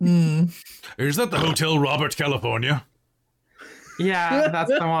 Is that the Hotel Robert, California? Yeah, that's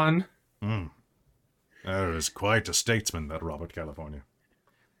the one. That is quite a statesman, that Robert, California.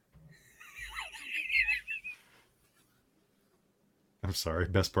 I'm sorry,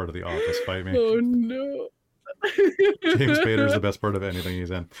 best part of The Office, fight me. Oh no. James Spader is the best part of anything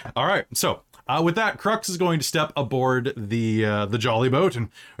he's in. All right, so with that, Crux is going to step aboard the jolly boat, and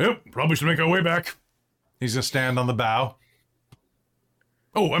probably should make our way back. he's going to stand on the bow.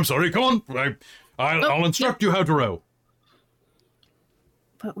 Oh, I'm sorry. Come on. I'll instruct you how to row.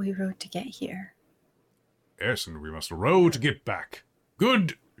 But we rode to get here. Yes, and we must row to get back.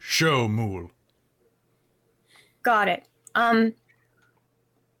 Good show, Mool. Got it. It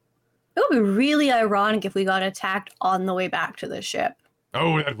would be really ironic if we got attacked on the way back to the ship.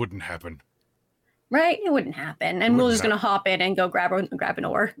 Oh, that wouldn't happen. right? It wouldn't happen. And we're just going to hop in and go grab an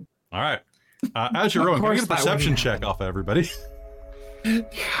ore. All right. As you're rowing, can I get a perception check off of everybody?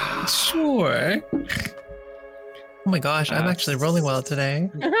 Sure. Oh my gosh, I'm actually rolling well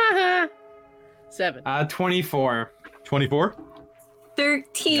today. 7. 24. 24?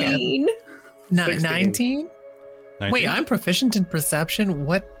 13. 19? Wait, I'm proficient in perception?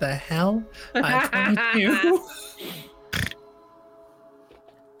 What the hell? 22.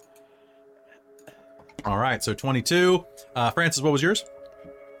 All right, so 22. Francis, what was yours?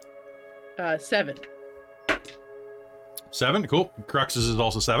 7. 7, cool. Crux's is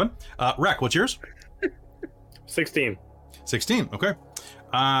also 7. Rek, what's yours? 16. 16, okay.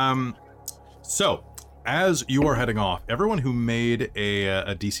 So, as you are heading off, everyone who made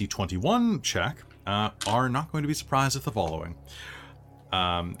a DC 21 check are not going to be surprised at the following.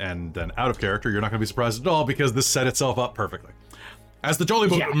 And then out of character, you're not going to be surprised at all because this set itself up perfectly. As the jolly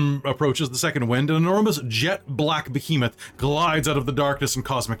boat approaches the second wind, an enormous jet-black behemoth glides out of the darkness and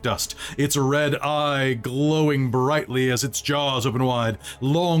cosmic dust, its red eye glowing brightly as its jaws open wide.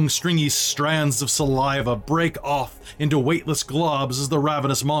 Long, stringy strands of saliva break off into weightless globs as the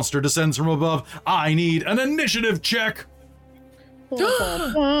ravenous monster descends from above. I need an initiative check! Give me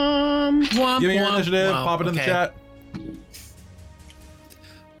your initiative, pop it in the chat.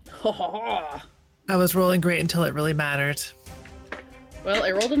 I was rolling great until it really mattered. Well,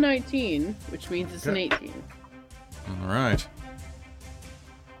 I rolled a 19, which means it's an 18. All right.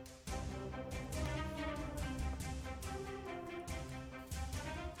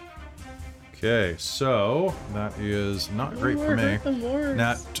 Okay, so that is not great for me.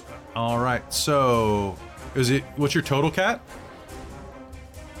 All right, so what's your total, Cat?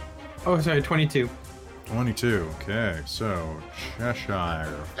 Oh, sorry, 22. 22, okay, so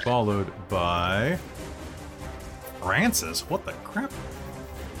Cheshire, followed by Francis. What the crap?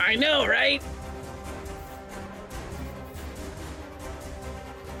 I know, right?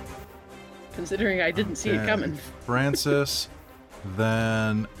 Considering I didn't see it coming. Francis,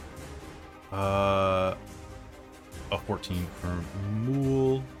 then a 14 for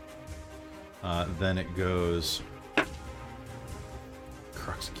Mool. Then it goes.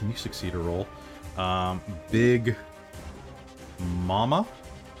 Crux, can you succeed a roll? Big Mama.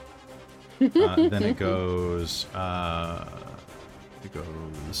 Then it goes. It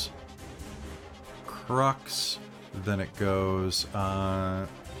goes. Crux. Then it goes.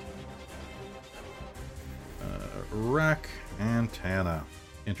 Rek and Tana.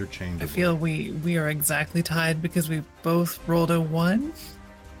 Interchangeable. I feel we are exactly tied because we both rolled a 1.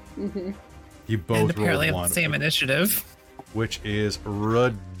 Mm-hmm. You both and apparently rolled have 1. the same initiative. Which is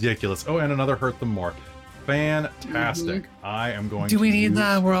ridiculous. Oh, and another hurt them more. Fantastic. Mm-hmm. I am going Do to we need use...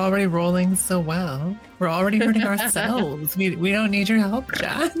 that? We're already rolling so well. We're already hurting ourselves. We don't need your help,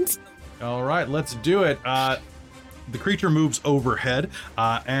 Chad. All right, let's do it. The creature moves overhead,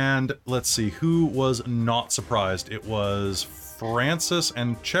 and let's see, who was not surprised? It was Francis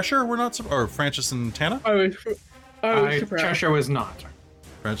and Cheshire were not surprised, or Francis and Tana? I was surprised. Cheshire was not.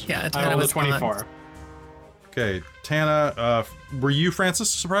 Francis? Yeah, I Tana rolled a was 24. not. Okay, Tana, were you, Francis,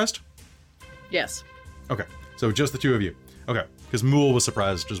 surprised? Yes. Okay, so just the two of you. Okay, because Mool was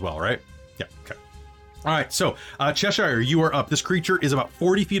surprised as well, right? Yeah, okay. All right, so Cheshire, you are up. This creature is about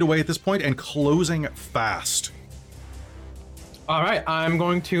 40 feet away at this point and closing fast. All right, I'm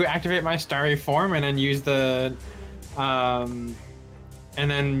going to activate my starry form and then use the, and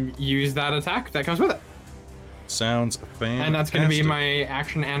then use that attack that comes with it. Sounds fantastic. And that's going to be my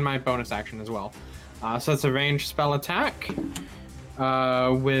action and my bonus action as well. So it's a ranged spell attack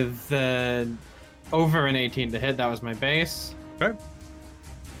with over an 18 to hit. That was my base. Okay.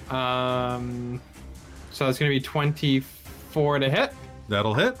 So it's going to be 24 to hit.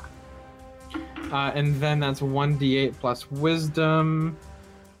 That'll hit. And then that's 1d8 plus wisdom.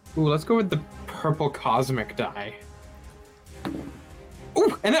 Ooh, let's go with the purple cosmic die.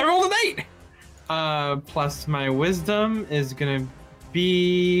 Ooh, and that rolled an 8! Plus my wisdom is gonna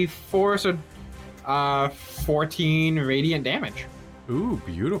be 4, so 14 radiant damage. Ooh,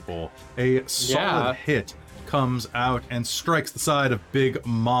 beautiful. A solid hit comes out and strikes the side of Big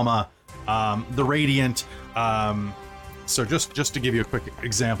Mama. The radiant... So just to give you a quick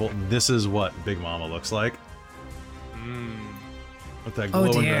example, this is what Big Mama looks like. With that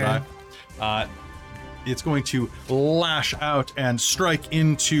glowing red eye. It's going to lash out and strike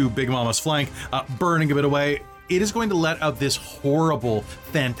into Big Mama's flank, burning a bit away. It is going to let out this horrible,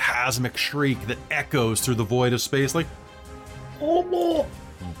 phantasmic shriek that echoes through the void of space like... Oh, no!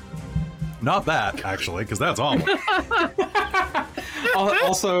 Not that, actually, because that's awful.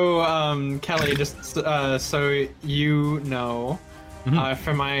 Also, Kelly, just so you know,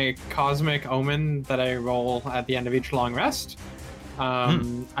 For my Cosmic Omen that I roll at the end of each long rest.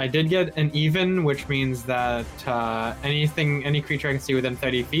 I did get an even, which means that any creature I can see within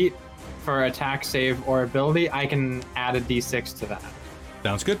 30 feet for attack, save, or ability, I can add a d6 to that.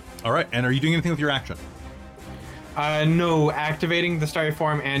 Sounds good. All right, and are you doing anything with your action? No, activating the Starry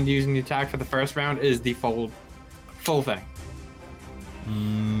Form and using the attack for the first round is the full thing.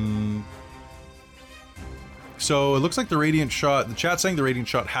 So it looks like the Radiant Shot, the chat's saying the Radiant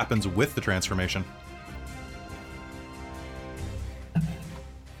Shot happens with the transformation.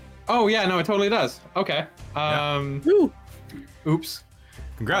 Oh, yeah, no, it totally does. Okay. Oops.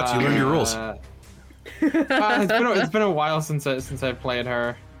 Congrats, you learned your rules. It's been a while since I played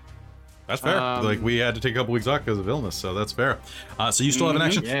her. That's fair. Like, we had to take a couple weeks off because of illness, so that's fair. So you still have an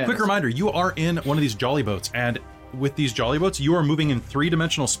action. Yes. Quick reminder, you are in one of these jolly boats, and with these jolly boats, you are moving in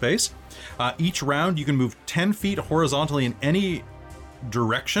 3-dimensional space. Each round, you can move 10 feet horizontally in any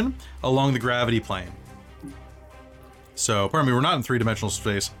direction along the gravity plane. So, pardon me, we're not in 3-dimensional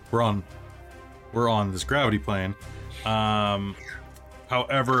space. We're on this gravity plane.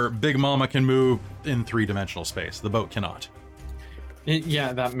 However, Big Mama can move in 3-dimensional space. The boat cannot.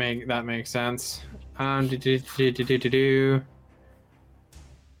 Yeah, that makes sense.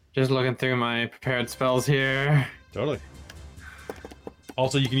 Just looking through my prepared spells here. Totally.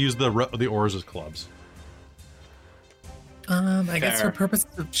 Also, you can use the oars as clubs. I guess for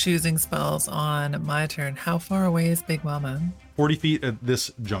purposes of choosing spells on my turn, how far away is Big Mama? 40 feet at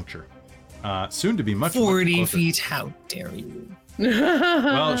this juncture. Soon to be much 40 closer. feet, how dare you?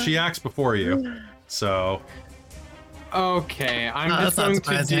 Well, she acts before you, so... Okay, I'm just going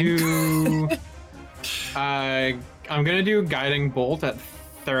to do... I'm gonna do Guiding Bolt at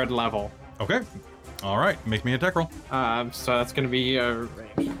 3rd level. Okay. All right, make me a attack roll. So that's gonna be a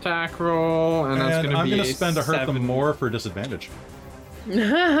ranged attack roll, and that's gonna I'm be gonna spend a hurt 7. them more for disadvantage.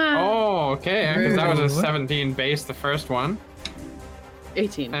 Oh, okay, because that was a 17 base, the first one.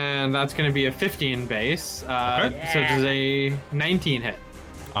 18. And that's gonna be a 15 base. So does a 19 hit?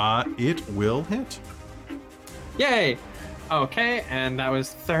 It will hit. Yay! Okay, and that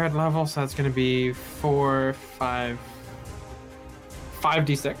was 3rd level, so that's gonna be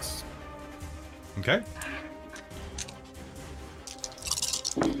 5d6. Okay.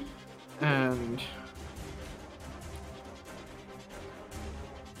 And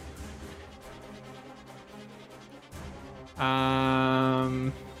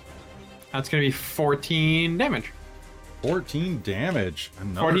that's gonna be 14 damage. 14 damage.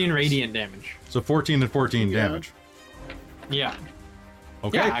 14 radiant damage. So 14 and 14 damage. Yeah.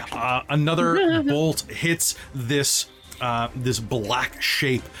 Okay. Yeah, another bolt hits this this black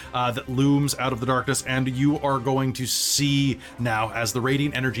shape that looms out of the darkness, and you are going to see now, as the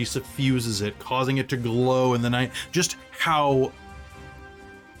radiant energy suffuses it, causing it to glow in the night, just how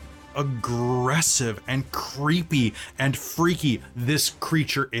aggressive and creepy and freaky this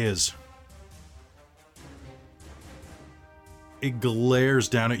creature is. It glares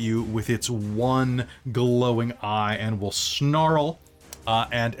down at you with its one glowing eye and will snarl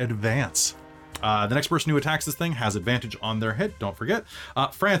and advance. The next person who attacks this thing has advantage on their hit, don't forget.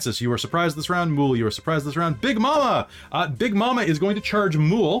 Francis, you are surprised this round. Mool, you are surprised this round. Big Mama! Big Mama is going to charge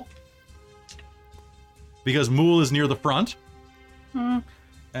Mool, because Mool is near the front. And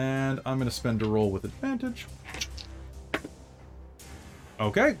I'm going to spend a roll with advantage.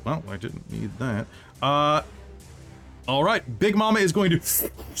 Okay, well, I didn't need that. All right, Big Mama is going to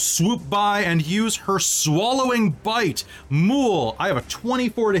swoop by and use her swallowing bite. Mool, I have a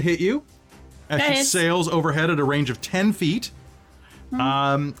 24 to hit you as she sails overhead at a range of 10 feet.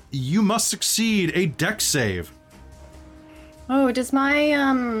 You must succeed a dex save. Oh, does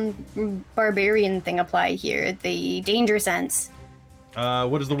my barbarian thing apply here? The danger sense.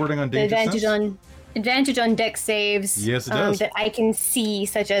 What is the wording on danger sense? Advantage on dex saves. Yes, it does. That I can see,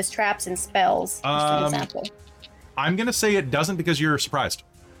 such as traps and spells. Just an example. I'm gonna say it doesn't because you're surprised.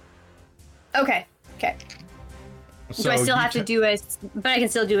 Okay. So do I still have to do a? But I can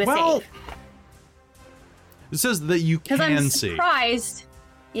still do a save. It says that you can I'm see. Surprised.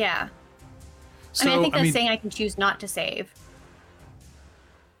 Yeah. So, I think that's saying I can choose not to save.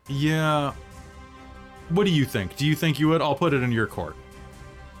 Yeah. What do you think? Do you think you would? I'll put it in your court.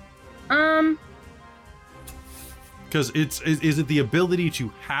 Because is it the ability to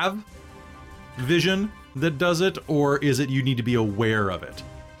have vision that does it, or is it you need to be aware of it?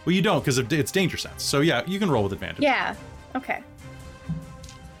 Well, you don't, because it's danger sense. So yeah, you can roll with advantage. Yeah. Okay.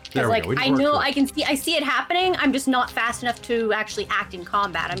 There we go. I know I see it happening. I'm just not fast enough to actually act in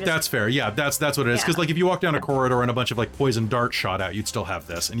combat. That's fair. Yeah, that's what it is. Because like if you walk down a corridor and a bunch of like poison darts shot out, you'd still have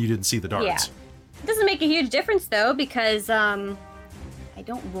this, and you didn't see the darts. Yeah. It doesn't make a huge difference though, because I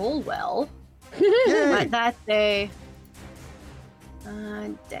don't roll well. But that's a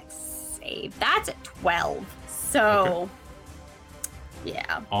dex save. That's a 12. So,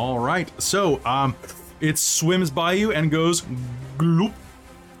 yeah. All right. So, it swims by you and goes gloop.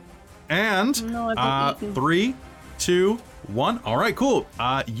 And 3, 2, 1. All right, cool.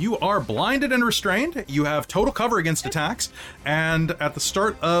 You are blinded and restrained. You have total cover against attacks. And at the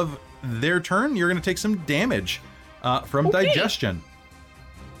start of their turn, you're going to take some damage from digestion.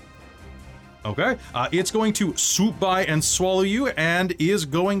 Okay. It's going to swoop by and swallow you and is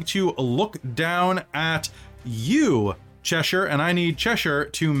going to look down at you, Cheshire. And I need Cheshire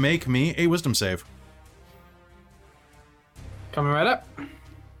to make me a wisdom save. Coming right up.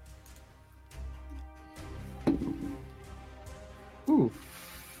 Ooh.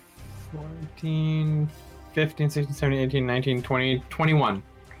 14, 15, 16, 17, 18, 19, 20, 21.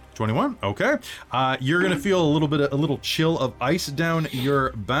 21. Okay. You're gonna feel a little chill of ice down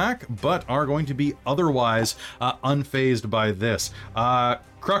your back, but are going to be otherwise unfazed by this.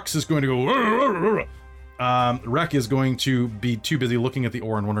 Crux is going to go. Rek is going to be too busy looking at the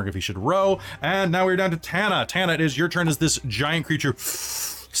oar and wondering if he should row. And now we're down to Tana. Tana, it is your turn as this giant creature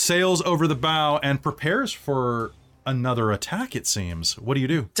sails over the bow and prepares for another attack, it seems. What do you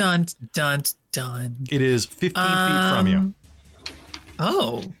do? Dun, dun, dun. It is 15 feet from you.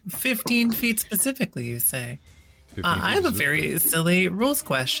 Oh, 15 feet specifically, you say? I have a very silly rules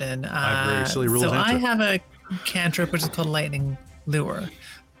question. I have very silly rules So answer. I have a cantrip which is called Lightning Lure,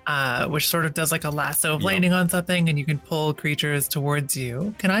 which sort of does like a lasso of lightning on something, and you can pull creatures towards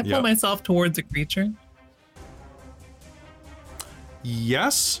you. Can I pull myself towards a creature?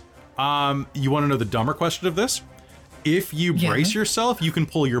 Yes. You want to know the dumber question of this? If you brace yourself, you can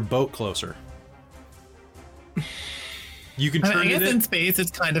pull your boat closer. You can turn I guess it in space it's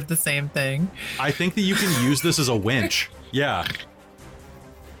kind of the same thing. I think that you can use this as a winch. Yeah.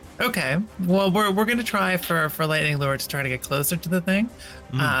 Okay. Well, we're gonna try for Lightning Lure to try to get closer to the thing.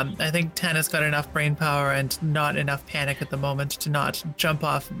 I think Tana's got enough brain power and not enough panic at the moment to not jump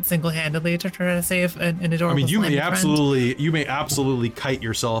off single-handedly to try to save an adorable. I mean, you may friend. absolutely kite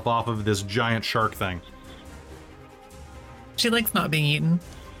yourself off of this giant shark thing. She likes not being eaten.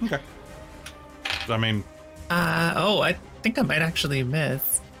 Okay. I mean. I think I might actually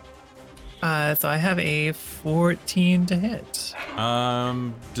miss. So I have a 14 to hit.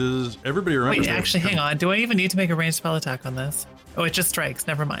 Does everybody remember? Wait, actually, hang on. Do I even need to make a ranged spell attack on this? Oh, it just strikes.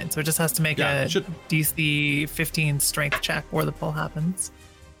 Never mind. So it just has to make a DC 15 strength check or the pull happens.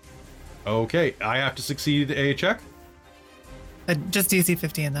 Okay, I have to succeed a check? Just DC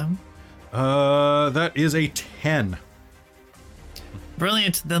 15, though. That is a 10.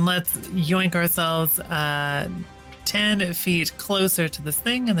 Brilliant. Then let's yoink ourselves 10 feet closer to this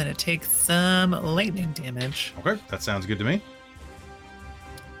thing, and then it takes some lightning damage. Okay, that sounds good to me.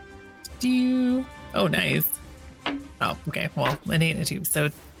 Oh, nice. Oh, okay. Well, an 8 and a 2, so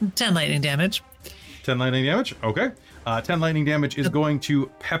 10 lightning damage. 10 lightning damage? Okay. 10 lightning damage is going to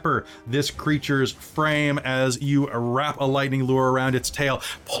pepper this creature's frame as you wrap a lightning lure around its tail,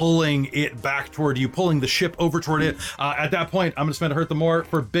 pulling it back toward you, pulling the ship over toward it. At that point, I'm going to spend a hurt the more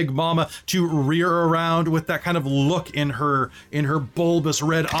for Big Mama to rear around with that kind of look in her bulbous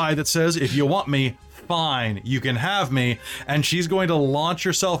red eye that says, if you want me, fine, you can have me. And she's going to launch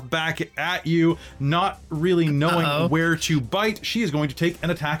herself back at you, not really knowing where to bite. She is going to take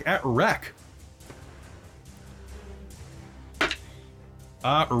an attack at Rek.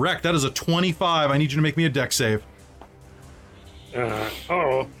 Rek, that is a 25. I need you to make me a dex save.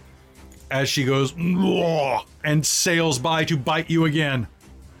 As she goes and sails by to bite you again.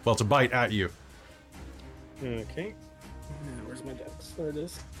 Well, to bite at you. Okay. Where's my dex? There it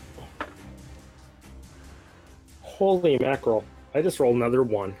is. Holy mackerel. I just rolled another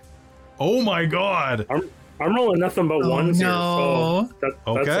 1. Oh my god. I'm rolling nothing but ones here, so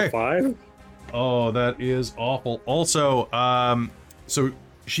that's a 5. Oh, that is awful. Also, so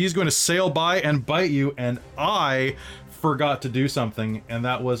she's going to sail by and bite you, and I forgot to do something, and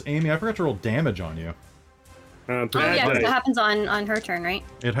that was, Amy, I forgot to roll damage on you. Yeah, because it happens on her turn, right?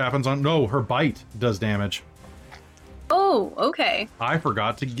 It happens on, no, her bite does damage. Oh, okay. I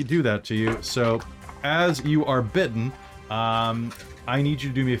forgot to do that to you, so as you are bitten, I need you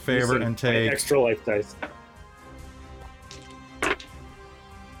to do me a favor and take... extra life dice.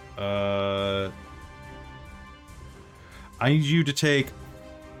 I need you to take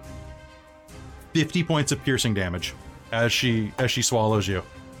 50 points of piercing damage as she swallows you.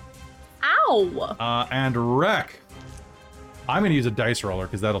 Ow! And Rek, I'm going to use a dice roller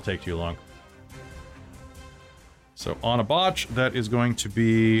because that'll take too long. So on a botch, that is going to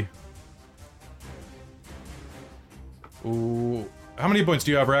be... Ooh, How many points do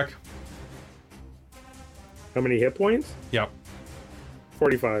you have, Rek? How many hit points? Yep.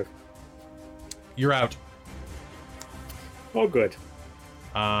 45. You're out. Oh, good.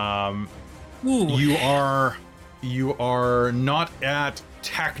 You are not at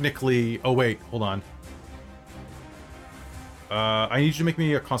technically. Oh wait, hold on. I need you to make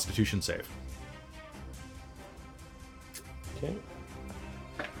me a Constitution save. Okay.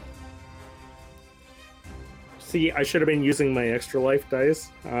 See, I should have been using my extra life dice.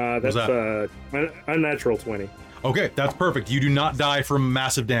 That's unnatural 20. Okay, that's perfect. You do not die from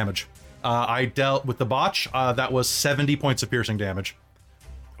massive damage. I dealt with the botch. That was 70 points of piercing damage.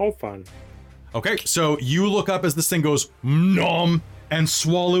 Oh, fun. Okay, so you look up as this thing goes nom and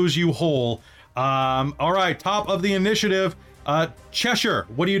swallows you whole. All right, top of the initiative. Cheshire,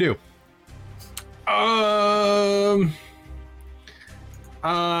 what do you do?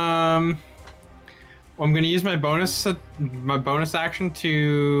 I'm going to use my bonus action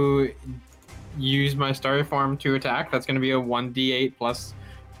to use my starry form to attack. That's going to be a 1d8 plus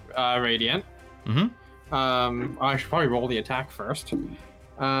radiant. I should probably roll the attack first.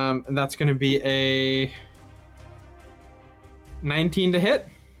 And that's going to be a 19 to hit.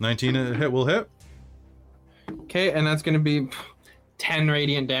 19 to hit will hit. Okay, and that's going to be 10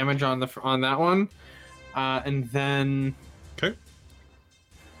 radiant damage on that one. And then okay.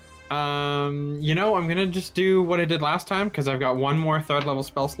 I'm gonna just do what I did last time because I've got one more 3rd level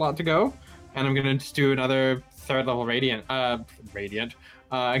spell slot to go, and I'm gonna just do another 3rd level guiding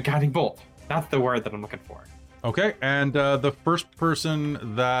bolt. That's the word that I'm looking for. Okay, and the first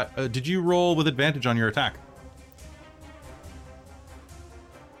person that did you roll with advantage on your attack?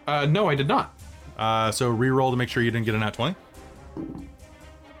 No, I did not. So re-roll to make sure you didn't get a nat 20.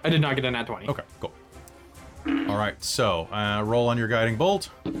 I did not get a nat 20. Okay, cool. All right, so roll on your guiding bolt.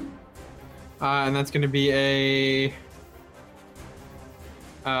 And that's going to be a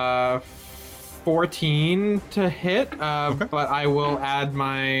 14 to hit, okay. But I will add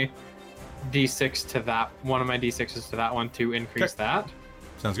my d6 to that, one of my d6s to that one to increase that.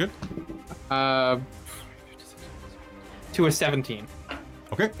 Sounds good. To a 17.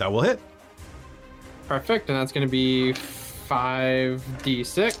 Okay, that will hit. Perfect, and that's going to be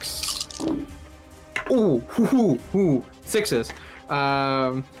 5d6. Ooh, sixes.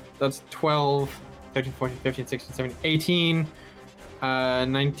 That's 12, 13, 14, 15, 16, 17, 18,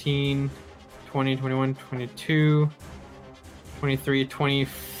 19, 20, 21, 22, 23,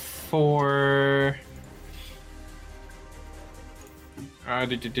 24. Oh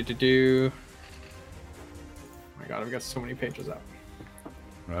my god, I've got so many pages up.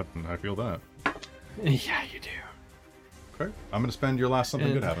 I feel that. Yeah, you do. Okay, I'm gonna spend your last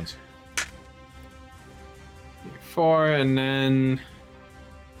something good happens. 4, and then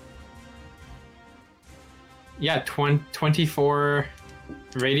 24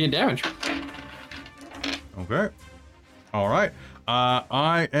 radiant damage. Okay. All right.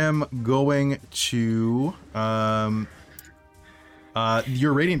 I am going to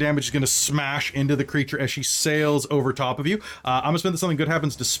your radiant damage is going to smash into the creature as she sails over top of you. I'm going to spend something good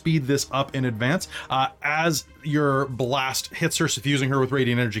happens to speed this up in advance. As your blast hits her, suffusing her with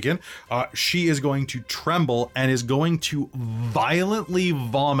radiant energy again, she is going to tremble and is going to violently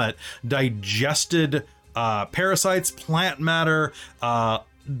vomit digested parasites, plant matter,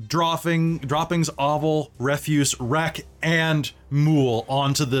 droppings, oval, refuse, wreck, and mool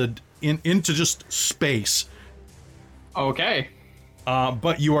onto into just space. Okay.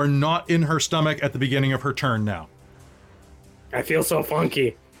 But you are not in her stomach at the beginning of her turn now. I feel so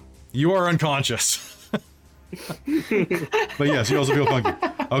funky. You are unconscious. But yes, you also feel funky.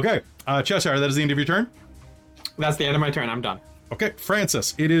 Okay, Cheshire, that is the end of your turn? That's the end of my turn. I'm done. Okay,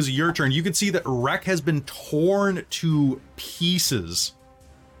 Francis, it is your turn. You can see that Rek has been torn to pieces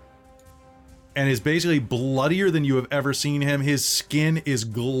and is basically bloodier than you have ever seen him. His skin is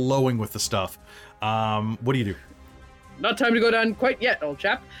glowing with the stuff. What do you do? Not time to go down quite yet, old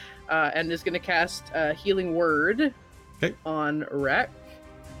chap. And is going to cast Healing Word on Rek,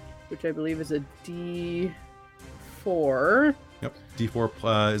 which I believe is a D4. Yep,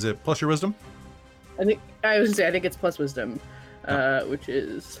 D4. Is it plus your wisdom? I think it's plus wisdom, which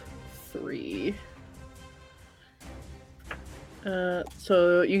is 3.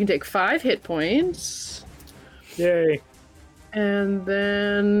 So you can take 5 hit points. Yay! And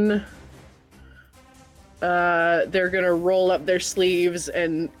then they're gonna roll up their sleeves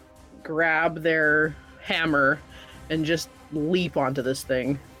and grab their hammer and just leap onto this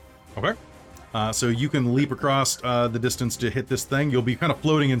thing. Okay. So you can leap across the distance to hit this thing. You'll be kind of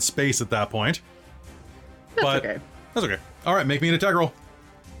floating in space at that point. That's okay. That's okay. All right, make me an attack roll.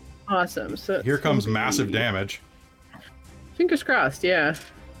 Awesome. So here comes massive damage. Fingers crossed, yeah.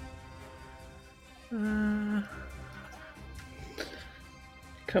 Come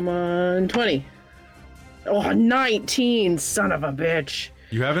on, 20. Oh, 19, son of a bitch.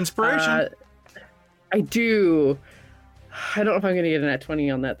 You have inspiration. I do. I don't know if I'm gonna get a nat 20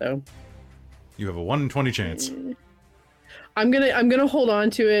 on that though. You have a 1 in 20 chance. I'm gonna hold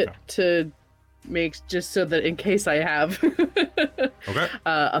on to it to make just so that in case I have Okay.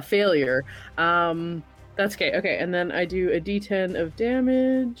 a failure. That's okay. Okay, and then I do a D10 of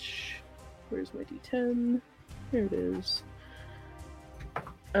damage. Where's my D10? There it is.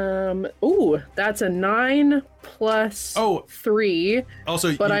 Ooh, that's a 9 plus 3.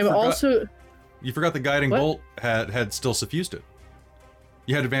 Also, but you forgot the guiding bolt had still suffused it.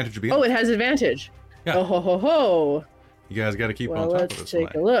 You had advantage to begin. Oh, it has advantage. Yeah. Oh ho ho ho. You guys got to keep Well, on top of let's this.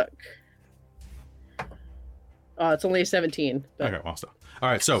 take a look. Oh, it's only a 17. But... Okay, well, stop. All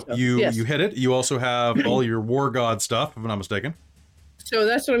right, so you hit it. You also have all your war god stuff, if I'm not mistaken. So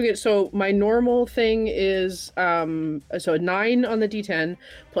that's what I'm getting. So my normal thing is so 9 on the D10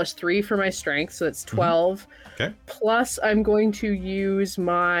 plus 3 for my strength, so that's 12. Okay. Plus I'm going to use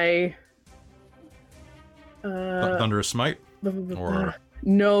my Thunderous Smite, or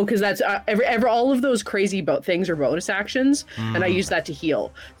no, because that's all of those crazy things are bonus actions, and I use that to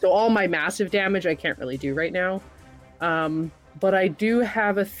heal. So all my massive damage I can't really do right now, but I do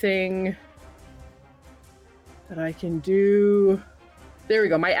have a thing that I can do. There we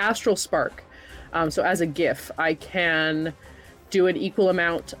go, my Astral Spark. So as a GIF, I can do an equal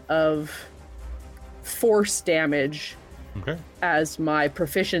amount of force damage as my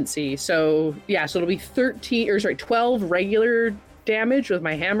proficiency. So yeah, so it'll be 12 regular damage with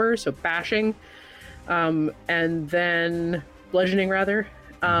my hammer, so bashing, and then bludgeoning rather,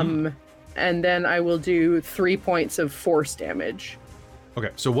 and then I will do 3 points of force damage. Okay,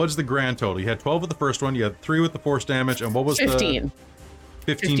 so what's the grand total? You had 12 with the first one, you had 3 with the force damage, and what was 15.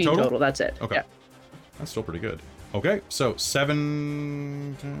 15 total? That's it. Okay. Yeah. That's still pretty good. Okay, so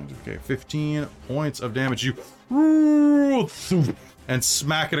 15 points of damage. You and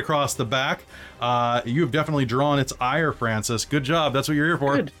smack it across the back. You have definitely drawn its ire, Francis. Good job. That's what you're here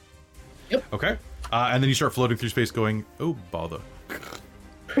for. Good. Yep. Okay. And then you start floating through space going, oh, bother.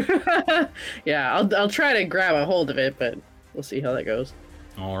 Yeah, I'll try to grab a hold of it, but we'll see how that goes.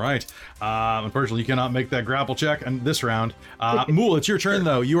 All right. Unfortunately, you cannot make that grapple check in this round. Mool, it's your turn,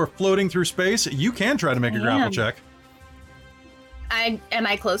 though. You are floating through space. You can try to make a grapple check. Am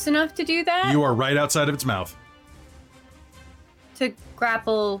I close enough to do that? You are right outside of its mouth. To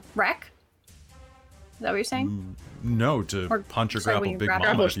grapple Wreck? Is that what you're saying? No, to punch or grapple Big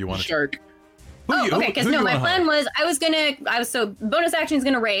Mama if you want to. Shark. Okay, because no, my plan was so bonus action is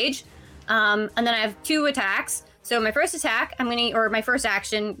gonna rage, and then I have 2 attacks. So my first attack, my first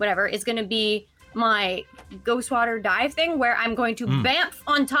action, whatever, is gonna be my Ghost Water dive thing, where I'm going to bamf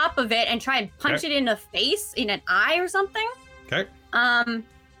on top of it and try and punch it in the face, in an eye or something. Okay.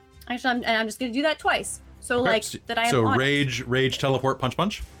 Actually, I'm just gonna do that twice. So that I am. So on rage, teleport,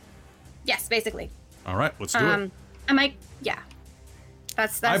 punch. Yes, basically. All right, let's do it. Yeah.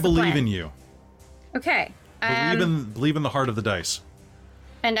 That's. I believe in you. Okay. Believe in the heart of the dice.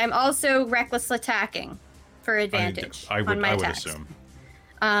 And I'm also reckless attacking for advantage on my attacks.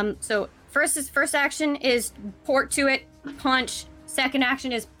 Assume. So first action is port to it, punch. Second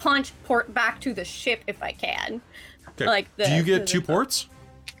action is punch, port back to the ship if I can. Okay. Do you get 2 ports?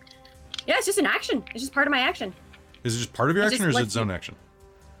 Yeah, it's just an action. It's just part of my action. Is it just part of your action, or is it its own action?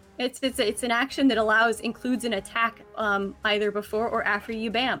 It's an action that includes an attack either before or after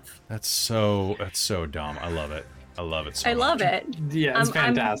you bamf. That's so dumb. I love it. I love it so much. I love it. Yeah, it's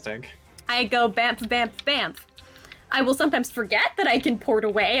fantastic. I go bamf, bamf, bamf. I will sometimes forget that I can port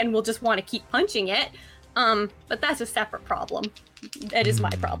away and will just want to keep punching it. But that's a separate problem. That is my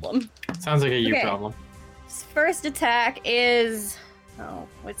problem. Sounds like a you problem. First attack is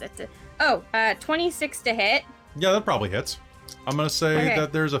 26 to hit. Yeah, that probably hits. I'm gonna say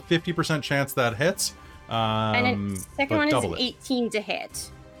that there's a 50% chance that hits. And then second one is 18 to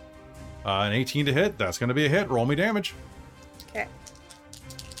hit. An 18 to hit. That's gonna be a hit. Roll me damage. Okay.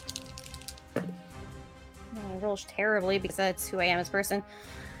 I rolls terribly because that's who I am as a person.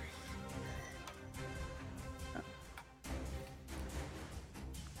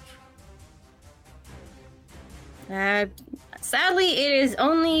 Sadly, it is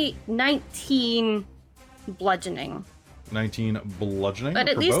only 19 bludgeoning. 19 bludgeoning. But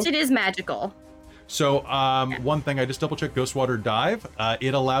at least it is magical. So, one thing I just double checked: Ghost Water Dive.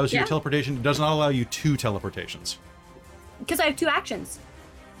 It allows you teleportation. It does not allow you 2 teleportations. Because I have 2 actions.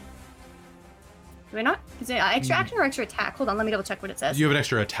 Do I not? Is it extra action or extra attack? Hold on, let me double check what it says. You have an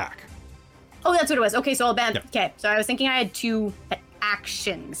extra attack. Oh, that's what it was. Okay, so I'll ban. Yeah. Okay, so I was thinking I had 2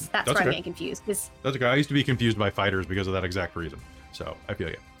 actions. That's where I'm okay. getting confused. That's okay. I used to be confused by fighters because of that exact reason. So I feel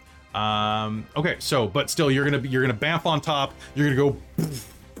you. Okay, so but still, you're gonna bamf on top. You're gonna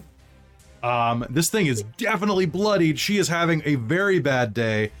go. This thing is definitely bloodied. She is having a very bad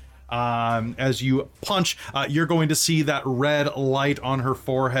day. As you punch, you're going to see that red light on her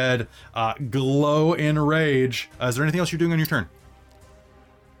forehead glow in rage. Is there anything else you're doing on your turn?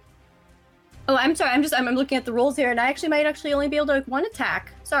 Oh, I'm sorry. I'm looking at the rolls here, and I might only be able to 1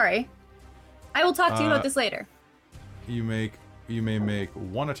 attack. Sorry. I will talk to you about this later. You may make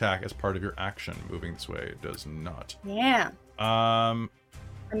 1 attack as part of your action. Moving this way, it does not. Yeah. I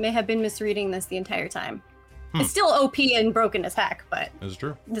may have been misreading this the entire time. It's still OP and broken attack, but This is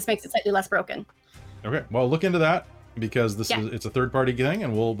true. this makes it slightly less broken. Okay, well, look into that because it's a third-party thing,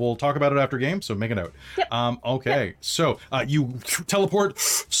 and we'll talk about it after game. So make a note. Yep. Okay, yep. So you teleport,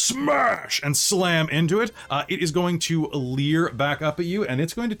 smash, and slam into it. It is going to leer back up at you, and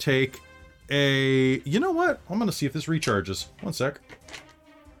it's going to take a. You know what? I'm going to see if this recharges. 1 sec.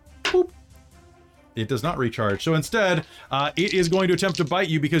 Boop. It does not recharge. So instead, it is going to attempt to bite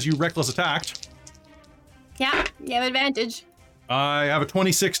you because you reckless attacked. Yeah, you have advantage. I have a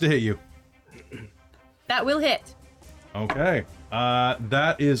 26 to hit you. That will hit. Okay.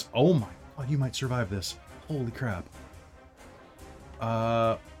 That is. Oh my god, you might survive this. Holy crap.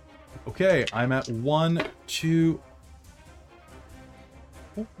 Okay, I'm at 1, 2.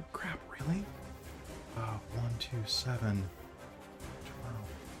 Oh crap, really? 1, 2, 7, 12.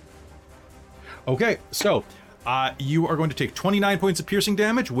 Okay, so you are going to take 29 points of piercing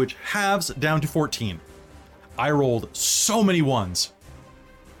damage, which halves down to 14. I rolled so many 1s.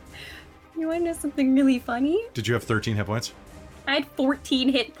 You want to know something really funny? Did you have 13 hit points? I had 14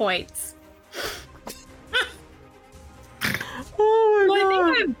 hit points. Oh my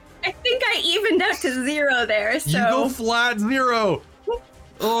god! I think I evened out to 0 there. So you go flat 0.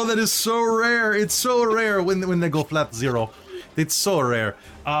 Oh, that is so rare. It's so rare when they go flat 0. It's so rare.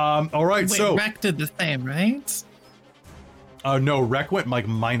 All right, Wait, so Rec did the same, right? No, Rec went like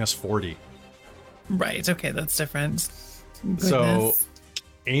minus 40. Right. Okay, that's different. So Goodness.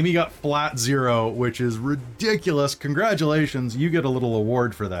 Amy got flat 0, which is ridiculous. Congratulations, you get a little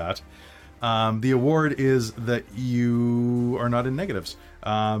award for that. The award is that you are not in negatives.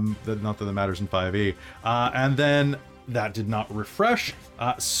 Not that that matters in 5e. And then that did not refresh.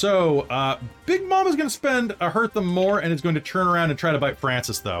 So Big Mom is going to spend a hurt them more, and is going to turn around and try to bite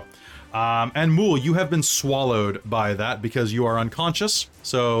Francis, though. And Mool, you have been swallowed by that because you are unconscious,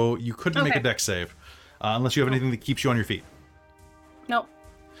 so you couldn't make a dex save. Unless you have anything that keeps you on your feet. Nope.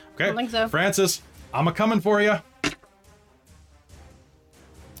 Okay. I don't think so. Francis, I'm a-coming for you.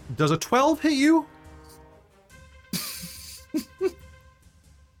 Does a 12 hit you?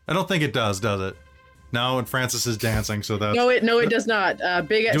 I don't think it does it? No, and Francis is dancing, so that's... No, it does not.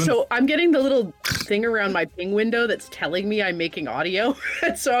 So I'm getting the little thing around my ping window that's telling me I'm making audio.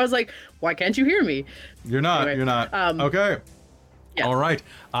 So I was like, why can't you hear me? You're not. Okay. Yeah. All right.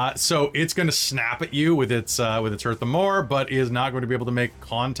 So it's going to snap at you with its hurt the more, but is not going to be able to make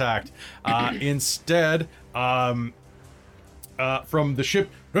contact. Instead, from the ship,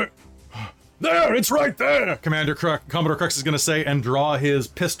 there, it's right there. Commodore Crux is going to say, and draw his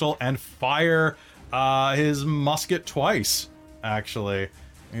pistol and fire his musket twice. Actually,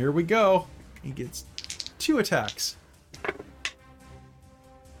 here we go. He gets 2 attacks.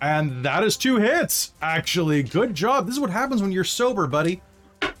 And that is 2 hits, actually. Good job. This is what happens when you're sober, buddy.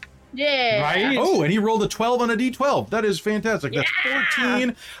 Yeah. Right? Oh, and he rolled a 12 on a d12. That is fantastic. That's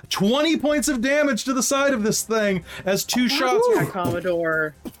 14, 20 points of damage to the side of this thing as 2 shots. Yeah,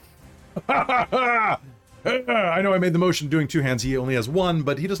 Commodore. I know I made the motion doing 2 hands. He only has 1,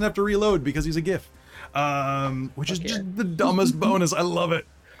 but he doesn't have to reload because he's a GIF. Which is just the dumbest bonus. I love it.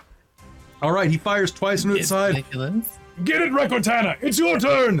 All right, he fires twice into its side. Ridiculous. Get it, Recortana! It's your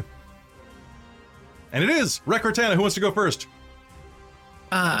turn! And it is Recortana. Who wants to go first?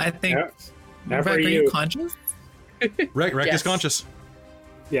 I think. After Rec, are you. you conscious? Rec is Yes. conscious.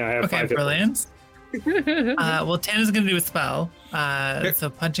 Yeah, I have Okay, 5 hit points. brilliant. Well, Tana's going to do a spell. Okay. So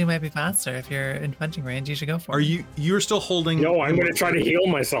punching might be faster. If you're in punching range, you should go for Are it. you're still holding? No, I'm going to try to heal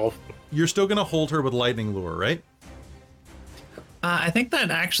myself. You're still going to hold her with lightning lure, right? I think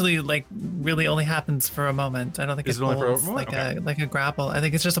that actually really only happens for a moment. I don't think Is it it only for a holds moment? like a grapple. I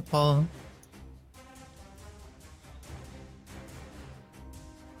think it's just a pull.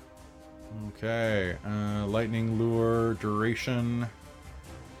 Okay. Lightning lure duration.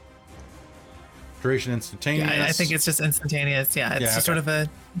 Duration instantaneous. Yeah, I think it's just instantaneous. Yeah, it's Yeah, just okay. sort of a,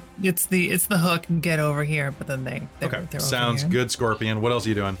 it's the hook and get over here, but then they're Okay. over Sounds here. good, Scorpion. What else are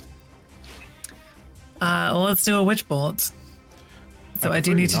you doing? Let's do a witch bolt. So I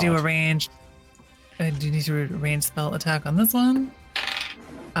do need to do a ranged. I do need to range spell attack on this one.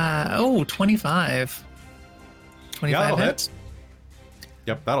 25. 25 hit.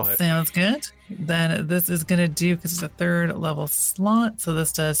 Yep, that'll hit. Sounds good. Then this is going to do, because it's a 3rd level slot, so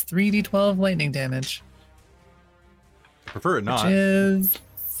this does 3d12 lightning damage. Prefer it not. Which is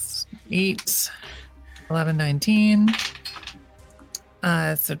 8, 11, 19.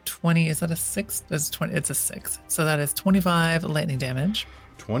 So 20, is that a 6? It's 20, it's a 6. So that is 25 lightning damage.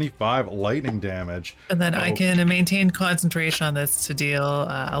 25 lightning damage. And then I can maintain concentration on this to deal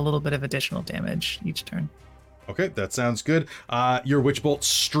a little bit of additional damage each turn. Okay, that sounds good. Your witch bolt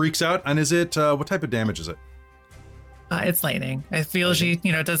streaks out, and is it what type of damage is it? It's lightning. I feel she,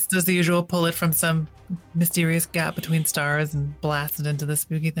 does the usual, pull it from some mysterious gap between stars and blast it into the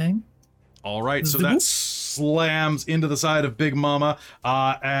spooky thing. All right, so that slams into the side of Big Mama,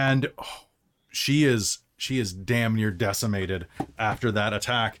 and she is damn near decimated after that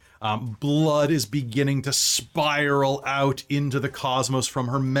attack. Blood is beginning to spiral out into the cosmos from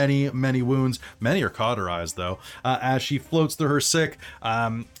her many, many wounds. Many are cauterized, though. As she floats through her sick,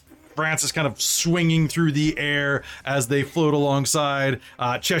 Francis kind of swinging through the air as they float alongside.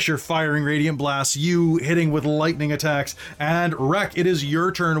 Cheshire firing radiant blasts, you hitting with lightning attacks. And Rek, it is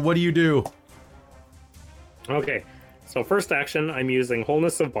your turn. What do you do? Okay, so first action, I'm using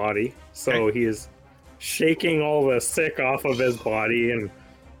Wholeness of Body. So he is shaking all the sick off of his body and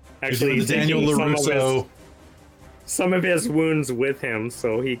actually Daniel LaRusso. Some of his wounds with him,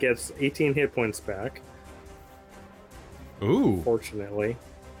 so he gets 18 hit points back. Ooh. Fortunately.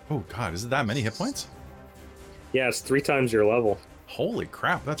 Oh god, is it that many hit points? Yeah, it's 3 times your level. Holy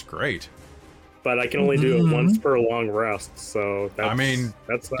crap, that's great. But I can only do it once per long rest, so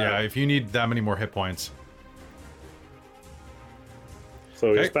that's... yeah, if you need that many more hit points.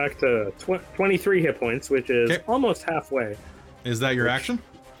 So it's back to 23 hit points, which is almost halfway. Is that your action?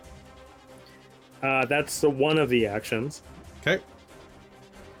 That's one of the actions. Okay.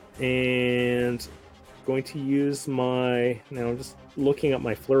 And going to use my... Now I'm just looking at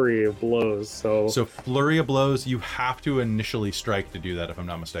my Flurry of Blows, so... So Flurry of Blows, you have to initially strike to do that, if I'm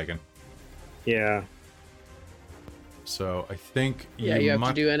not mistaken. Yeah. So I think you have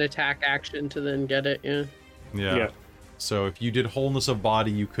to do an attack action to then get it, Yeah. So if you did Wholeness of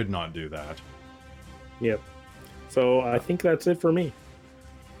Body, you could not do that. Yep. So I think that's it for me.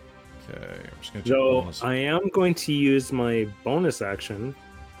 Okay, I'm just going to So I am going to use my bonus action,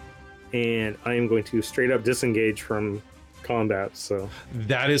 and I am going to straight up disengage from combat. So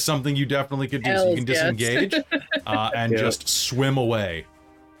that is something you definitely could do. So you can disengage and just swim away.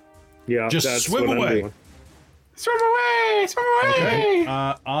 Yeah, just swim away. Swim away! Swim away! Okay.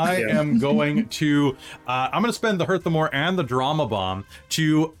 I am going to I'm going to spend the Hurt the More and the Drama Bomb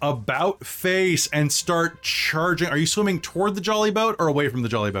to about face and start charging. Are you swimming toward the Jolly Boat or away from the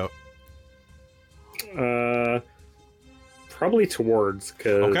Jolly Boat? Probably towards,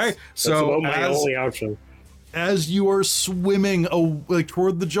 because okay. So about my only option. As you are swimming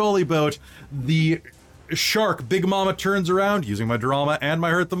toward the Jolly Boat, the shark, Big Mama, turns around using my Drama and my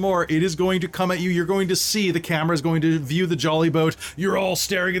Hurt the More. It is going to come at you. You're going to see the camera is going to view the Jolly Boat. You're all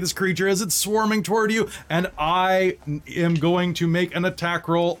staring at this creature as it's swarming toward you, and I am going to make an attack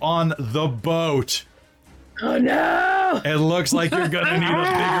roll on the boat. Oh no! It looks like you're gonna need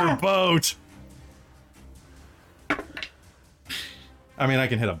a bigger boat. I mean, I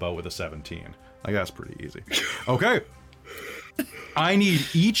can hit a boat with a 17. Like, that's pretty easy. Okay. I need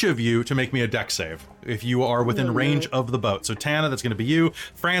each of you to make me a dex save if you are within range of the boat. So Tana, that's going to be you.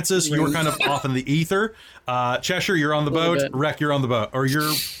 Francis, you're kind of off in the ether. Cheshire, you're on the boat. Rek, you're on the boat. Or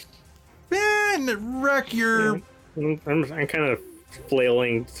you're... Rek, you're... I'm kind of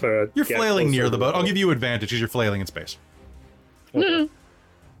flailing to... You're flailing near the boat. I'll give you advantage because you're flailing in space. Okay.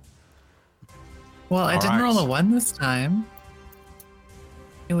 Well, I didn't roll a 1 this time.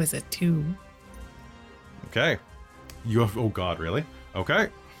 It was a 2. Okay. You have... Oh, God, really? Okay.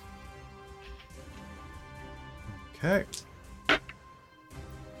 Okay.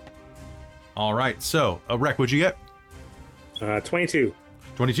 All right. So, Rek, what'd you get? 22.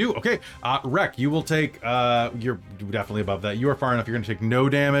 22. Okay. Rek, you will take... you're definitely above that. You are far enough. You're going to take no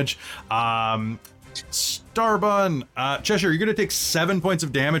damage. Starbun, Cheshire, you're going to take 7 points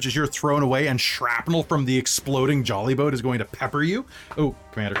of damage as you're thrown away, and shrapnel from the exploding Jolly Boat is going to pepper you. Oh,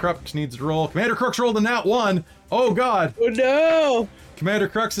 Commander Crux needs to roll. Commander Crux rolled a nat 1. Oh, God. Oh, no. Commander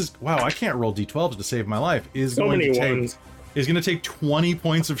Crux is... Wow, I can't roll d12s to save my life. Is going to take 20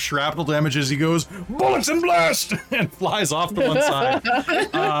 points of shrapnel damage as he goes, bullets and blast, and flies off to one side.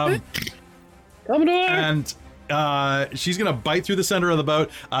 Commodore! And she's gonna bite through the center of the boat.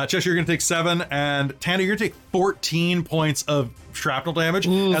 Cheshire, you're gonna take 7, and Tanner, you're gonna take 14 points of shrapnel damage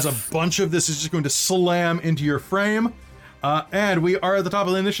as a bunch of this is just going to slam into your frame. And we are at the top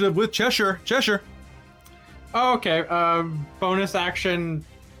of the initiative with Cheshire. Cheshire. Okay, bonus action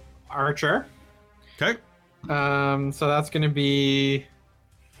archer. Okay. So that's gonna be...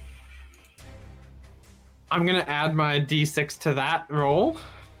 I'm gonna add my d6 to that roll.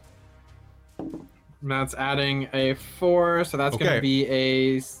 That's adding a 4, so that's gonna be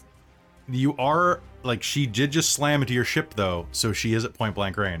a... You are, like, she did just slam into your ship, though, so she is at point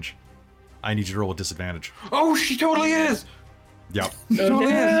blank range. I need you to roll a disadvantage. Oh, she totally is! Yep. She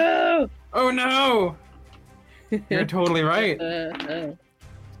totally is! Oh no! You're totally right.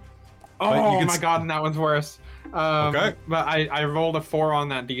 Oh my god, and that one's worse. Okay. But I rolled a 4 on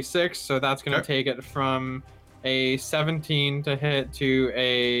that d6, so that's going to take it from a 17 to hit to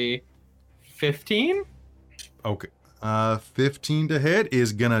a 15. Okay. 15 to hit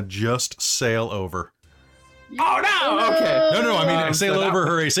is going to just sail over. Oh no! Okay. No, I mean, sail over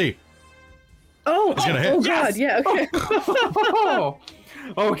her AC. Oh, it's gonna hit. Oh god, yeah, okay.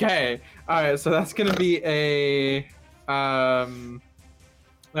 Okay. Alright, so that's going to be a...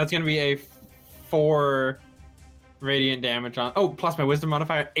 that's going to be a 4... radiant damage on plus my wisdom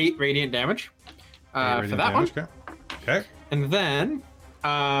modifier, 8 radiant damage for that one. Okay. And then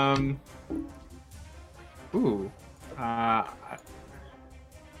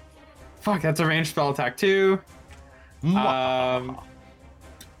fuck, that's a ranged spell attack too.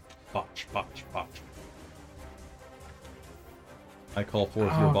 Botch. I call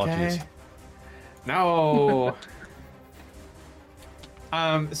forth your botches. No.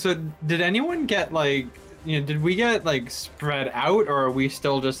 So did anyone get like, did we get like spread out, or are we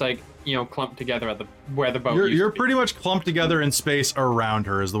still just like, clumped together at where the boat? You're pretty much clumped together in space around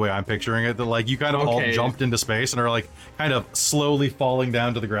her, is the way I'm picturing it. That like you kind of all jumped into space and are like kind of slowly falling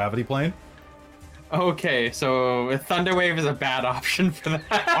down to the gravity plane. Okay, so a thunder wave is a bad option for that.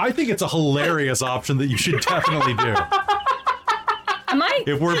 I think it's a hilarious option that you should definitely do. Have I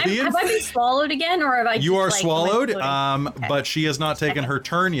been swallowed again, or have I? You are swallowed, but she has not taken her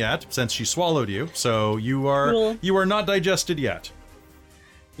turn yet since she swallowed you. So you are not digested yet.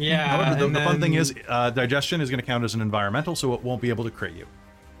 Yeah. However, the fun thing is, digestion is going to count as an environmental, so it won't be able to crit you.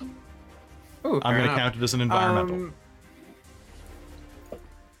 Ooh, I'm going to count it as an environmental.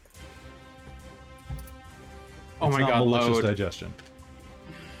 Oh my god, malicious load. Digestion.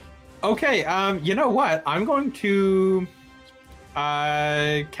 Okay, you know what? I'm going to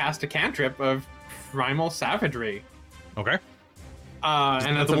cast a cantrip of Primal Savagery. Okay.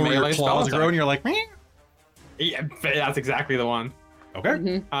 And that's a melee spell attack. And you're like, meh? Yeah, that's exactly the one.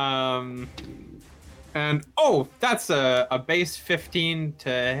 Okay. And that's a base 15 to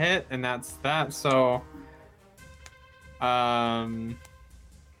hit, and that's that. So,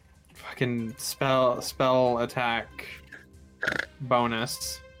 fucking spell attack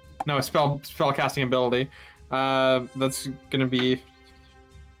bonus. No, spell casting ability. That's gonna be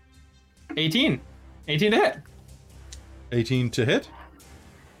 18 to hit. 18 to hit?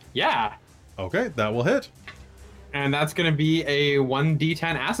 Yeah. Okay, that will hit. And that's gonna be a 1d10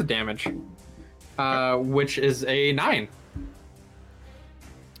 acid damage, which is a 9.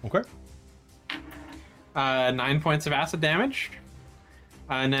 Okay. 9 points of acid damage.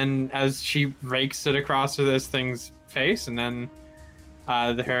 And then as she rakes it across to this thing's face, and then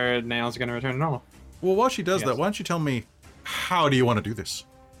her nails are gonna return to normal. Well, while she does that, why don't you tell me, how do you want to do this?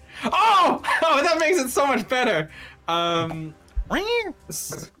 Oh, that makes it so much better.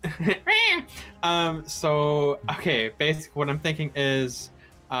 So, okay, basically what I'm thinking is,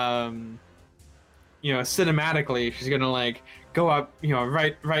 cinematically, she's gonna like go up,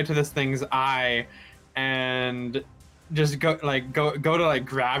 right to this thing's eye, and just go to like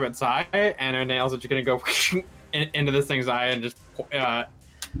grab its eye, and her nails are just gonna go into this thing's eye and just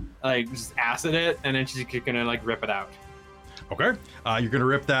just acid it, and then she's gonna like rip it out. Okay, you're gonna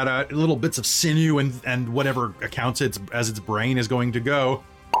rip that out. Little bits of sinew and whatever accounts as its brain is going to go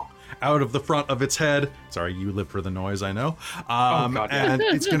out of the front of its head. Sorry, you live for the noise, I know. And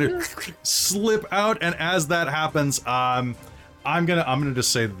it's gonna slip out, and as that happens, I'm gonna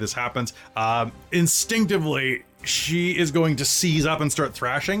just say that this happens. Instinctively, she is going to seize up and start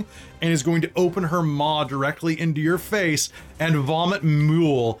thrashing, and is going to open her maw directly into your face and vomit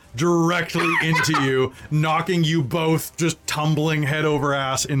Mool directly into you, knocking you both just tumbling head over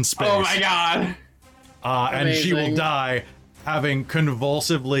ass in space. Oh my god! And she will die, having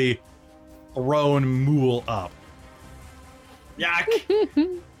convulsively thrown Mool up.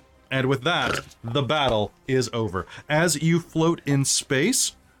 Yuck! And with that, the battle is over. As you float in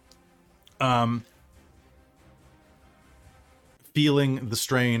space, feeling the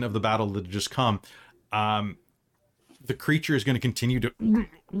strain of the battle that had just come, the creature is going to continue to,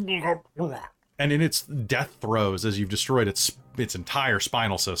 and in its death throes, as you've destroyed its entire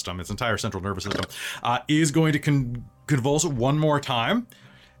spinal system, its entire central nervous system, is going to convulse one more time,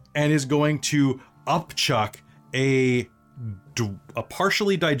 and is going to upchuck a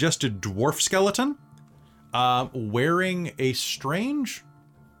partially digested dwarf skeleton, wearing a strange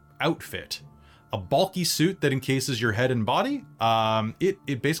outfit, a bulky suit that encases your head and body.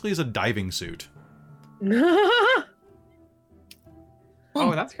 It basically is a diving suit.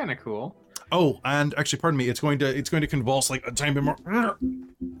 Oh, that's kind of cool. Oh, and actually, pardon me, it's going to convulse like a tiny bit more,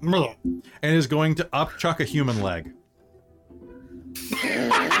 and is going to upchuck a human leg.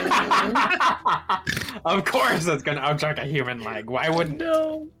 Of course, it's gonna upchuck a human leg. Why wouldn't?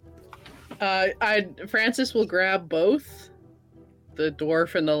 No. Francis will grab both the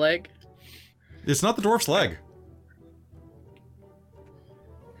dwarf and the leg. It's not the dwarf's leg.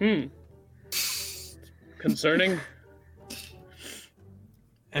 Concerning.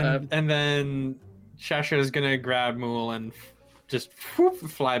 And then Cheshire is gonna grab Mool and just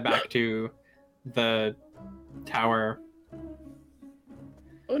fly back to the tower.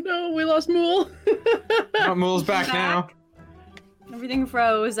 Oh no, we lost Mool. Oh, Mool's back now. Everything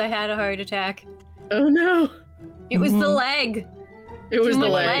froze. I had a heart attack. Oh no. It was the leg. It was Too the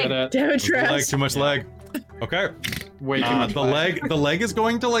much leg. leg. Damn it, Too much leg. Okay. Way too much the leg is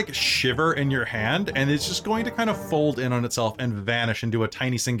going to like shiver in your hand, and it's just going to kind of fold in on itself and vanish into a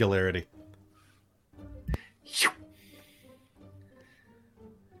tiny singularity.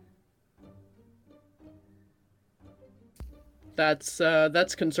 That's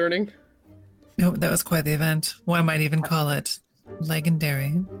concerning. No, that was quite the event. One might even call it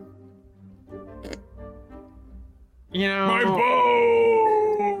legendary. You know, My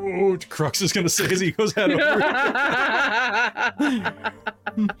boat! Crux is going to say as he goes head over.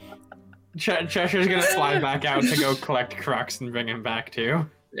 Cheshire's gonna fly back out to go collect Crux and bring him back too.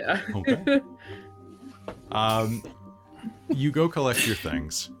 Yeah. Okay. You go collect your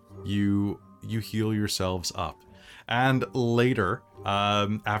things. You heal yourselves up, and later,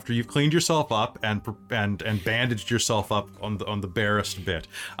 after you've cleaned yourself up and bandaged yourself up on the barest bit,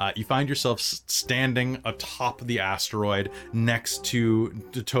 you find yourself standing atop the asteroid next to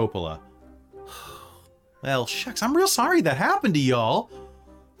Topola. Well, shucks, I'm real sorry that happened to y'all.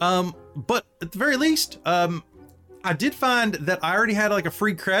 But at the very least, I did find that I already had like a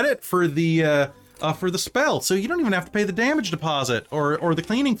free credit for the spell, so you don't even have to pay the damage deposit or the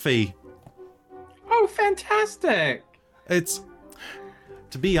cleaning fee. Oh, fantastic! It's,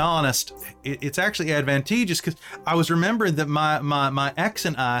 to be honest, it's actually advantageous because I was remembering that my ex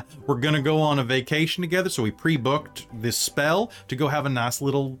and I were gonna go on a vacation together, so we pre-booked this spell to go have a nice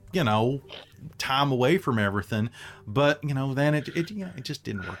little, time away from everything. But then it just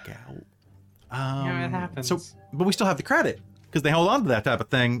didn't work out. It happens. But we still have the credit because they hold on to that type of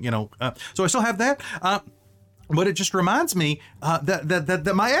thing, so I still have that. But it just reminds me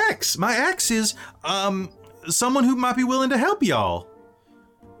that my ex is someone who might be willing to help y'all.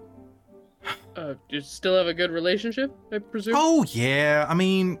 You still have a good relationship, I presume? Oh yeah, I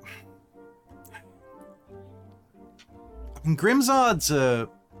mean Grimzod's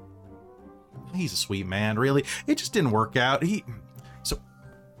he's a sweet man, really. It just didn't work out. His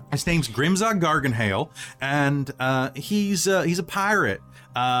name's Grimzod Garganhale, and he's a pirate.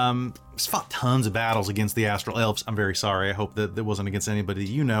 He's fought tons of battles against the Astral Elves. I'm very sorry. I hope that wasn't against anybody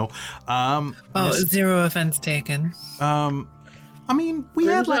zero offense taken. I mean, we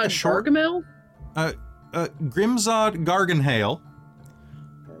had like a short Gargamel? Grimzod Garganhale.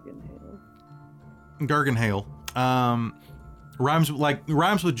 Garganhale. Rhymes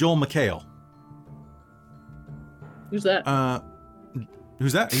with Joel McHale. Who's that?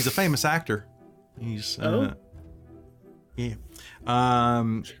 Who's that? He's a famous actor. He's yeah.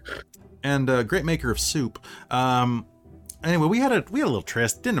 And a great maker of soup. Anyway, we had a little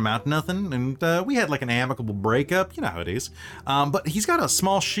tryst, didn't amount to nothing, and we had like an amicable breakup. You know how it is. But he's got a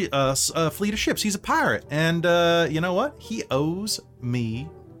small fleet of ships. He's a pirate, and you know what? He owes me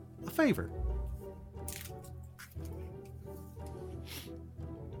a favor.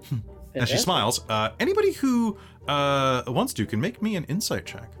 And she smiles. Anybody who wants to can make me an insight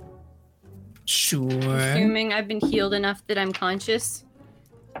check. Sure. Assuming I've been healed enough that I'm conscious.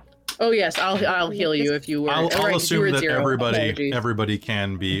 Oh yes, I'll heal you if you were. I'll assume that Apologies. everybody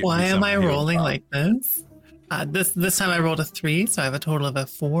can be. Why am I rolling like this? This time I rolled a 3, so I have a total of a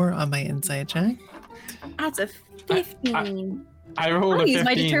 4 on my insight check. That's a 15. I rolled a 15, my so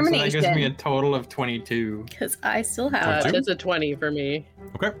that determination. gives me a total of 22. Because I still have. It's a 20 for me.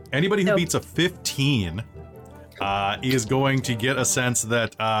 Okay. Anybody who beats a 15 is going to get a sense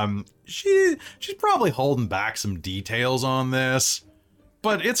that she's probably holding back some details on this,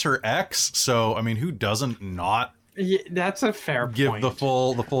 but it's her ex, so I mean, who doesn't not? Yeah, that's a fair give point. the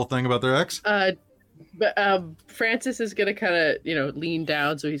full thing about their ex. But Francis is gonna kind of lean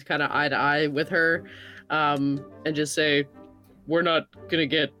down, so he's kind of eye to eye with her, and just say, "We're not gonna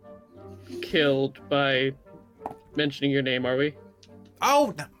get killed by mentioning your name, are we?"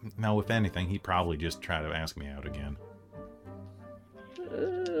 Oh no! If anything, he'd probably just try to ask me out again.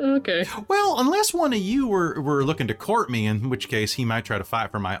 Okay. Well, unless one of you were looking to court me, in which case he might try to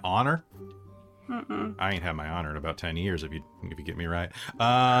fight for my honor. I ain't had my honor in about 10 years, if you get me right.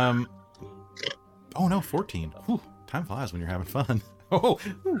 Oh no, 14. Whew, time flies when you're having fun. Oh.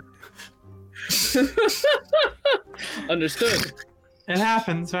 Understood. It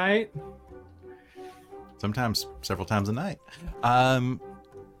happens, right? Sometimes several times a night. If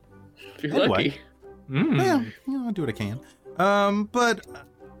you're lucky. Yeah, I'll do what I can. But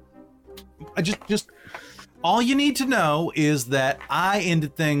I just all you need to know is that I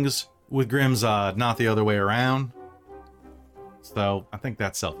ended things with Grimzod, not the other way around. So I think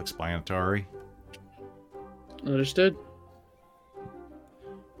that's self-explanatory. Understood.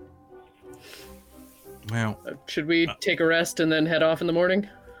 Well, should we take a rest and then head off in the morning?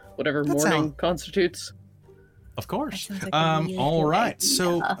 Whatever morning constitutes. Of course. Like a really All good right. idea.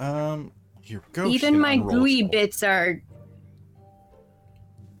 So, here we go. Even my Roll gooey scroll. bits are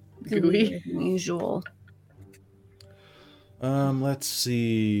gooey than usual. Let's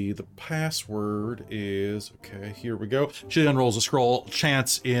see. The password is okay. Here we go. She unrolls a scroll.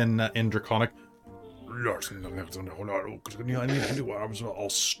 Chants in Draconic.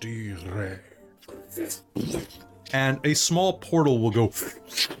 And a small portal will go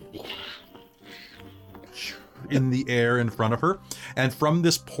in the air in front of her. And from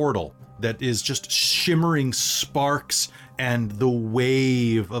this portal that is just shimmering sparks and the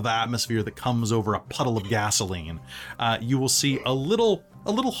wave of atmosphere that comes over a puddle of gasoline, you will see a little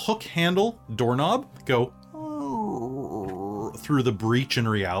hook handle doorknob go through the breach in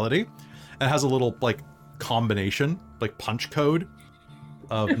reality. It has a little combination, punch code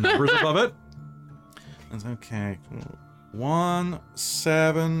of numbers above it. It's okay.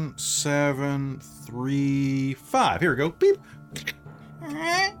 17735. Here we go. Beep.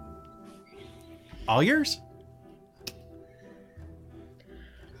 All yours.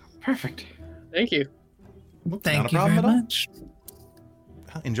 Perfect. Thank you. Thank you problem very at all. much.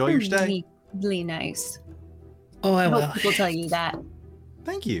 Enjoy your stay. Really, really nice. Oh, I I will. hope people tell you that.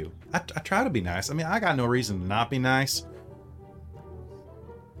 Thank you. I try to be nice. I mean, I got no reason to not be nice.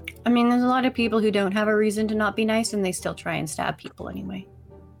 I mean, there's a lot of people who don't have a reason to not be nice, and they still try and stab people anyway.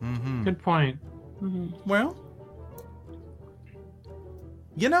 Mm-hmm. Good point. Well,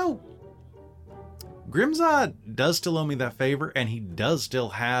 Grimzod does still owe me that favor, and he does still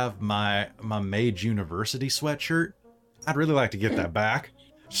have my Mage University sweatshirt. I'd really like to get that back.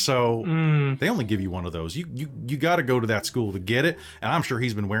 So they only give you one of those. You got to go to that school to get it, and I'm sure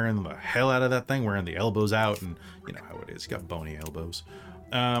he's been wearing the hell out of that thing, wearing the elbows out, and you know how it is. He's got bony elbows.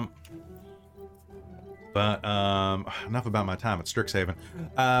 But enough about my time at Strixhaven.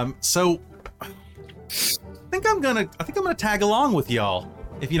 So I think I'm gonna tag along with y'all,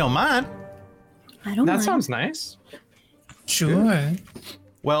 if you don't mind. I don't That mind. sounds nice. Sure.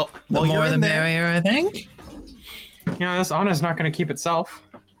 Well, The while more you're the in there, merrier, I think. This honor's not going to keep itself.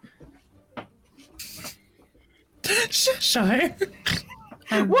 Sure. I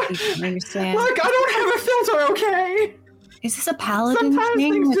really don't understand. Look, I don't have a filter, okay? Is this a paladin Sometimes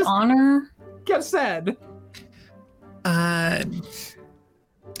thing things with just- honor? Get said. I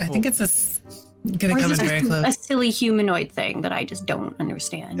think it's gonna Or come is in this very a close. silly humanoid thing that I just don't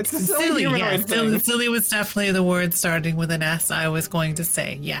understand? It's a Silly, humanoid yes. thing. Silly was definitely the word starting with an S I was going to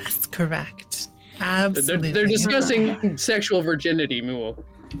say. Yes, correct. Absolutely. They're discussing sexual virginity, Mool.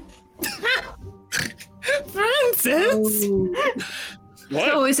 Francis! What?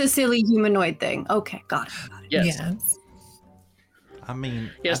 So it's a silly humanoid thing. Okay, got it. Yes. Yes. I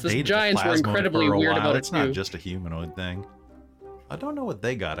mean, Yes, I the dated Giants were Plasmode incredibly for a weird while. about it, It's not too. just a humanoid thing. I don't know what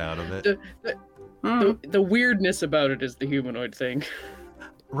they got out of it. The weirdness about it is the humanoid thing.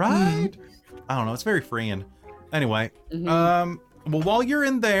 Right? I don't know. It's very freeing. Anyway, well, while you're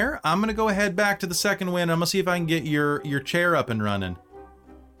in there, I'm gonna go ahead back to the second wind. I'm gonna see if I can get your chair up and running.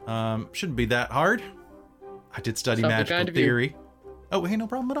 Shouldn't be that hard. I did study Sounds magical kind of you. theory. Oh, hey, no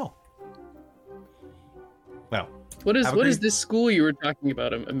problem at all. Well, What is Have a what is great- this school you were talking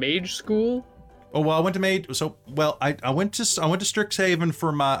about? A mage school? oh well, I went to Mage. So well, I went to Strixhaven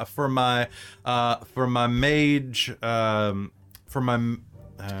for my mage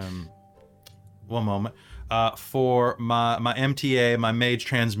one moment. For my MTA, my Mage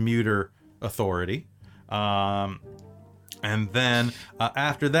Transmuter Authority. And then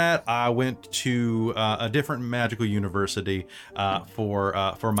after that, I went to a different magical university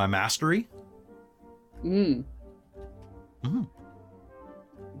for my mastery.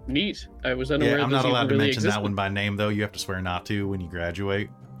 Neat. I was unaware. Yeah, I'm not allowed to really mention that one by name, though. You have to swear not to when you graduate.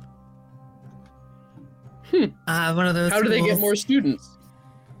 One of those. How do they get more students?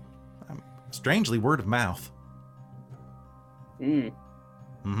 Strangely, word of mouth.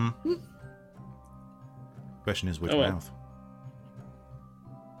 Question is which mouth.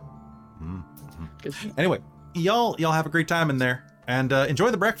 Anyway, y'all have a great time in there, and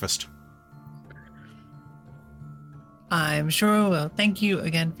enjoy the breakfast. I'm sure I will. Thank you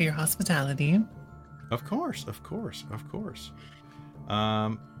again for your hospitality. Of course.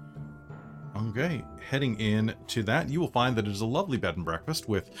 Okay, heading in to that, you will find that it is a lovely bed and breakfast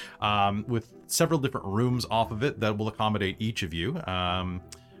with several different rooms off of it that will accommodate each of you.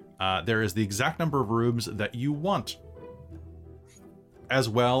 There is the exact number of rooms that you want, as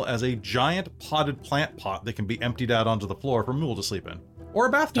well as a giant potted plant pot that can be emptied out onto the floor for Mool to sleep in, or a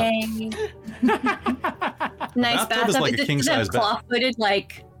bathtub. Yay. Nice bathtub. Is like a king-size bed. Claw-footed,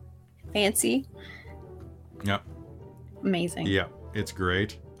 like fancy. Yep. Amazing. Yeah, it's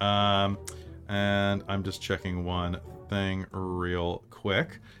great. And I'm just checking one thing real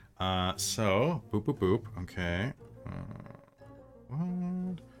quick. So boop boop boop. Okay.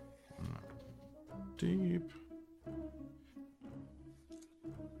 What? Deep.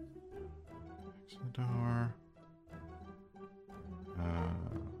 Exodar.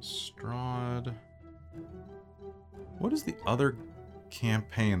 Strahd. What is the other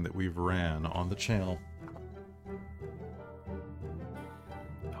campaign that we've ran on the channel?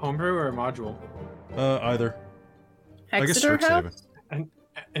 Homebrew or a module? Either. Exeter I guess Strixhaven.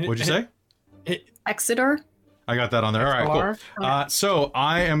 What'd you say? Exeter? I got that on there. All right, cool. So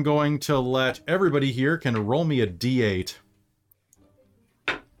I am going to let everybody here can roll me a D8.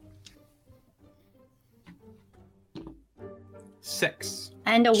 Six.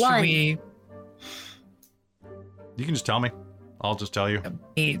 And a 1. You can just tell me. I'll just tell you.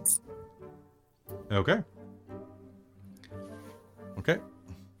 8. Okay.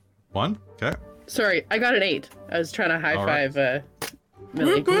 1. Okay. Sorry, I got an 8. I was trying to high five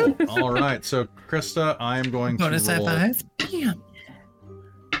Millie. All right. So Krista, I am going Bonus to roll. high five. Bam.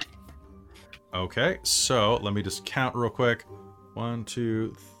 Okay. So let me just count real quick. 1,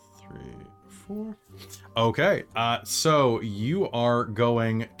 2, 3, 4. Okay. So you are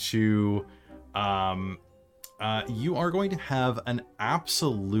going to have an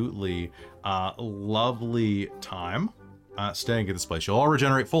absolutely lovely time staying at this place. You'll all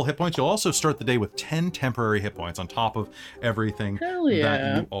regenerate full hit points. You'll also start the day with 10 temporary hit points on top of everything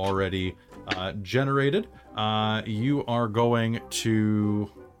that you already generated. You are going to...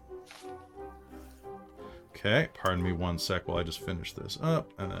 Okay, pardon me 1 sec while I just finish this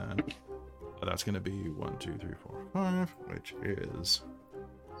up, and then that's going to be 1, 2, 3, 4, 5, which is...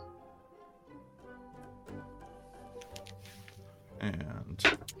 And...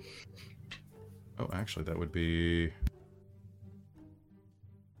 Oh, actually, that would be...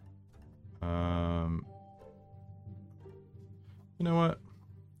 You know what?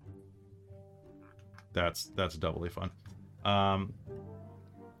 That's doubly fun.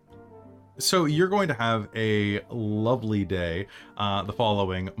 So you're going to have a lovely day the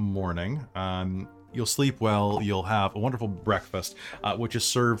following morning. You'll sleep well. You'll have a wonderful breakfast, which is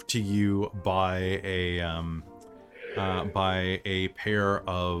served to you by a pair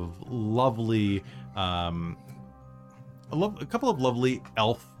of lovely, a couple of lovely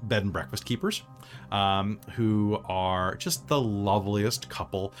elf bed and breakfast keepers, who are just the loveliest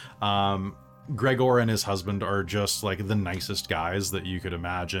couple. Gregor and his husband are just like the nicest guys that you could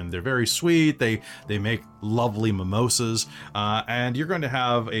imagine. They're very sweet. They make lovely mimosas, and you're going to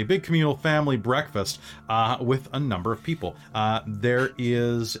have a big communal family breakfast with a number of people. There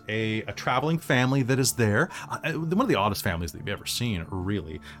is a traveling family that is there. One of the oddest families that you've ever seen,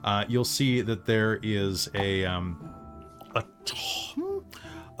 really. You'll see that there is a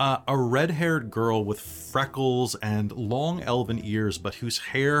red-haired girl with freckles and long elven ears, but whose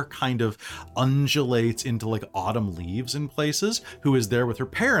hair kind of undulates into like autumn leaves in places, who is there with her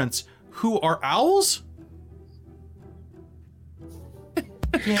parents, who are owls?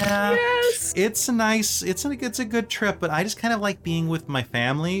 Yeah. Yes. It's a nice, it's a good trip, but I just kind of like being with my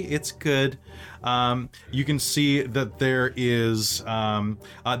family. It's good. You can see that there is,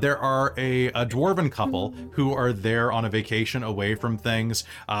 there are a dwarven couple who are there on a vacation away from things.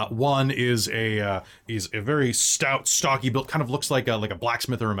 One is a very stout, stocky built, kind of looks like a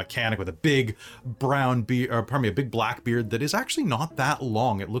blacksmith or a mechanic with a big brown beard, or pardon me, a big black beard that is actually not that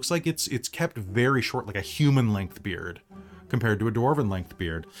long. It looks like it's kept very short, like a human length beard compared to a dwarven length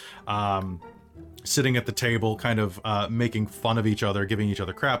beard. Sitting at the table, kind of making fun of each other, giving each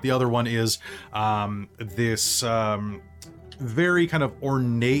other crap. The other one is this very kind of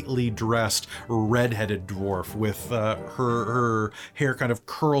ornately dressed redheaded dwarf with her hair kind of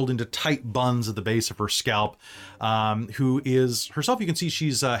curled into tight buns at the base of her scalp, who is herself, you can see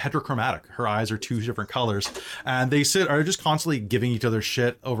she's heterochromatic. Her eyes are two different colors, and they are just constantly giving each other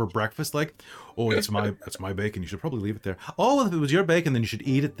shit over breakfast, like, oh, it's my bacon, you should probably leave it there. Oh, if it was your bacon, then you should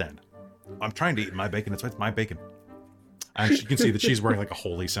eat it then. I'm trying to eat my bacon. It's my bacon. And you can see that she's wearing like a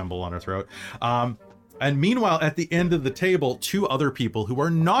holy symbol on her throat. And meanwhile, at the end of the table, two other people who are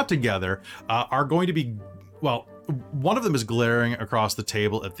not together are going to be, well, one of them is glaring across the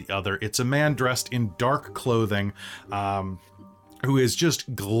table at the other. It's a man dressed in dark clothing who is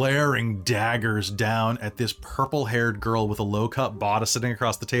just glaring daggers down at this purple-haired girl with a low-cut bodice sitting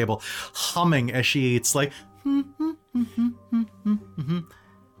across the table, humming as she eats, like,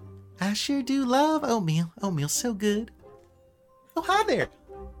 I sure do love oatmeal. Oatmeal's so good. Oh, hi there.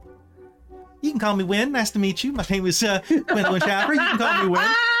 You can call me Win. Nice to meet you. My name is Gwendolyn Shaffer. You can call me Win.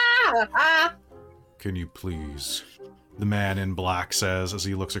 Can you please? The man in black says as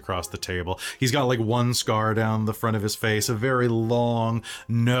he looks across the table. He's got like one scar down the front of his face, a very long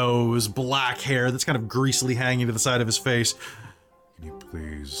nose, black hair that's kind of greasily hanging to the side of his face. Can you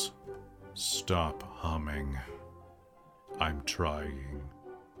please stop humming? I'm trying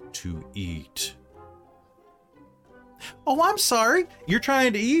to eat. Oh, I'm sorry. You're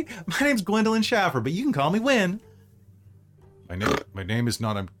trying to eat? My name's Gwendolyn Shaffer, but you can call me Win. My name is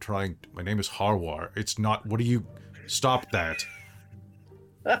not, my name is Harwar. It's not, what do you, stop that.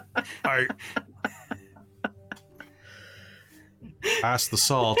 Pass the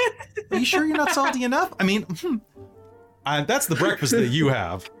salt. Are you sure you're not salty enough? I mean, that's the breakfast that you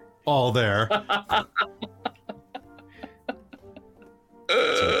have. All there.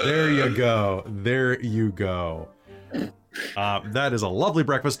 So there you go. There you go. That is a lovely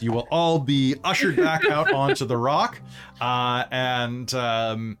breakfast. You will all be ushered back out onto the rock. And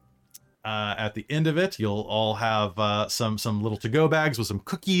at the end of it, you'll all have some little to-go bags with some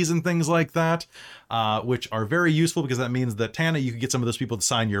cookies and things like that, which are very useful because that means that, Tana, you can get some of those people to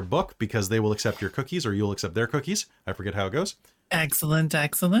sign your book because they will accept your cookies or you'll accept their cookies. I forget how it goes. Excellent,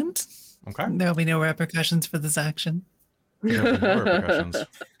 excellent. Okay. There'll be no repercussions for this action. There'll be no repercussions.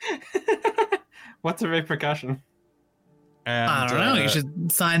 What's a repercussion? And, I don't know. You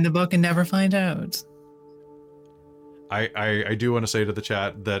should sign the book and never find out. I do want to say to the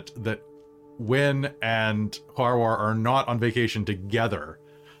chat that Win and Harwar are not on vacation together.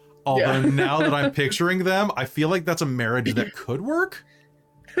 Although now that I'm picturing them, I feel like that's a marriage that could work.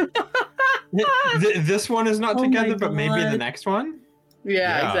 This one is not together, but maybe the next one?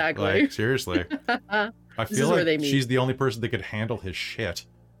 Yeah, exactly. Like, seriously. I feel like she's the only person that could handle his shit.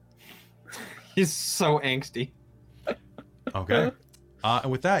 He's so angsty. Okay.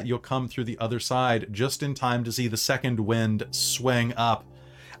 And with that, you'll come through the other side just in time to see the second wind swing up.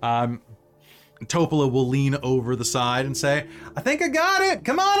 Topola will lean over the side and say, I think I got it.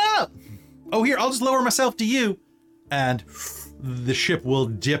 Come on up. Oh, here, I'll just lower myself to you. And the ship will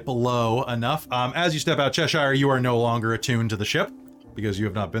dip low enough. As you step out, Cheshire, you are no longer attuned to the ship because you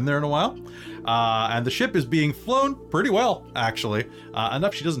have not been there in a while. And the ship is being flown pretty well, actually.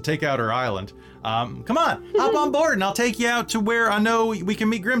 Enough she doesn't take out her island. Come on, hop on board and I'll take you out to where I know we can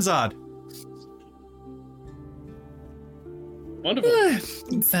meet Grimzod.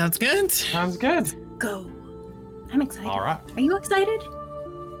 Wonderful. Sounds good. Sounds good. Go. I'm excited. All right. Are you excited?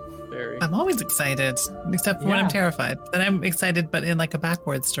 Very. I'm always excited, except for when I'm terrified. Then I'm excited, but in like a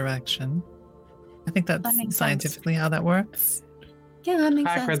backwards direction. I think that's makes scientifically how that works. Yeah, that makes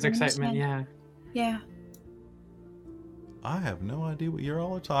Backwards sense. excitement, yeah. Yeah. I have no idea what you're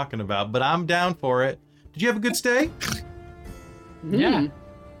all talking about, but I'm down for it. Did you have a good stay? Yeah.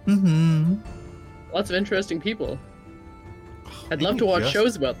 Mm-hmm. Lots of interesting people. I'd love to watch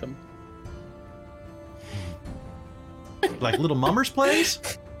shows about them. Like Little Mummers plays?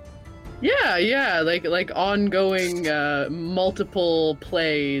 Yeah, like ongoing multiple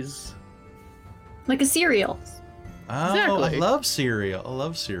plays. Like a cereal. Oh, Exactly. I love cereal.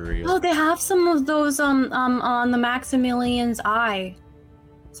 Oh, they have some of those on the Maximilian's Eye.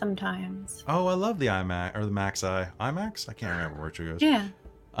 sometimes. Oh, I love the IMAX or the Max Eye. IMAX? I can't remember which it goes. Yeah.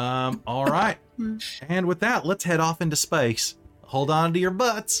 All right. And with that, let's head off into space. Hold on to your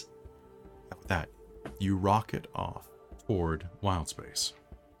butts. With that, you rocket off toward wild space.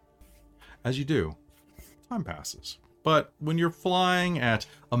 As you do, time passes. But when you're flying at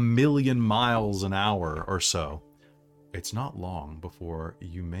 1,000,000 miles an hour or so, it's not long before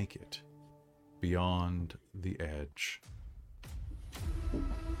you make it beyond the edge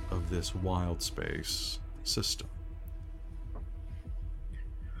of this wild space system.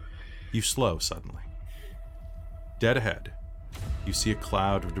 You slow suddenly. Dead ahead, you see a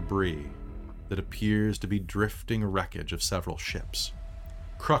cloud of debris that appears to be drifting wreckage of several ships.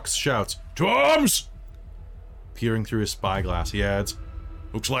 Crux shouts, "To arms!" Peering through his spyglass, he adds,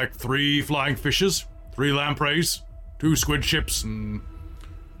 "Looks like 3 flying fishes, 3 lampreys, 2 squid ships, and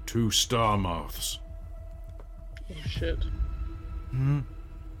 2 star moths." Oh, shit.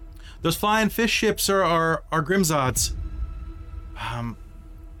 Those flying fish ships are Grimzods.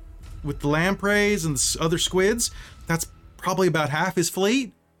 With the lampreys and the other squids, that's probably about half his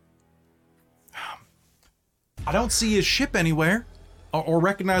fleet. I don't see his ship anywhere, or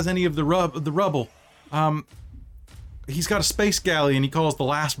recognize any of the rubble. He's got a space galleon he calls the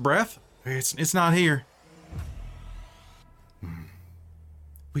Last Breath. It's not here.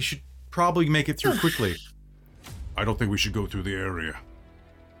 We should probably make it through quickly. I don't think we should go through the area.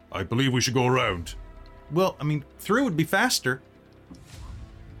 I believe we should go around. Well, I mean, through would be faster.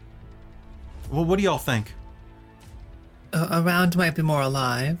 Well, what do y'all think? Around might be more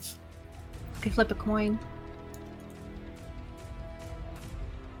alive. Could flip a coin.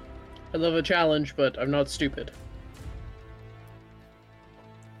 I love a challenge, but I'm not stupid.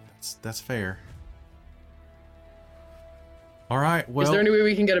 That's fair. All right, well... Is there any way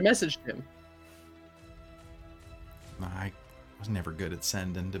we can get a message to him? I was never good at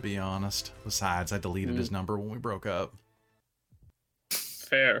sending, to be honest. Besides, I deleted his number when we broke up.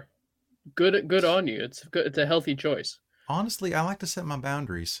 Fair. Good on you. It's good. It's a healthy choice. Honestly, I like to set my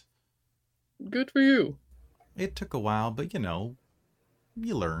boundaries. Good for you. It took a while, but you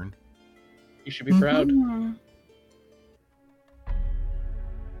learn. You should be proud.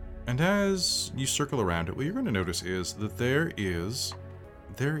 And as you circle around it, what you're going to notice is that there is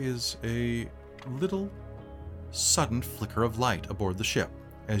a little sudden flicker of light aboard the ship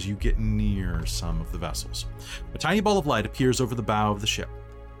as you get near some of the vessels. A tiny ball of light appears over the bow of the ship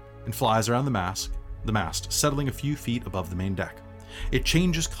and flies around the mast, settling a few feet above the main deck. It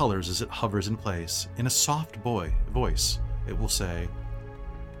changes colors as it hovers in place. In a soft voice, it will say,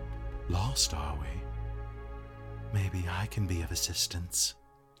 "Lost, are we? Maybe I can be of assistance."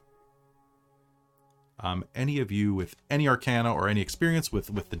 Any of you with any arcana or any experience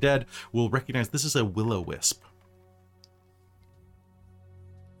with the dead will recognize this is a will-o-wisp.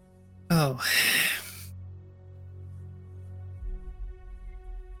 Oh.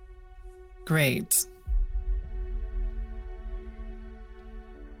 Great.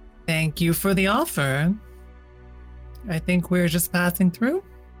 Thank you for the offer. I think we're just passing through.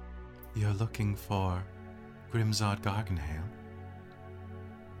 You're looking for Grimzod Garganhael?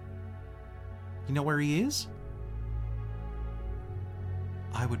 You know where he is?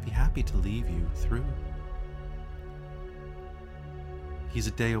 I would be happy to leave you through. He's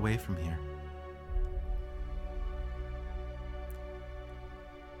a day away from here.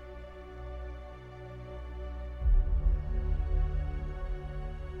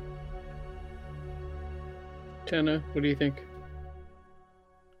 Tenna, what do you think?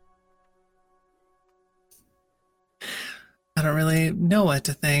 I don't really know what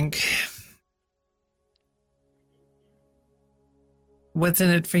to think. What's in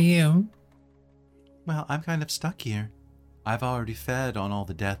it for you? Well, I'm kind of stuck here. I've already fed on all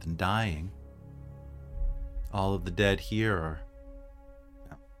the death and dying. All of the dead here are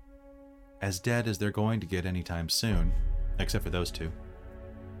as dead as they're going to get anytime soon, except for those 2.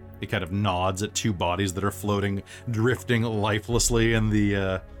 He kind of nods at 2 bodies that are floating, drifting lifelessly in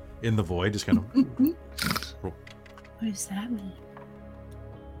the void, just kind of. What does that mean?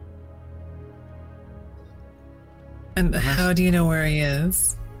 And how do you know where he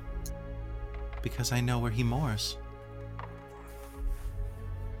is? Because I know where he moors.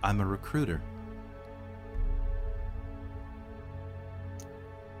 I'm a recruiter.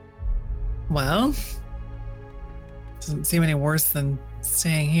 Well, doesn't seem any worse than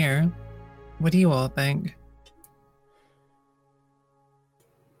staying here. What do you all think?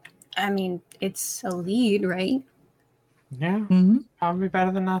 I mean, it's a lead, right? Yeah, probably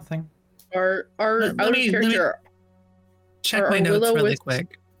better than nothing. Our Let outer me character. check my notes really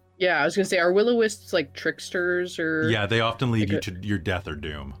quick. Yeah, I was gonna say, are will-o-wisps like tricksters or? Yeah, they often lead you to your death or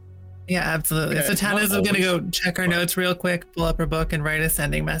doom. Yeah, absolutely. Okay. So Tana's Not going to go always, check our but- notes real quick, pull up her book, and write a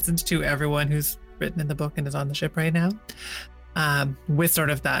sending message to everyone who's written in the book and is on the ship right now. With sort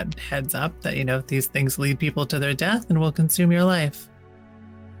of that heads up that, you know, these things lead people to their death and will consume your life.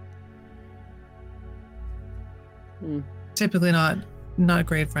 Typically not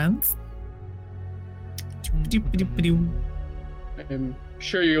great friends. I'm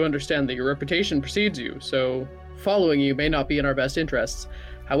sure you understand that your reputation precedes you, so following you may not be in our best interests.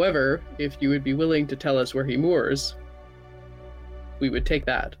 However, if you would be willing to tell us where he moors, we would take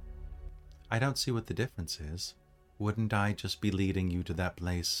that. I don't see what the difference is. Wouldn't I just be leading you to that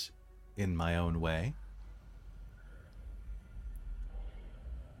place in my own way?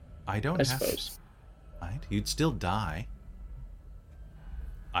 I don't I have suppose. Right? You'd still die.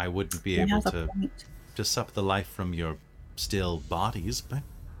 I wouldn't be You able have a to point. suck the life from your still bodies, but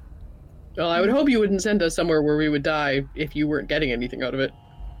Well, I would hope you wouldn't send us somewhere where we would die if you weren't getting anything out of it.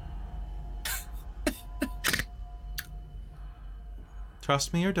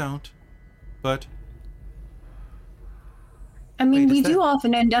 trust me or don't. But I mean, Wait, we is do that-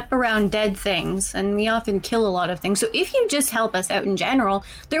 often end up around dead things, and we often kill a lot of things. So if you just help us out in general,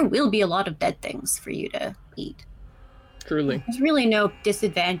 there will be a lot of dead things for you to eat. Truly. There's really no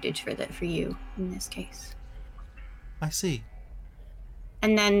disadvantage for you in this case. I see.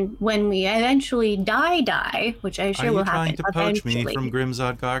 And then when we eventually die, which I Are sure you will trying happen to poach me eventually. from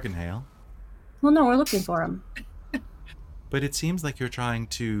Grimzod Garganhale? Well, no, we're looking for him. But it seems like you're trying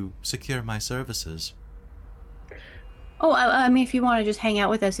to secure my services. Oh, I mean, if you want to just hang out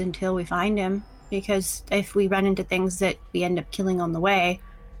with us until we find him, because if we run into things that we end up killing on the way,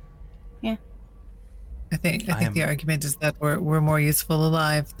 yeah. I think I am- the argument is that we're more useful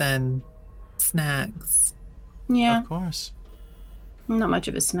alive than snacks. Yeah, Of course. I'm not much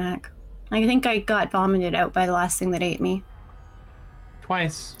of a snack. I think I got vomited out by the last thing that ate me.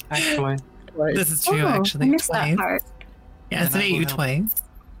 Twice, actually. Right. This is true, Oh, actually. I missed Twice. that part. Yes, And it I ate will you help. twice.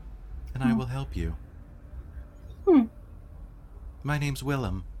 And I will help you. Hmm. My name's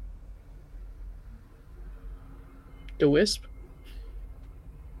Willem. The wisp?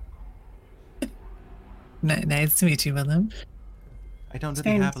 Nice to meet you, Willem. I don't It's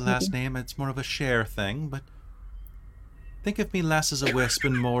really very have a nice to meet last you. name. It's more of a share thing, but think of me less as a wisp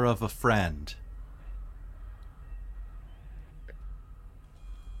and more of a friend.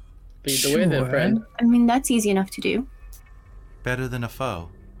 Lead the way then, Sure. friend. I mean, that's easy enough to do. Better than a foe.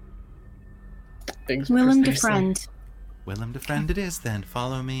 Things Willem to precisely. friend. Willem to friend it is then.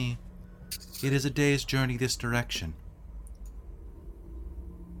 Follow me. It is a day's journey this direction.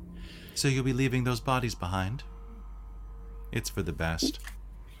 So you'll be leaving those bodies behind? It's for the best.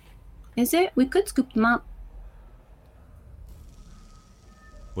 Is it? We could scoop them up.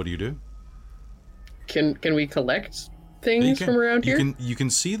 What do you do? Can we collect things from around here? You can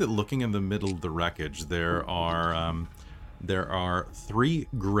see that looking in the middle of the wreckage, there are 3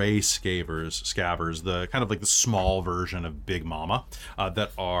 gray scavers, the kind of like the small version of Big Mama,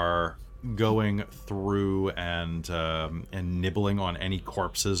 that are going through and nibbling on any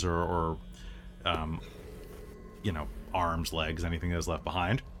corpses or arms, legs, anything that is left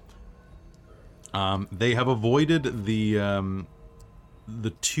behind. They have avoided the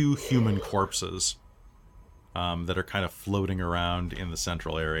 2 human corpses that are kind of floating around in the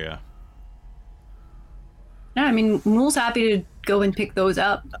central area. Yeah, I mean, Mool's happy to go and pick those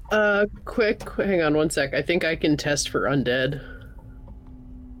up. Hang on one sec. I think I can test for undead.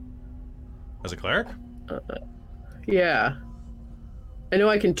 As a cleric? Yeah. I know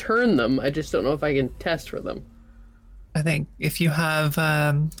I can turn them, I just don't know if I can test for them. I think if you have,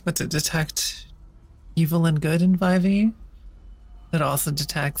 detect evil and good in 5e, it also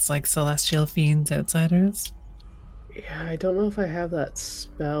detects, like, celestial fiends, outsiders. Yeah, I don't know if I have that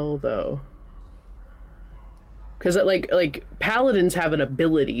spell, though. Because, like paladins have an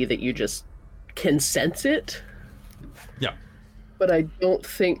ability that you just can sense it, Yeah. but I don't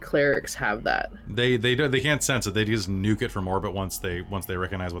think clerics have that. They can't sense it. They just nuke it from orbit once they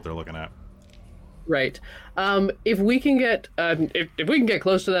recognize what they're looking at. Right. If we can get if we can get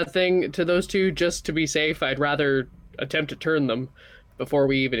close to that thing, to those 2, just to be safe, I'd rather attempt to turn them before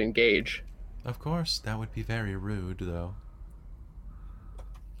we even engage. Of course, that would be very rude, though.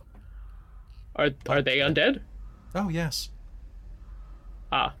 Are they undead? Oh, yes.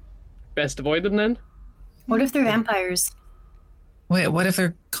 Ah, best avoid them then. What if they're vampires? Wait, what if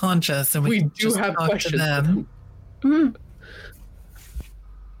they're conscious and we can do just have talk questions to for them? Mm.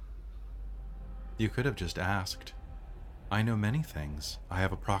 You could have just asked. I know many things. I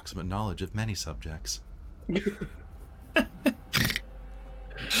have approximate knowledge of many subjects.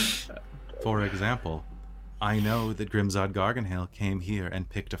 For example, I know that Grimzod Garganhill came here and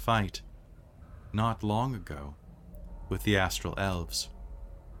picked a fight not long ago with the Astral Elves.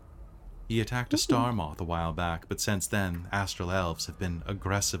 He attacked a star moth a while back, but since then, Astral Elves have been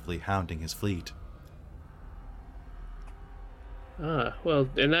aggressively hounding his fleet. Well,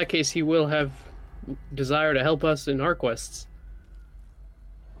 in that case, he will have desire to help us in our quests.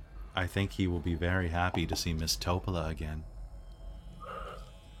 I think he will be very happy to see Miss Topola again.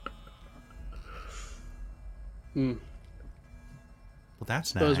 Well,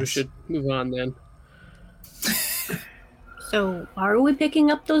 that's nice. Suppose we should move on then. So, are we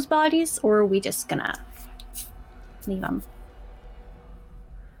picking up those bodies, or are we just gonna leave them?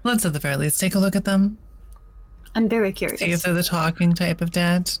 Let's at the very least take a look at them. I'm very curious. See if they're the talking type of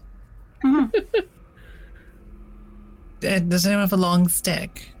dead. Mm-hmm. Does anyone have a long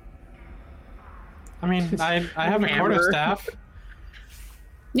stick? I mean, I have a quarterstaff.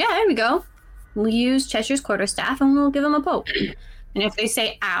 Yeah, there we go. We'll use Cheshire's quarterstaff and we'll give them a poke. And if they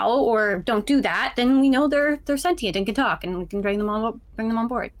say "ow" or "don't do that," then we know they're sentient and can talk, and we can bring them on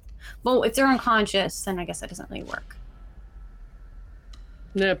board. Well, if they're unconscious, then I guess that doesn't really work.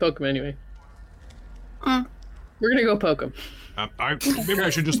 Nah, poke them anyway. We're gonna go poke them. Maybe I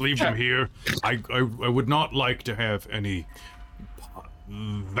should just leave them here. I would not like to have any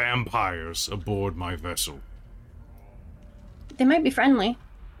vampires aboard my vessel. They might be friendly.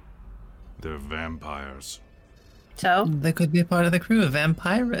 They're vampires. So? They could be part of the crew of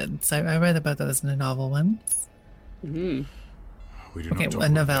vampirates. I read about those in a novel once. We do not talk a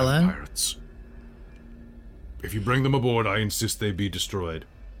about novella. pirates. If you bring them aboard, I insist they be destroyed.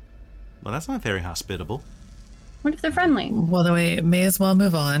 Well, that's not very hospitable. What if they're friendly? Well, then we may as well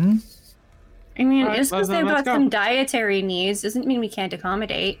move on. I mean, All right, just because they've got let's go. some dietary needs doesn't mean we can't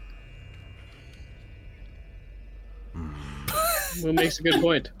accommodate. Well, makes a good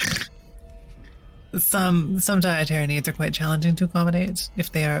point. Some dietary needs are quite challenging to accommodate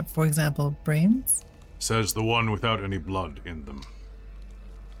if they are, for example, brains. Says the one without any blood in them.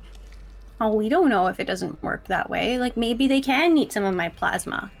 Oh, we don't know if it doesn't work that way. Like, maybe they can eat some of my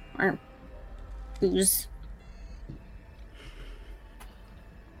plasma. Or ooze.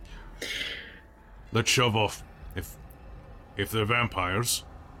 Let's shove off. If they're vampires,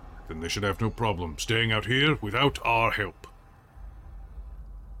 then they should have no problem staying out here without our help.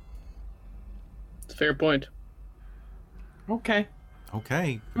 It's a fair point. Okay.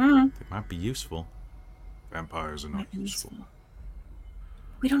 Okay. Mm. It might be useful. Vampires are not useful.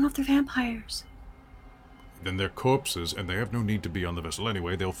 We don't know if they're vampires. Then they're corpses, and they have no need to be on the vessel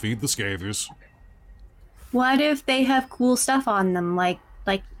anyway. They'll feed the scavies. What if they have cool stuff on them, like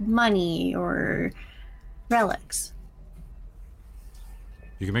money or relics?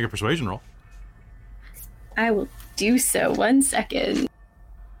 You can make a persuasion roll. I will do so. 1 second.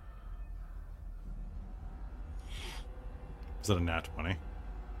 Is that a nat 20?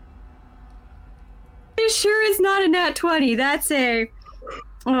 It sure is not a nat 20. That's a...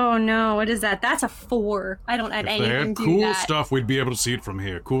 Oh no, what is that? That's a 4. I don't have If they anything had to do cool that. stuff, we'd be able to see it from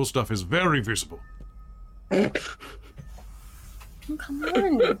here. Cool stuff is very visible. Oh, come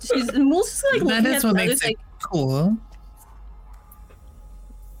on. She's most like That looking is at what the makes others, it cool.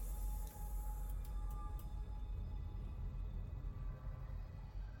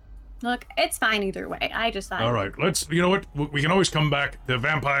 Look, it's fine either way. I just thought. All right, you know what? We can always come back. They're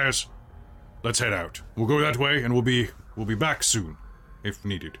vampires. Let's head out. We'll go that way, and we'll be back soon, if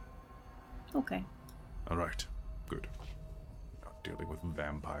needed. Okay. All right, good. Not dealing with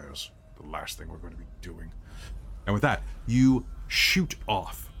vampires. The last thing we're going to be doing. And with that, you shoot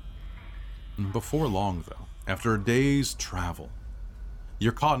off. Before long, though, after a day's travel,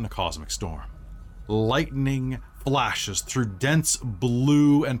 you're caught in a cosmic storm. Lightning flashes through dense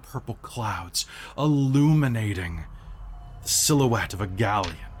blue and purple clouds, illuminating the silhouette of a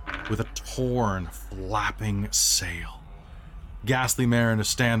galleon with a torn, flapping sail. Ghastly mariners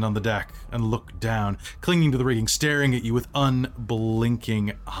stand on the deck and look down, clinging to the rigging, staring at you with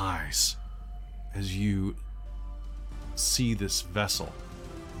unblinking eyes as you see this vessel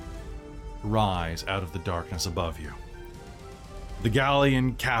rise out of the darkness above you. The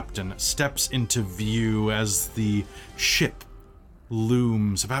galleon captain steps into view as the ship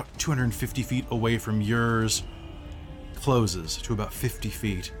looms about 250 feet away from yours, closes to about 50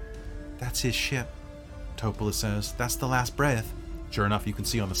 feet. That's his ship, Topola says. That's the last breath. Sure enough, you can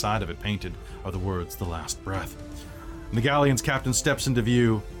see on the side of it painted are the words, the last breath. And the galleon's captain steps into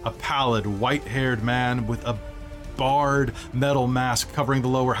view, a pallid, white-haired man with a barred metal mask covering the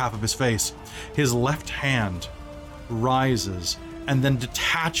lower half of his face. His left hand rises and then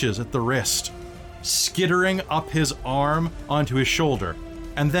detaches at the wrist, skittering up his arm onto his shoulder.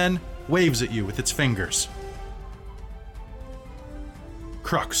 and then waves at you with its fingers.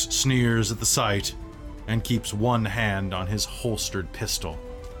 Crux sneers at the sight and keeps one hand on his holstered pistol.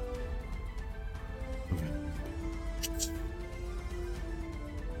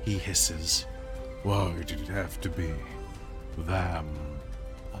 He hisses. Why did it have to be them?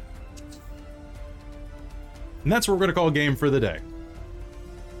 And that's what we're going to call game for the day.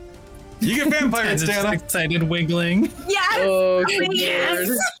 You get vampires, Tana. Excited wiggling. Yes! Oh, yes!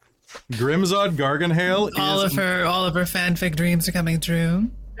 Lord. Grimzod Garganhale is... All of her fanfic dreams are coming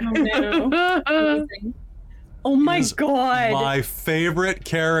true. Oh, no. Oh my is god. my favorite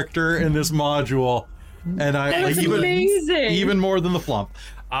character in this module. And That's amazing. even more than the flump.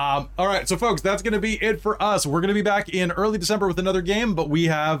 All right, so folks, that's going to be it for us. We're going to be back in early December with another game, but we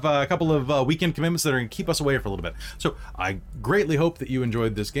have a couple of weekend commitments that are going to keep us away for a little bit. So I greatly hope that you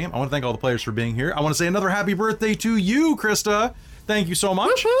enjoyed this game. I want to thank all the players for being here. I want to say another happy birthday to you, Krista. Thank you so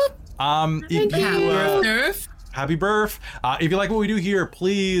much. Happy birth. If you like what we do here,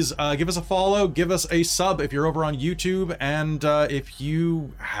 please give us a follow, give us a sub if you're over on YouTube, and if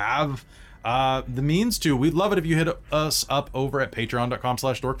you have the means to, we'd love it if you hit us up over at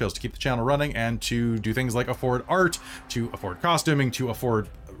patreon.com/dorktales to keep the channel running and to do things like afford art, to afford costuming, to afford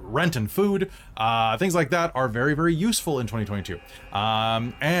rent and food. Things like that are very, very useful in 2022.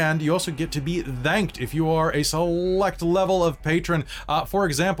 And you also get to be thanked if you are a select level of patron. For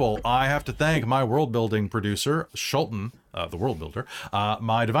example, I have to thank my world building producer, Shulton, the world builder,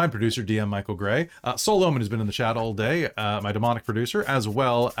 my divine producer, DM Michael Gray, Soul Omen has been in the chat all day, my demonic producer, as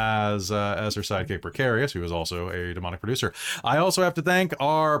well as her sidekick Precarious, who is also a demonic producer. I also have to thank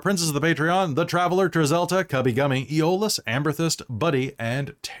our princes of the Patreon, the Traveler, Trizelta, Cubby Gummy, Eolus, Amberthist, Buddy,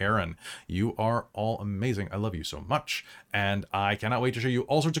 and Terran. You are all amazing. I love you so much, and I cannot wait to show you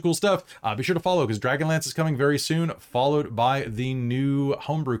all sorts of cool stuff. Be sure to follow, because Dragonlance is coming very soon, followed by the new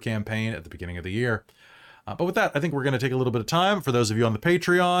homebrew campaign at the beginning of the year. But with that, I think we're going to take a little bit of time. For those of you on the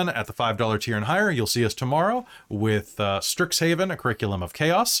Patreon at the $5 tier and higher, you'll see us tomorrow with Strixhaven, A Curriculum of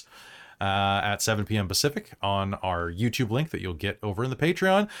Chaos, at 7 p.m. Pacific on our YouTube link that you'll get over in the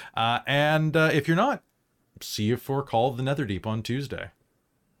Patreon. And if you're not, see you for Call of the Netherdeep on Tuesday.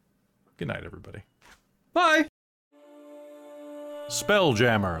 Good night, everybody. Bye!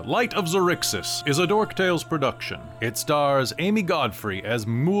 Spelljammer, Light of Xerixis is a Dork Tales production. It stars Amy Godfrey as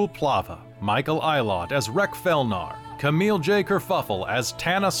Mool Plava, Michael Eilot as Rek Felnar, Camille J. Kerfuffle as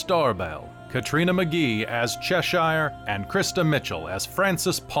Tana Starbell, Katrina McGee as Cheshire, and Krista Mitchell as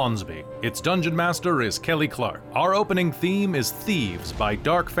Frances Ponsby. Its dungeon master is Kelly Clark. Our opening theme is Thieves by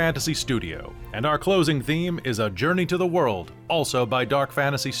Dark Fantasy Studio, and our closing theme is A Journey to the World, also by Dark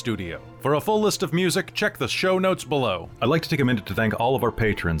Fantasy Studio. For a full list of music, check the show notes below. I'd like to take a minute to thank all of our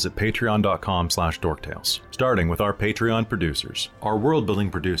patrons at patreon.com/dorktales, starting with our Patreon producers. Our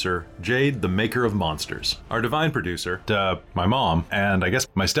world-building producer, Jade, the Maker of Monsters. Our divine producer, my mom, and I guess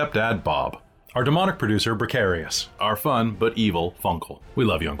my stepdad, Bob. Our demonic producer, Precarious. Our fun but evil, Funkle. We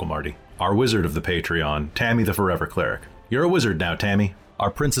love you, Uncle Marty. Our wizard of the Patreon, Tammy the Forever Cleric. You're a wizard now, Tammy. Our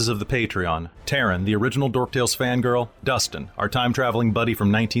princes of the Patreon, Taryn, the original Dorktales fangirl, Dustin, our time-traveling buddy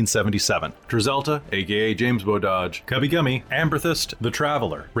from 1977, Trizelta, aka James Bododge, Cubby Gummy, Amberthist, The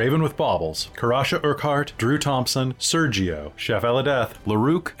Traveler, Raven with Baubles, Karasha Urquhart, Drew Thompson, Sergio, Chef Eladeth,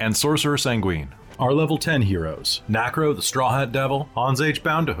 Larouk, and Sorcerer Sanguine. Our level 10 heroes, Nacro the Straw Hat Devil, Hans H.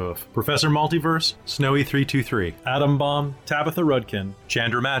 Boundahoof, Professor Multiverse, Snowy323, Atom Bomb, Tabitha Rudkin,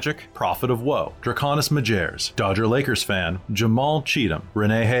 Chandra Magic, Prophet of Woe, Draconis Majers, Dodger Lakers fan, Jamal Cheatham,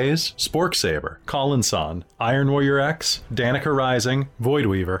 Renee Hayes, Spork Saber, Colin Son, Iron Warrior X, Danica Rising,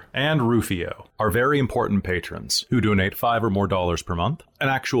 Voidweaver, and Rufio. Our very important patrons, who donate $5 or more per month, an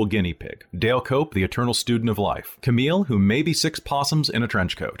actual guinea pig, Dale Cope, the eternal student of life, Camille, who may be 6 possums in a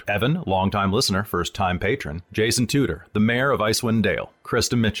trench coat, Evan, longtime listener, first-time patron, Jason Tudor, the mayor of Icewind Dale,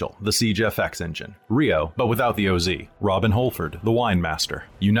 Krista Mitchell, the Siege FX engine, Rio, but without the OZ, Robin Holford, the wine master,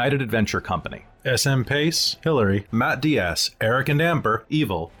 United Adventure Company, SM Pace, Hillary, Matt Diaz, Eric and Amber,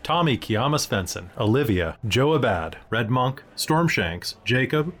 Evil, Tommy Kiama Svensson, Olivia, Joe Abad, Red Monk, Stormshanks,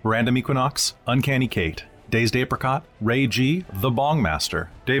 Jacob, Random Equinox, Uncanny Kate, Dazed Apricot, Ray G, The Bong Master,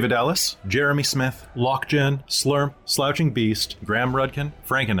 David Ellis, Jeremy Smith, Lockgen, Slurp, Slouching Beast, Graham Rudkin,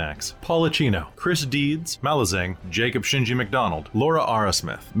 Frankenax, Policino, Chris Deeds, Malazing, Jacob Shinji McDonald, Laura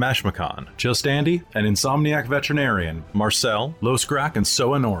Arasmith, Mashmakan, Just Andy, an Insomniac Veterinarian, Marcel, Loscrack and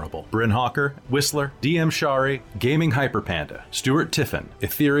So Honorable, Bryn Hawker, Whistler, DM Shari, Gaming Hyperpanda, Stuart Tiffin,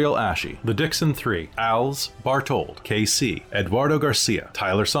 Ethereal Ashy, The Dixon 3, Owls, Bartold, KC, Eduardo Garcia,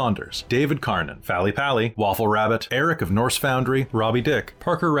 Tyler Saunders, David Carnan, Fally Pally, Waffle Rabbit, Eric of Norse Foundry, Robbie Dick,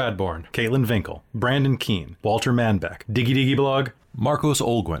 Parker Radborn, Caitlin Vinkel, Brandon Keene, Walter Manbeck, Diggy Diggy Blog, Marcos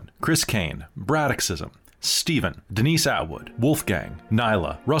Olguin, Chris Kane, Braddockism, Stephen, Denise Atwood, Wolfgang,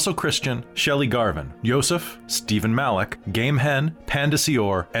 Nyla, Russell Christian, Shelley Garvin, Yosef, Stephen Malik, Game Hen, Panda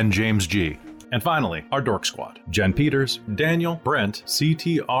Sior, and James G. And finally, our Dork Squad. Jen Peters, Daniel, Brent,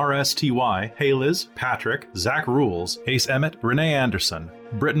 CTRSTY, Hey Liz, Patrick, Zach Rules, Ace Emmett, Renee Anderson,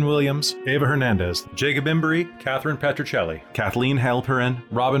 Britton Williams, Ava Hernandez, Jacob Embry, Catherine Petricelli, Kathleen Halperin,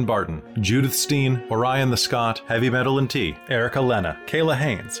 Robin Barton, Judith Steen, Orion the Scott, Heavy Metal and Tea, Erica Lena, Kayla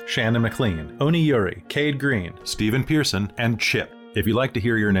Haynes, Shannon McLean, Oni Yuri, Cade Green, Stephen Pearson, and Chip. If you'd like to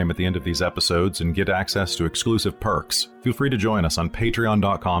hear your name at the end of these episodes and get access to exclusive perks, feel free to join us on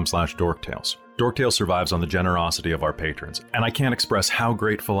patreon.com/dorktales. Dorktales survives on the generosity of our patrons, and I can't express how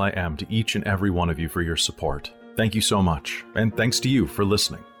grateful I am to each and every one of you for your support. Thank you so much, and thanks to you for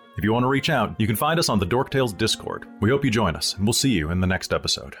listening. If you want to reach out, you can find us on the Dorktales Discord. We hope you join us, and we'll see you in the next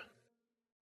episode.